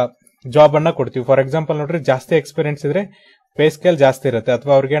ಅಂದ್ರೆ ಆ ಜಾಬ್ ಅನ್ನ ಕೊಡ್ತೀವಿ. ಫಾರ್ ಎಕ್ಸಾಂಪಲ್ ನೋಡ್ರಿ ಜಾಸ್ತಿ ಎಕ್ಸ್ಪೀರಿಯನ್ಸ್ ಇದ್ರೆ ಪೇ ಸ್ಕೇಲ್ ಜಾಸ್ತಿ ಇರುತ್ತೆ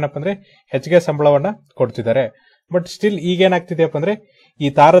ಅಥವಾ ಅವ್ರಿಗೆ ಏನಪ್ಪ ಅಂದ್ರೆ ಹೆಚ್ಚಿಗೆ ಸಂಬಳವನ್ನ ಕೊಡ್ತಿದ್ದಾರೆ. ಬಟ್ ಸ್ಟಿಲ್ ಈಗ ಏನಾಗ್ತಿದೆಯಪ್ಪ ಅಂದ್ರೆ ಈ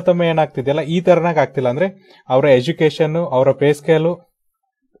ತಾರತಮ್ಯ ಏನಾಗ್ತಿದೆಯಲ್ಲ ಈ ತರನಾಗ ಆಗ್ತಿಲ್ಲ. ಅಂದ್ರೆ ಅವರ ಎಜುಕೇಶನ್, ಅವರ ಪೇ ಸ್ಕೇಲು.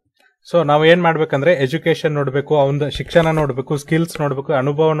 ಸೊ ನಾವು ಏನ್ ಮಾಡ್ಬೇಕಂದ್ರೆ ಎಜುಕೇಶನ್ ನೋಡ್ಬೇಕು, ಅವನ ಶಿಕ್ಷಣ ನೋಡ್ಬೇಕು, ಸ್ಕಿಲ್ಸ್ ನೋಡ್ಬೇಕು,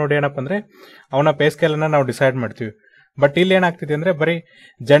 ಅನುಭವ ನೋಡಿ ಏನಪ್ಪ ಅಂದ್ರೆ ಅವನ ಪೇ ಸ್ಕೇಲ್ ಅನ್ನ ನಾವು ಡಿಸೈಡ್ ಮಾಡ್ತೀವಿ. ಬಟ್ ಇಲ್ಲಿ ಏನಾಗ್ತಿದೆ ಅಂದ್ರೆ ಬರೀ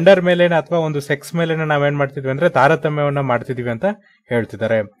ಜೆಂಡರ್ ಮೇಲೆ ಅಥವಾ ಒಂದು ಸೆಕ್ಸ್ ಮೇಲೆ ನಾವೇನ್ ಮಾಡ್ತಿದ್ವಿ ಅಂದ್ರೆ ತಾರತಮ್ಯವನ್ನ ಮಾಡ್ತಿದೀವಿ ಅಂತ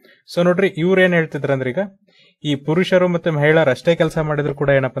ಹೇಳ್ತಿದ್ದಾರೆ. ಸೊ ನೋಡ್ರಿ ಇವ್ರು ಏನ್ ಹೇಳ್ತಿದ್ರ ಅಂದ್ರೆ ಈಗ ಈ ಪುರುಷರು ಮತ್ತೆ ಮಹಿಳೆಯರು ಅಷ್ಟೇ ಕೆಲಸ ಮಾಡಿದ್ರು ಕೂಡ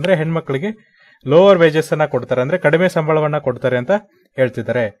ಏನಪ್ಪ ಅಂದ್ರೆ ಹೆಣ್ಮಕ್ಳಿಗೆ ಲೋವರ್ ವೇಜಸ್ ಅನ್ನ ಕೊಡ್ತಾರೆ, ಅಂದ್ರೆ ಕಡಿಮೆ ಸಂಬಳವನ್ನ ಕೊಡ್ತಾರೆ ಅಂತ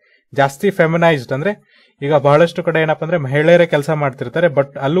ಹೇಳ್ತಿದ್ದಾರೆ. ಜಾಸ್ತಿ ಫೆಮಿನೈಸ್ಡ್ ಅಂದ್ರೆ ಈಗ ಬಹಳಷ್ಟು ಕಡೆ ಏನಪ್ಪ ಅಂದ್ರೆ ಮಹಿಳೆಯರೇ ಕೆಲಸ ಮಾಡ್ತಿರ್ತಾರೆ,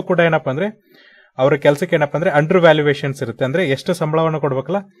 ಬಟ್ ಅಲ್ಲೂ ಕೂಡ ಏನಪ್ಪ ಅಂದ್ರೆ ಅವ್ರ ಕೆಲಸಕ್ಕೆ ಏನಪ್ಪ ಅಂದ್ರೆ ಅಂಡರ್ ವ್ಯಾಲ್ಯೂಯೇಷನ್ಸ್ ಇರುತ್ತೆ. ಅಂದ್ರೆ ಎಷ್ಟು ಸಂಬಳವನ್ನ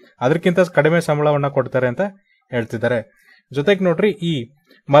ಕೊಡ್ಬೇಕಲ್ಲ ಅದಕ್ಕಿಂತ ಕಡಿಮೆ ಸಂಬಳವನ್ನ ಕೊಡ್ತಾರೆ ಅಂತ ಹೇಳ್ತಿದ್ದಾರೆ. ಜೊತೆಗೆ ನೋಡ್ರಿ ಈ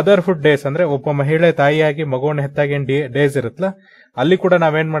ಮದರ್ಹುಡ್ ಡೇಸ್ ಅಂದ್ರೆ ಒಬ್ಬ ಮಹಿಳೆ ತಾಯಿಯಾಗಿ ಮಗುವನ್ನ ಹೆತ್ತಾಗಿ ಡೇಸ್ ಇರುತ್ತಲ್ಲ ಅಲ್ಲಿ ಕೂಡ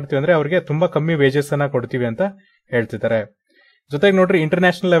ನಾವೇನ್ ಮಾಡ್ತೀವಿ ಅಂದ್ರೆ ಅವ್ರಿಗೆ ತುಂಬಾ ಕಮ್ಮಿ ವೇಜಸ್ ಅನ್ನ ಕೊಡ್ತೀವಿ ಅಂತ ಹೇಳ್ತಿದ್ದಾರೆ. ಜೊತೆಗೆ ನೋಡ್ರಿ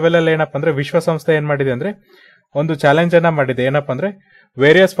ಇಂಟರ್ನ್ಯಾಷನಲ್ ಲೆವೆಲ್ ಅಲ್ಲಿ ಏನಪ್ಪ ಅಂದ್ರೆ ವಿಶ್ವಸಂಸ್ಥೆ ಏನ್ ಮಾಡಿದೆ ಅಂದ್ರೆ ಒಂದು ಚಾಲೆಂಜ್ ಅನ್ನ ಮಾಡಿದೆ. ಏನಪ್ಪ ಅಂದ್ರೆ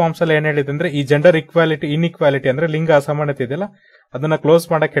ವೇರಿಯಸ್ ಫಾರ್ಮ್ಸ್ ಅಲ್ಲಿ ಏನ್ ಹೇಳಿದೆ ಅಂದ್ರೆ ಈ ಜೆಂಡರ್ ಇನ್ಇಕ್ವಾಲಿಟಿ ಅಂದ್ರೆ ಲಿಂಗ ಅಸಮಾನತೆ ಇದೆಯಲ್ಲ ಅದನ್ನ ಕ್ಲೋಸ್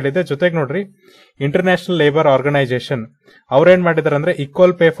ಮಾಡಕ್ ಹೇಳಿದೆ. ಜೊತೆಗೆ ನೋಡ್ರಿ ಇಂಟರ್ನ್ಯಾಷನಲ್ ಲೇಬರ್ ಆರ್ಗನೈಸೇಷನ್ ಅವ್ರೇನ್ ಮಾಡಿದಾರೆ ಅಂದ್ರೆ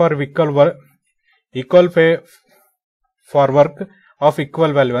equal pay for work of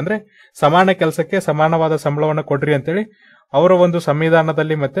equal value ಅಂದ್ರೆ ಸಮಾನ ಕೆಲಸಕ್ಕೆ ಸಮಾನವಾದ ಸಂಬಳವನ್ನು ಕೊಡ್ರಿ ಅಂತೇಳಿ ಅವರ ಒಂದು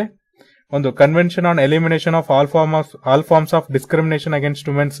ಸಂವಿಧಾನದಲ್ಲಿ ಮತ್ತೆ ಒಂದು convention on elimination of all forms of discrimination against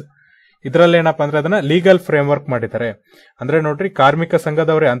women's ಇದರಲ್ಲಿ ಏನಪ್ಪಾ ಅಂದ್ರೆ ಅದನ್ನ ಲೀಗಲ್ ಫ್ರೇಮ್ ವರ್ಕ್ ಮಾಡಿದ್ದಾರೆ. ಅಂದ್ರೆ ನೋಡ್ರಿ ಕಾರ್ಮಿಕ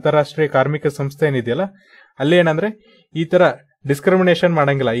ಸಂಘದವರೇ ಅಂತಾರಾಷ್ಟ್ರೀಯ ಕಾರ್ಮಿಕ ಸಂಸ್ಥೆ ಏನಿದೆಯಲ್ಲ ಅಲ್ಲಿ ಏನಂದ್ರೆ ಈ ತರ ಡಿಸ್ಕ್ರಿಮಿನೇಷನ್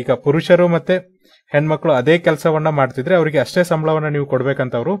ಮಾಡಂಗಿಲ್ಲ. ಈಗ ಪುರುಷರು ಮತ್ತೆ ಹೆಣ್ಮಕ್ಳು ಅದೇ ಕೆಲಸವನ್ನ ಮಾಡ್ತಿದ್ರೆ ಅವರಿಗೆ ಅಷ್ಟೇ ಸಂಬಳವನ್ನ ನೀವು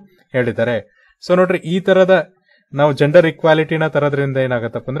ಕೊಡ್ಬೇಕಂತ ಅವರು ಹೇಳಿದ್ದಾರೆ. ಸೊ ನೋಡ್ರಿ ಈ ತರದ ನಾವು ಜೆಂಡರ್ ಇಕ್ವಾಲಿಟಿನ ತರೋದ್ರಿಂದ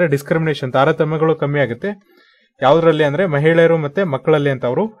ಏನಾಗತ್ತಪ್ಪ ಅಂದ್ರೆ ಡಿಸ್ಕ್ರಿಮಿನೇಷನ್ ತಾರತಮ್ಯಗಳು ಕಮ್ಮಿ ಆಗುತ್ತೆ. ಯಾವ್ದ್ರಲ್ಲಿ ಅಂದ್ರೆ ಮಹಿಳೆಯರು ಮತ್ತೆ ಮಕ್ಕಳಲ್ಲಿ ಅಂತ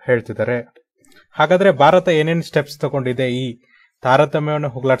ಅವರು ಹೇಳ್ತಿದ್ದಾರೆ. ಹಾಗಾದ್ರೆ ಭಾರತ ಏನೇನ್ ಸ್ಟೆಪ್ಸ್ ತಗೊಂಡಿದೆ ಈ ತಾರತಮ್ಯವನ್ನು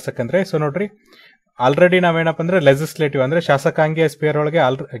ಹೋಗ್ಲಾಡ್ಸಕಂದ್ರೆ, ಸೊ ನೋಡ್ರಿ ಆಲ್ರೆಡಿ ನಾವೇನಪ್ಪ ಅಂದ್ರೆ ಲೆಜಿಸ್ಲೇಟಿವ್ ಅಂದ್ರೆ ಶಾಸಕಾಂಗೀಯ ಸ್ಪಿಯರ್ ಒಳಗೆ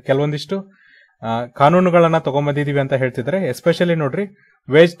ಕೆಲವೊಂದಿಷ್ಟು ಕಾನೂನುಗಳನ್ನ ತಗೊಂಬಂದಿದೀವಿ ಅಂತ ಹೇಳ್ತಿದ್ದಾರೆ. ಎಸ್ಪೆಷಲಿ ನೋಡ್ರಿ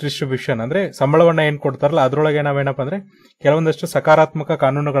ವೇಜ್ ಡಿಸ್ಟ್ರಿಬ್ಯೂಷನ್ ಅಂದ್ರೆ ಸಂಬಳವನ್ನ ಏನ್ ಕೊಡ್ತಾರಲ್ಲ ಅದ್ರೊಳಗೆ ನಾವೇನಪ್ಪ ಅಂದ್ರೆ ಕೆಲವೊಂದಷ್ಟು ಸಕಾರಾತ್ಮಕ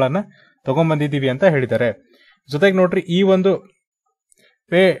ಕಾನೂನುಗಳನ್ನ ತಗೊಂಬಂದಿದೀವಿ ಅಂತ ಹೇಳಿದ್ದಾರೆ. ಜೊತೆಗೆ ನೋಡ್ರಿ ಈ ಒಂದು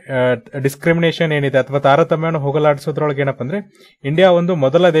ಪೇ ಡಿಸ್ಕ್ರಿಮಿನೇಷನ್ ಏನಿದೆ ಅಥವಾ ತಾರತಮ್ಯವನ್ನು ಹೋಗಲಾಡಿಸೋದ್ರೊಳಗೆ ಏನಪ್ಪ ಅಂದ್ರೆ ಇಂಡಿಯಾ ಒಂದು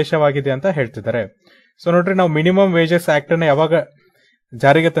ಮೊದಲ ದೇಶವಾಗಿದೆ ಅಂತ ಹೇಳ್ತಿದ್ದಾರೆ. ಸೊ ನೋಡ್ರಿ ನಾವು ಮಿನಿಮಮ್ ವೇಜಸ್ ಆಕ್ಟ್ ಅನ್ನ ಯಾವಾಗ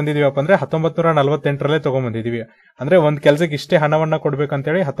ಜಾರಿಗೆ ತಂದಿದೀವಪ್ಪ ಅಂದ್ರೆ 1948ರಲ್ಲೇ ತಗೊಂಡ್ಬಂದಿದೀವಿ. ಅಂದ್ರೆ ಒಂದ್ ಕೆಲ್ಸಕ್ಕೆ ಇಷ್ಟೇ ಹಣವನ್ನ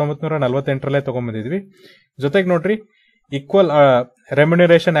ಕೊಡ್ಬೇಕಂತೇಳಿ 1948ರಲ್ಲೇ ತಗೊಂಡ್ಬಂದಿದ್ವಿ. ಜೊತೆಗೆ ನೋಡ್ರಿ ಈಕ್ವಲ್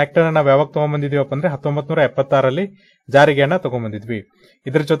ರೆಮ್ಯುನರೇಷನ್ ಆಕ್ಟ್ ಅನ್ನ ನಾವು ಯಾವಾಗ ತಗೊಂಡ್ಬಂದಿದೀವಪ್ಪ ಅಂದ್ರೆ 1976ರಲ್ಲಿ ಜಾರಿಗೆಯನ್ನ ತಗೊಂಡ್ಬಂದಿದ್ವಿ.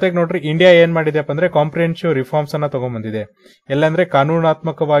 ಇದ್ರ ಜೊತೆಗೆ ನೋಡ್ರಿ ಇಂಡಿಯಾ ಏನ್ ಮಾಡಿದೆಪ್ಪ ಅಂದ್ರೆ ಕಾಂಪ್ರಿಹೆನ್ಸಿವ್ ರಿಫಾರ್ಮ್ಸ್ ಅನ್ನ ತಗೊಂಡ್ಬಂದಿದೆ. ಎಲ್ಲಂದ್ರೆ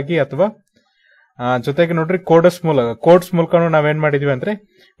ಕಾನೂನಾತ್ಮಕವಾಗಿ ಅಥವಾ ಜೊತೆಗೆ ನೋಡ್ರಿ ಕೋರ್ಟ್ಸ್ ಮೂಲಕನೂ ನಾವೇನ್ ಮಾಡಿದ್ವಿ ಅಂದ್ರೆ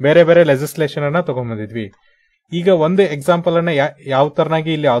ಬೇರೆ ಬೇರೆ ಲೆಜಿಸ್ಲೇಷನ್ ಅನ್ನ ತಗೊಂಡ್ಬಂದಿದ್ವಿ. ಈಗ ಒಂದು ಎಕ್ಸಾಂಪಲ್ ಅನ್ನ ಯಾವ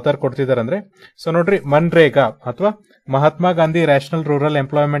ತರನಾಗಿ ಇಲ್ಲಿ ಯಾವ ತರ ಕೊಡ್ತಿದಾರೆ ಅಂದ್ರೆ, ಸೊ ನೋಡ್ರಿ ಮನ್ರೇಗಾ ಅಥವಾ Mahatma Gandhi national rural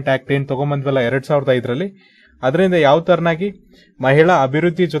employment act ಏನ್ ತಗೊಂಡ್ಬಂದ್ವಲ್ಲ 2005ರಲ್ಲಿ ಅದರಿಂದ ಯಾವ ತರನಾಗಿ ಮಹಿಳಾ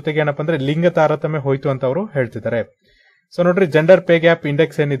ಅಭಿವೃದ್ಧಿ ಜೊತೆಗೆ ಏನಪ್ಪ ಅಂದ್ರೆ ಲಿಂಗ ತಾರತಮ್ಯ ಹೋಯ್ತು ಅಂತ ಅವರು ಹೇಳ್ತಿದ್ದಾರೆ. ಸೊ ನೋಡ್ರಿ ಜೆಂಡರ್ ಪೇ ಗ್ಯಾಪ್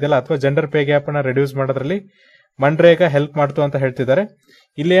ಇಂಡೆಕ್ಸ್ ಏನಿದೆಯಲ್ಲ ಅಥವಾ ಜೆಂಡರ್ ಪೇ ಗ್ಯಾಪ್ ಅನ್ನ ರಿಡ್ಯೂಸ್ ಮಾಡೋದ್ರಲ್ಲಿ ಮನ್ರೇಗಾ ಹೆಲ್ಪ್ ಮಾಡ್ತು ಅಂತ ಹೇಳ್ತಿದ್ದಾರೆ.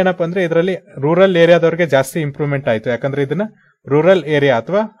 ಇಲ್ಲಿ ಏನಪ್ಪ ಅಂದ್ರೆ ಇದರಲ್ಲಿ ರೂರಲ್ ಏರಿಯಾದವರಿಗೆ ಜಾಸ್ತಿ ಇಂಪ್ರೂವ್ಮೆಂಟ್ ಆಯ್ತು. ಯಾಕಂದ್ರೆ ಇದನ್ನ ರೂರಲ್ ಏರಿಯಾ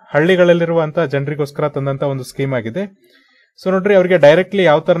ಅಥವಾ ಹಳ್ಳಿಗಳಲ್ಲಿರುವಂತಹ ಜನರಿಗೋಸ್ಕರ ತಂದಂತ ಒಂದು ಸ್ಕೀಮ್ ಆಗಿದೆ. ಸೊ ನೋಡ್ರಿ ಅವ್ರಿಗೆ ಡೈರೆಕ್ಟ್ಲಿ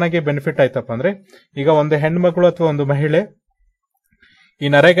ಯಾವ ತರನಾಗಿ ಬೆನಿಫಿಟ್ ಆಯ್ತಪ್ಪ ಅಂದ್ರೆ, ಈಗ ಒಂದು ಹೆಣ್ಮಗಳು ಅಥವಾ ಒಂದು ಮಹಿಳೆ ಈ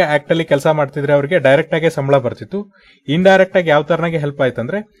ನರೇಗಾ ಆಕ್ಟ್ ಅಲ್ಲಿ ಕೆಲಸ ಮಾಡ್ತಿದ್ರೆ ಅವರಿಗೆ ಡೈರೆಕ್ಟ್ ಆಗಿ ಸಂಬಳ ಬರ್ತಿತ್ತು. ಇಂಡೈರೆಕ್ಟ್ ಆಗಿ ಯಾವ ತರನಾಗಿ ಹೆಲ್ಪ್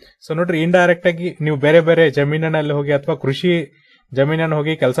ಆಯ್ತಂದ್ರೆ, ಸೊ ನೋಡ್ರಿ ಇಂಡೈರೆಕ್ಟ್ ಆಗಿ ನೀವು ಬೇರೆ ಬೇರೆ ಜಮೀನಿನಲ್ಲಿ ಹೋಗಿ ಅಥವಾ ಕೃಷಿ ಜಮೀನನ್ನು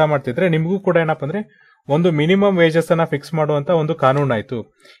ಹೋಗಿ ಕೆಲಸ ಮಾಡ್ತಿದ್ರೆ ನಿಮಗೂ ಕೂಡ ಏನಪ್ಪ ಅಂದ್ರೆ ಒಂದು ಮಿನಿಮಮ್ ವೇಜಸ್ ಅನ್ನ ಫಿಕ್ಸ್ ಮಾಡುವಂತ ಒಂದು ಕಾನೂನು ಆಯ್ತು.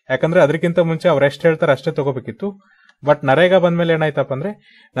 ಯಾಕಂದ್ರೆ ಅದಕ್ಕಿಂತ ಮುಂಚೆ ಅವ್ರು ಎಷ್ಟು ಹೇಳ್ತಾರೆ ಅಷ್ಟೇ ತಗೋಬೇಕಿತ್ತು. ಬಟ್ ನರೇಗಾ ಬಂದ್ಮೇಲೆ ಏನಾಯ್ತಪ್ಪ ಅಂದ್ರೆ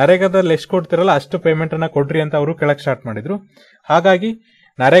ನರೇಗಾದಲ್ಲಿ ಎಷ್ಟು ಕೊಡ್ತಿರಲ್ಲ ಅಷ್ಟು ಪೇಮೆಂಟ್ ಅನ್ನ ಕೊಡ್ರಿ ಅಂತ ಅವರು ಕೆಳಕ್ ಸ್ಟಾರ್ಟ್ ಮಾಡಿದ್ರು. ಹಾಗಾಗಿ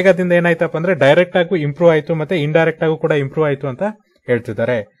ನರೇಗಾದಿಂದ ಏನಾಯ್ತಪ್ಪ ಅಂದ್ರೆ ಡೈರೆಕ್ಟ್ ಆಗೂ ಇಂಪ್ರೂವ್ ಆಯ್ತು ಮತ್ತೆ ಇಂಡೈರೆಕ್ಟ್ ಆಗೂ ಕೂಡ ಇಂಪ್ರೂವ್ ಆಯ್ತು ಅಂತ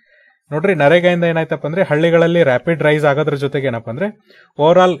ಹೇಳ್ತಿದ್ದಾರೆ. ನೋಡ್ರಿ ನರೇಗಾಯಿಂದ ಏನಾಯ್ತಪ್ಪ ಅಂದ್ರೆ ಹಳ್ಳಿಗಳಲ್ಲಿ ರ್ಯಾಪಿಡ್ ರೈಸ್ ಆಗೋದ್ರ ಜೊತೆಗೆ ಏನಪ್ಪ ಅಂದ್ರೆ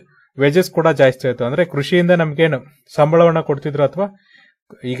ಓವರ್ ಆಲ್ ವೇಜಸ್ ಕೂಡ ಜಾಸ್ತಿ ಆಯ್ತು. ಅಂದ್ರೆ ಕೃಷಿಯಿಂದ ನಮ್ಗೇನು ಸಂಬಳವನ್ನ ಕೊಡ್ತಿದ್ರು ಅಥವಾ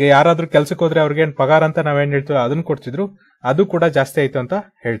ಈಗ ಯಾರಾದ್ರೂ ಕೆಲ್ಸಕ್ಕೆ ಹೋದ್ರೆ ಅವ್ರಿಗೇನ್ ಪಗಾರ ಅಂತ ನಾವೇನ್ ಹೇಳ್ತೀವಿ ಅದನ್ನ ಕೊಡ್ತಿದ್ರು, ಅದು ಕೂಡ ಜಾಸ್ತಿ ಆಯ್ತು ಅಂತ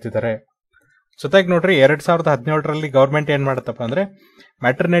ಹೇಳ್ತಿದ್ದಾರೆ. ಜೊತೆಗೆ ನೋಡ್ರಿ 2017ರಲ್ಲಿ ಗವರ್ಮೆಂಟ್ ಏನ್ ಮಾಡತ್ತಪ್ಪ ಅಂದ್ರೆ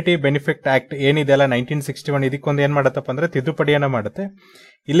ಮ್ಯಾಟರ್ನಿಟಿ ಬೆನಿಫಿಟ್ ಆಕ್ಟ್ ಏನಿದೆಯಲ್ಲ 1961 ಇದಕ್ಕೊಂದು ಏನ್ ಮಾಡತ್ತಪ್ಪ ಅಂದ್ರೆ ತಿದ್ದುಪಡಿಯನ್ನ ಮಾಡುತ್ತೆ.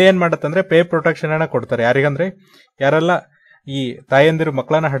 ಇಲ್ಲಿ ಏನ್ ಮಾಡತ್ತಂದ್ರೆ ಪೇ ಪ್ರೊಟೆಕ್ಷನ್ ಅನ್ನ ಕೊಡ್ತಾರೆ. ಯಾರಿಗಂದ್ರೆ ಯಾರೆಲ್ಲ ಈ ತಾಯಂದಿರು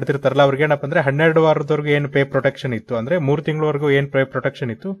ಮಕ್ಕಳನ್ನ ಹಡ್ತಿರ್ತಾರಲ್ಲ ಅವ್ರಿಗೆ ಏನಪ್ಪ ಅಂದ್ರೆ 12 ವಾರದವರೆಗೂ ಏನು ಪೇ ಪ್ರೊಟೆಕ್ಷನ್ ಇತ್ತು ಅಂದ್ರೆ 3 ತಿಂಗಳವರೆಗೂ ಏನ್ ಪೇ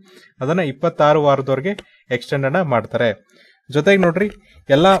ಪ್ರೊಟೆಕ್ಷನ್ ಇತ್ತು ಅದನ್ನ 26 ವಾರದವರೆಗೆ ಎಕ್ಸ್ಟೆಂಡ್ ಅನ್ನ ಮಾಡ್ತಾರೆ. ಜೊತೆಗೆ ನೋಡ್ರಿ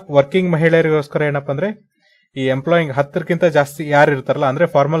ಎಲ್ಲಾ ವರ್ಕಿಂಗ್ ಮಹಿಳೆಯರಿಗೋಸ್ಕರ ಏನಪ್ಪ ಅಂದ್ರೆ ಈ ಎಂಪ್ಲಾಯಿಂಗ್ 10ಕ್ಕಿಂತ ಜಾಸ್ತಿ ಯಾರು ಇರ್ತಾರಲ್ಲ ಅಂದ್ರೆ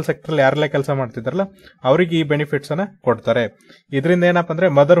ಫಾರ್ಮಲ್ ಸೆಕ್ಟರ್ ಯಾರೆಲ್ಲ ಕೆಲಸ ಮಾಡ್ತಿದಾರಲ್ಲ ಅವ್ರಿಗೆ ಈ ಬೆನಿಫಿಟ್ಸ್ ಅನ್ನ ಕೊಡ್ತಾರೆ. ಇದರಿಂದ ಏನಪ್ಪ ಅಂದ್ರೆ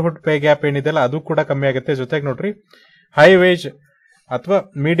ಮದರ್ಹುಡ್ ಪೇ ಗ್ಯಾಪ್ ಏನಿದೆಯಲ್ಲ ಅದು ಕೂಡ ಕಮ್ಮಿ ಆಗುತ್ತೆ. ಜೊತೆಗೆ ನೋಡ್ರಿ ಹೈ ವೇಜ್ ಅಥವಾ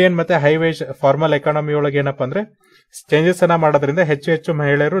ಮೀಡಿಯನ್ ಮತ್ತೆ ಹೈ ವೇಜ್ ಫಾರ್ಮಲ್ ಎಕಾನಮಿ ಒಳಗೆ ಏನಪ್ಪಾ ಅಂದ್ರೆ ಚೇಂಜಸ್ ಅನ್ನ ಮಾಡೋದ್ರಿಂದ ಹೆಚ್ಚು ಹೆಚ್ಚು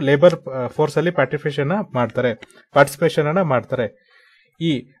ಮಹಿಳೆಯರು ಲೇಬರ್ ಫೋರ್ಸ್ ಅಲ್ಲಿ ಪಾರ್ಟಿಸಿಪೇಷನ್ ಅನ್ನ ಮಾಡ್ತಾರೆ.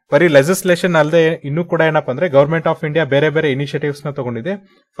 ಈ ಬರೀ ಲೆಜಿಸ್ಲೇಷನ್ ಅಲ್ಲದೆ ಇನ್ನೂ ಕೂಡ ಏನಪ್ಪಾ ಅಂದ್ರೆ ಗವರ್ಮೆಂಟ್ ಆಫ್ ಇಂಡಿಯಾ ಬೇರೆ ಬೇರೆ ಇನಿಷಿಯೇಟಿವ್ಸ್ ನ ತಗೊಂಡಿದೆ.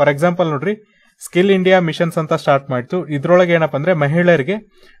 ಫಾರ್ ಎಕ್ಸಾಂಪಲ್ ನೋಡ್ರಿ, ಸ್ಕಿಲ್ ಇಂಡಿಯಾ ಮಿಷನ್ಸ್ ಅಂತ ಸ್ಟಾರ್ಟ್ ಮಾಡಿತು. ಇದ್ರೊಳಗೆ ಏನಪ್ಪಾ ಅಂದ್ರೆ ಮಹಿಳೆಯರಿಗೆ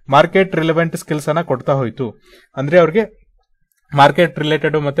ಮಾರ್ಕೆಟ್ ರಿಲೆವೆಂಟ್ ಸ್ಕಿಲ್ಸ್ ಅನ್ನ ಕೊಡ್ತಾ ಹೋಯ್ತು. ಅಂದ್ರೆ ಅವ್ರಿಗೆ ಮಾರ್ಕೆಟ್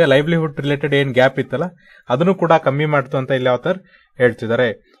ರಿಲೇಟೆಡ್ ಮತ್ತೆ ಲೈವ್ಲಿಹುಡ್ ರಿಲೇಟೆಡ್ ಏನ್ ಗ್ಯಾಪ್ ಇತ್ತಲ್ಲ ಅದನ್ನು ಕೂಡ ಕಮ್ಮಿ ಮಾಡ್ತು ಅಂತ ಇಲ್ಲಿ ಆಥರ್ ಹೇಳ್ತಿದ್ದಾರೆ.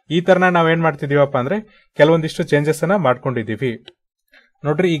 ಈ ತರನ ನಾವೇನ್ ಮಾಡ್ತಿದೀವಪ್ಪ ಅಂದ್ರೆ ಕೆಲವೊಂದಿಷ್ಟು ಚೇಂಜಸ್ ಅನ್ನ ಮಾಡ್ಕೊಂಡಿದೀವಿ.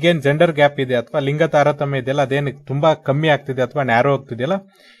 ನೋಡ್ರಿ, ಈಗೇನ್ ಜೆಂಡರ್ ಗ್ಯಾಪ್ ಇದೆ ಅಥವಾ ಲಿಂಗ ತಾರತಮ್ಯ ಇದೆಯಲ್ಲ ಅದೇನು ತುಂಬಾ ಕಮ್ಮಿ ಆಗ್ತಿದೆ ಅಥವಾ ನ್ಯಾರೋ ಆಗ್ತಿದೆಯಲ್ಲ,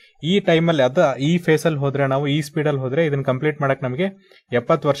 ಈ ಟೈಮಲ್ಲಿ ಈ ಫೇಸ್ ಅಲ್ಲಿ ಹೋದ್ರೆ, ನಾವು ಈ ಸ್ಪೀಡ್ ಅಲ್ಲಿ ಹೋದ್ರೆ ಇದನ್ನ ಕಂಪ್ಲೀಟ್ ಮಾಡಕ್ ನಮಗೆ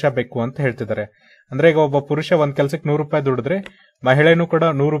 70 ವರ್ಷ ಬೇಕು ಅಂತ ಹೇಳ್ತಿದ್ದಾರೆ. ಅಂದ್ರೆ ಈಗ ಒಬ್ಬ ಪುರುಷ ಒಂದ್ ಕೆಲ್ಸಕ್ಕೆ 100 ರೂಪಾಯಿ ದುಡಿದ್ರೆ ಮಹಿಳೆನೂ ಕೂಡ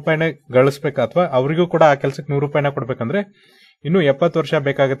 100 ರೂಪಾಯಿನೇ ಗಳಿಸ್ಬೇಕು ಅಥವಾ ಅವರಿಗೂ ಕೂಡ ಆ ಕೆಲ್ಸಕ್ಕೆ 100 ರೂಪಾಯಿನ ಕೊಡ್ಬೇಕಂದ್ರೆ ಇನ್ನು 70 ವರ್ಷ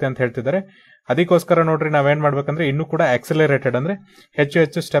ಬೇಕಾಗುತ್ತೆ ಅಂತ ಹೇಳ್ತಿದ್ದಾರೆ. ಅದಕ್ಕೋಸ್ಕರ ನೋಡ್ರಿ ನಾವೇನ್ ಮಾಡ್ಬೇಕಂದ್ರೆ ಇನ್ನೂ ಕೂಡ ಆಕ್ಸಿಲರೇಟೆಡ್ ಅಂದ್ರೆ ಹೆಚ್ಚು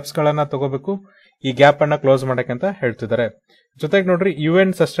ಹೆಚ್ಚು ಸ್ಟೆಪ್ಸ್ ಗಳನ್ನ ತಗೋಬೇಕು ಈ ಗ್ಯಾಪ್ ಅನ್ನ ಕ್ಲೋಸ್ ಮಾಡಕ್ಕಂತ ಹೇಳ್ತಿದ್ದಾರೆ. ಜೊತೆಗೆ ನೋಡ್ರಿ, UN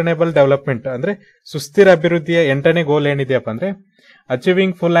ಸಸ್ಟೈನೇಬಲ್ ಡೆವಲಪ್ಮೆಂಟ್ ಅಂದ್ರೆ ಸುಸ್ಥಿರ ಅಭಿವೃದ್ಧಿಯ 8ನೇ ಗೋಲ್ ಏನಿದೆಯಪ್ಪ ಅಂದ್ರೆ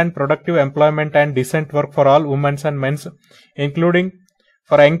achieving full and productive employment and decent work for all women's and men's including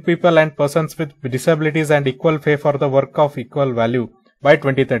for Young people and persons with disabilities and equal pay for the work of equal value by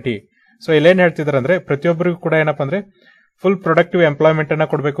 2030. So ಇಲ್ಲೇನ್ ಹೇಳ್ತಿದ್ದಾರೆ ಅಂದ್ರೆ ಪ್ರತಿಯೊಬ್ಬರಿಗೂ ಕೂಡ ಏನಪ್ಪಾ ಅಂದ್ರೆ full productive employment ಅನ್ನ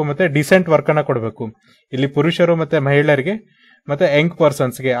ಕೊಡಬೇಕು ಮತ್ತೆ ಡಿಸೆಂಟ್ ವರ್ಕ್ ಅನ್ನ ಕೊಡಬೇಕು. ಇಲ್ಲಿ ಪುರುಷರು ಮತ್ತೆ ಮಹಿಳೆಯರಿಗೆ ಮತ್ತೆ ಯಂಗ್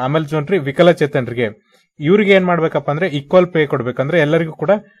ಪರ್ಸನ್ಸ್ಗೆ, ಆಮೇಲೆ ನೋಡ್ರಿ ವಿಕಲಚೇತನರಿಗೆ, ಇವ್ರಿಗೆ ಏನ್ ಮಾಡ್ಬೇಕಪ್ಪ ಅಂದ್ರೆ ಈಕ್ವಲ್ ಪೇ ಕೊಡ್ಬೇಕಂದ್ರೆ ಎಲ್ಲರಿಗೂ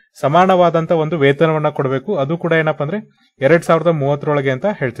ಕೂಡ ಸಮಾನವಾದಂತ ಒಂದು ವೇತನವನ್ನ ಕೊಡಬೇಕು. ಅದು ಕೂಡ ಏನಪ್ಪಾ ಅಂದ್ರೆ 2030 ಅಂತ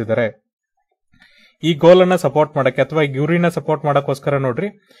ಹೇಳ್ತಿದ್ದಾರೆ. ಈ ಗೋಲ್ ಅನ್ನ ಸಪೋರ್ಟ್ ಮಾಡಕ್ಕೆ ಅಥವಾ ಇವ್ರನ್ನ ಸಪೋರ್ಟ್ ಮಾಡಕ್ಕೋಸ್ಕರ ನೋಡ್ರಿ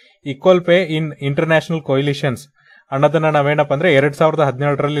ಈಕ್ವಲ್ ಪೇ ಇನ್ ಇಂಟರ್ನ್ಯಾಷನಲ್ ಕೊಯಿಲಿಷನ್ಸ್ ಅನ್ನೋದನ್ನ ನಾವೇನಪ್ಪ ಅಂದ್ರೆ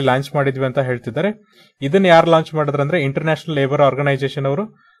 2017 ಲಾಂಚ್ ಮಾಡಿದ್ವಿ ಅಂತ ಹೇಳ್ತಿದ್ದಾರೆ. ಇದನ್ನ ಯಾರು ಲಾಂಚ್ ಮಾಡಿದ್ರು ಅಂದ್ರೆ ಇಂಟರ್ನ್ಯಾಷನಲ್ ಲೇಬರ್ ಆರ್ಗನೈಸೇಷನ್ ಅವರು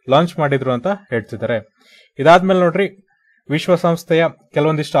ಲಾಂಚ್ ಮಾಡಿದ್ರು ಅಂತ ಹೇಳ್ತಿದ್ದಾರೆ. ಇದಾದ್ಮೇಲೆ ನೋಡ್ರಿ, ವಿಶ್ವಸಂಸ್ಥೆಯ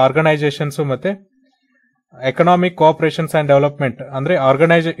ಕೆಲವೊಂದಿಷ್ಟು ಆರ್ಗನೈಸೇಷನ್ಸ್ ಮತ್ತೆ ಎಕನಾಮಿಕ್ ಕೋಆಪರೇಷನ್ಸ್ ಅಂಡ್ ಡೆವಲಪ್ಮೆಂಟ್ ಅಂದ್ರೆ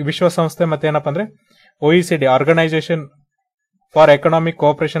ವಿಶ್ವಸಂಸ್ಥೆ ಮತ್ತೆ ಏನಪ್ಪಾ ಅಂದ್ರೆ OECD organisation for economic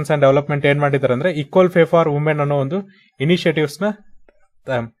cooperations and development ಏನ್ ಮಾಡಿದಾರೆ ಅಂದ್ರೆ ಈಕ್ವಲ್ ಪೇ ಫಾರ್ ವುಮೆನ್ ಅನ್ನೋ ಒಂದು ಇನಿಷಿಯೇಟಿವ್ಸ್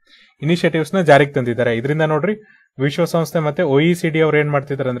ನ ಜಾರಿಗೆ ತಂದಿದ್ದಾರೆ. ಇದರಿಂದ ನೋಡ್ರಿ ವಿಶ್ವಸಂಸ್ಥೆ ಮತ್ತೆ OECD ಅವ್ರು ಏನ್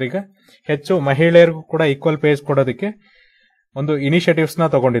ಮಾಡ್ತಿದ್ದಾರೆ ಅಂದ್ರೆ ಈಗ ಹೆಚ್ಚು ಮಹಿಳೆಯರಿಗೂ ಕೂಡ ಈಕ್ವಲ್ ಪೇಸ್ ಕೊಡೋದಕ್ಕೆ ಒಂದು ಇನಿಷಿಯೇಟಿವ್ಸ್ ನ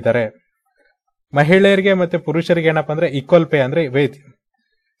ತಗೊಂಡಿದ್ದಾರೆ. ಮಹಿಳೆಯರಿಗೆ ಮತ್ತೆ ಪುರುಷರಿಗೆ ಏನಪ್ಪಾ ಅಂದ್ರೆ ಈಕ್ವಲ್ ಪೇ ಅಂದ್ರೆ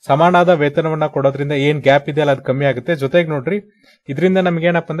ಸಮಾನಾದ ವೇತನವನ್ನ ಕೊಡೋದ್ರಿಂದ ಏನ್ ಗ್ಯಾಪ್ ಇದೆಯಲ್ಲ ಅದು ಕಮ್ಮಿ ಆಗುತ್ತೆ. ಜೊತೆಗೆ ನೋಡ್ರಿ ಇದರಿಂದ ನಮ್ಗೆ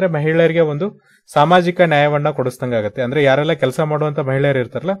ಏನಪ್ಪಾ ಅಂದ್ರೆ ಮಹಿಳೆಯರಿಗೆ ಒಂದು ಸಾಮಾಜಿಕ ನ್ಯಾಯವನ್ನ ಕೊಡಿಸ್ದಂಗಾಗುತ್ತೆ. ಅಂದ್ರೆ ಯಾರೆಲ್ಲ ಕೆಲಸ ಮಾಡುವಂತ ಮಹಿಳೆಯರು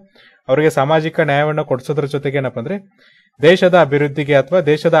ಇರ್ತಾರಲ್ಲ ಅವರಿಗೆ ಸಾಮಾಜಿಕ ನ್ಯಾಯವನ್ನ ಕೊಡಿಸೋದ್ರ ಜೊತೆಗೆ ಏನಪ್ಪಾ ಅಂದ್ರೆ ದೇಶದ ಅಭಿವೃದ್ಧಿಗೆ ಅಥವಾ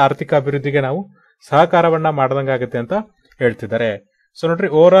ದೇಶದ ಆರ್ಥಿಕ ಅಭಿವೃದ್ಧಿಗೆ ನಾವು ಸಹಕಾರವನ್ನ ಮಾಡ್ದಂಗಾಗುತ್ತೆ ಅಂತ ಹೇಳ್ತಿದ್ದಾರೆ. ಸೊ ನೋಡ್ರಿ,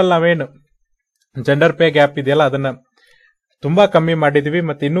 ಓವರ್ ಆಲ್ ನಾವೇನು ಜೆಂಡರ್ ಪೇ ಗ್ಯಾಪ್ ಇದೆಯಲ್ಲ ಅದನ್ನ ತುಂಬಾ ಕಮ್ಮಿ ಮಾಡಿದೀವಿ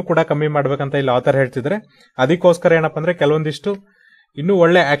ಮತ್ತೆ ಇನ್ನೂ ಕೂಡ ಕಮ್ಮಿ ಮಾಡ್ಬೇಕಂತ ಇಲ್ಲಿ ಆಥರ್ ಹೇಳ್ತಿದ್ದಾರೆ. ಅದಕ್ಕೋಸ್ಕರ ಏನಪ್ಪಾ ಅಂದ್ರೆ ಕೆಲವೊಂದಿಷ್ಟು ಇನ್ನೂ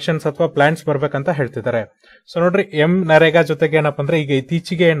ಒಳ್ಳೆ ಆಕ್ಷನ್ಸ್ ಅಥವಾ ಪ್ಲಾನ್ಸ್ ಬರ್ಬೇಕಂತ ಹೇಳ್ತಿದ್ದಾರೆ. ಸೊ ನೋಡ್ರಿ, ನರೇಗಾ ಜೊತೆಗೆ ಏನಪ್ಪಾ ಅಂದ್ರೆ ಈಗ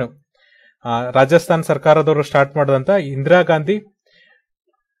ಇತ್ತೀಚೆಗೆ ಏನು ರಾಜಸ್ಥಾನ್ ಸರ್ಕಾರದವರು ಸ್ಟಾರ್ಟ್ ಮಾಡಿದಂತ Indira Gandhi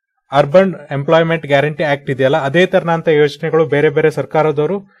urban employment guarantee act ಇದೆಯಲ್ಲ ಅದೇ ತರನಂತ ಯೋಜನೆಗಳು ಬೇರೆ ಬೇರೆ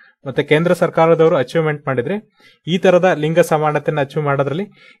ಸರ್ಕಾರದವರು ಮತ್ತೆ ಕೇಂದ್ರ ಸರ್ಕಾರದವರು ಅಚೀವ್ಮೆಂಟ್ ಮಾಡಿದ್ರೆ ಈ ತರದ ಲಿಂಗ ಸಮಾನತೆಯನ್ನು ಅಚೀವ್ ಮಾಡೋದ್ರಲ್ಲಿ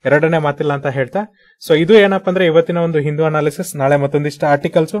ಎರಡನೇ ಮಾತಿಲ್ಲ ಅಂತ ಹೇಳ್ತಾ, ಸೊ ಇದು ಏನಪ್ಪಾ ಅಂದ್ರೆ ಇವತ್ತಿನ ಒಂದು ಹಿಂದೂ ಅನಾಲಿಸಿಸ್. ನಾಳೆ ಮತ್ತೊಂದಿಷ್ಟು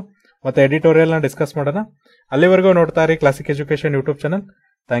ಆರ್ಟಿಕಲ್ಸ್ ಮತ್ತೆ ಎಡಿಟೋರಿಯಲ್ ನ ಡಿಸ್ಕಸ್ ಮಾಡೋಣ. ಅಲ್ಲಿವರೆಗೂ ನೋಡ್ತಾ ಇರಿ classic education YouTube channel.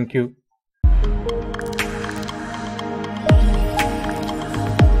 Thank you.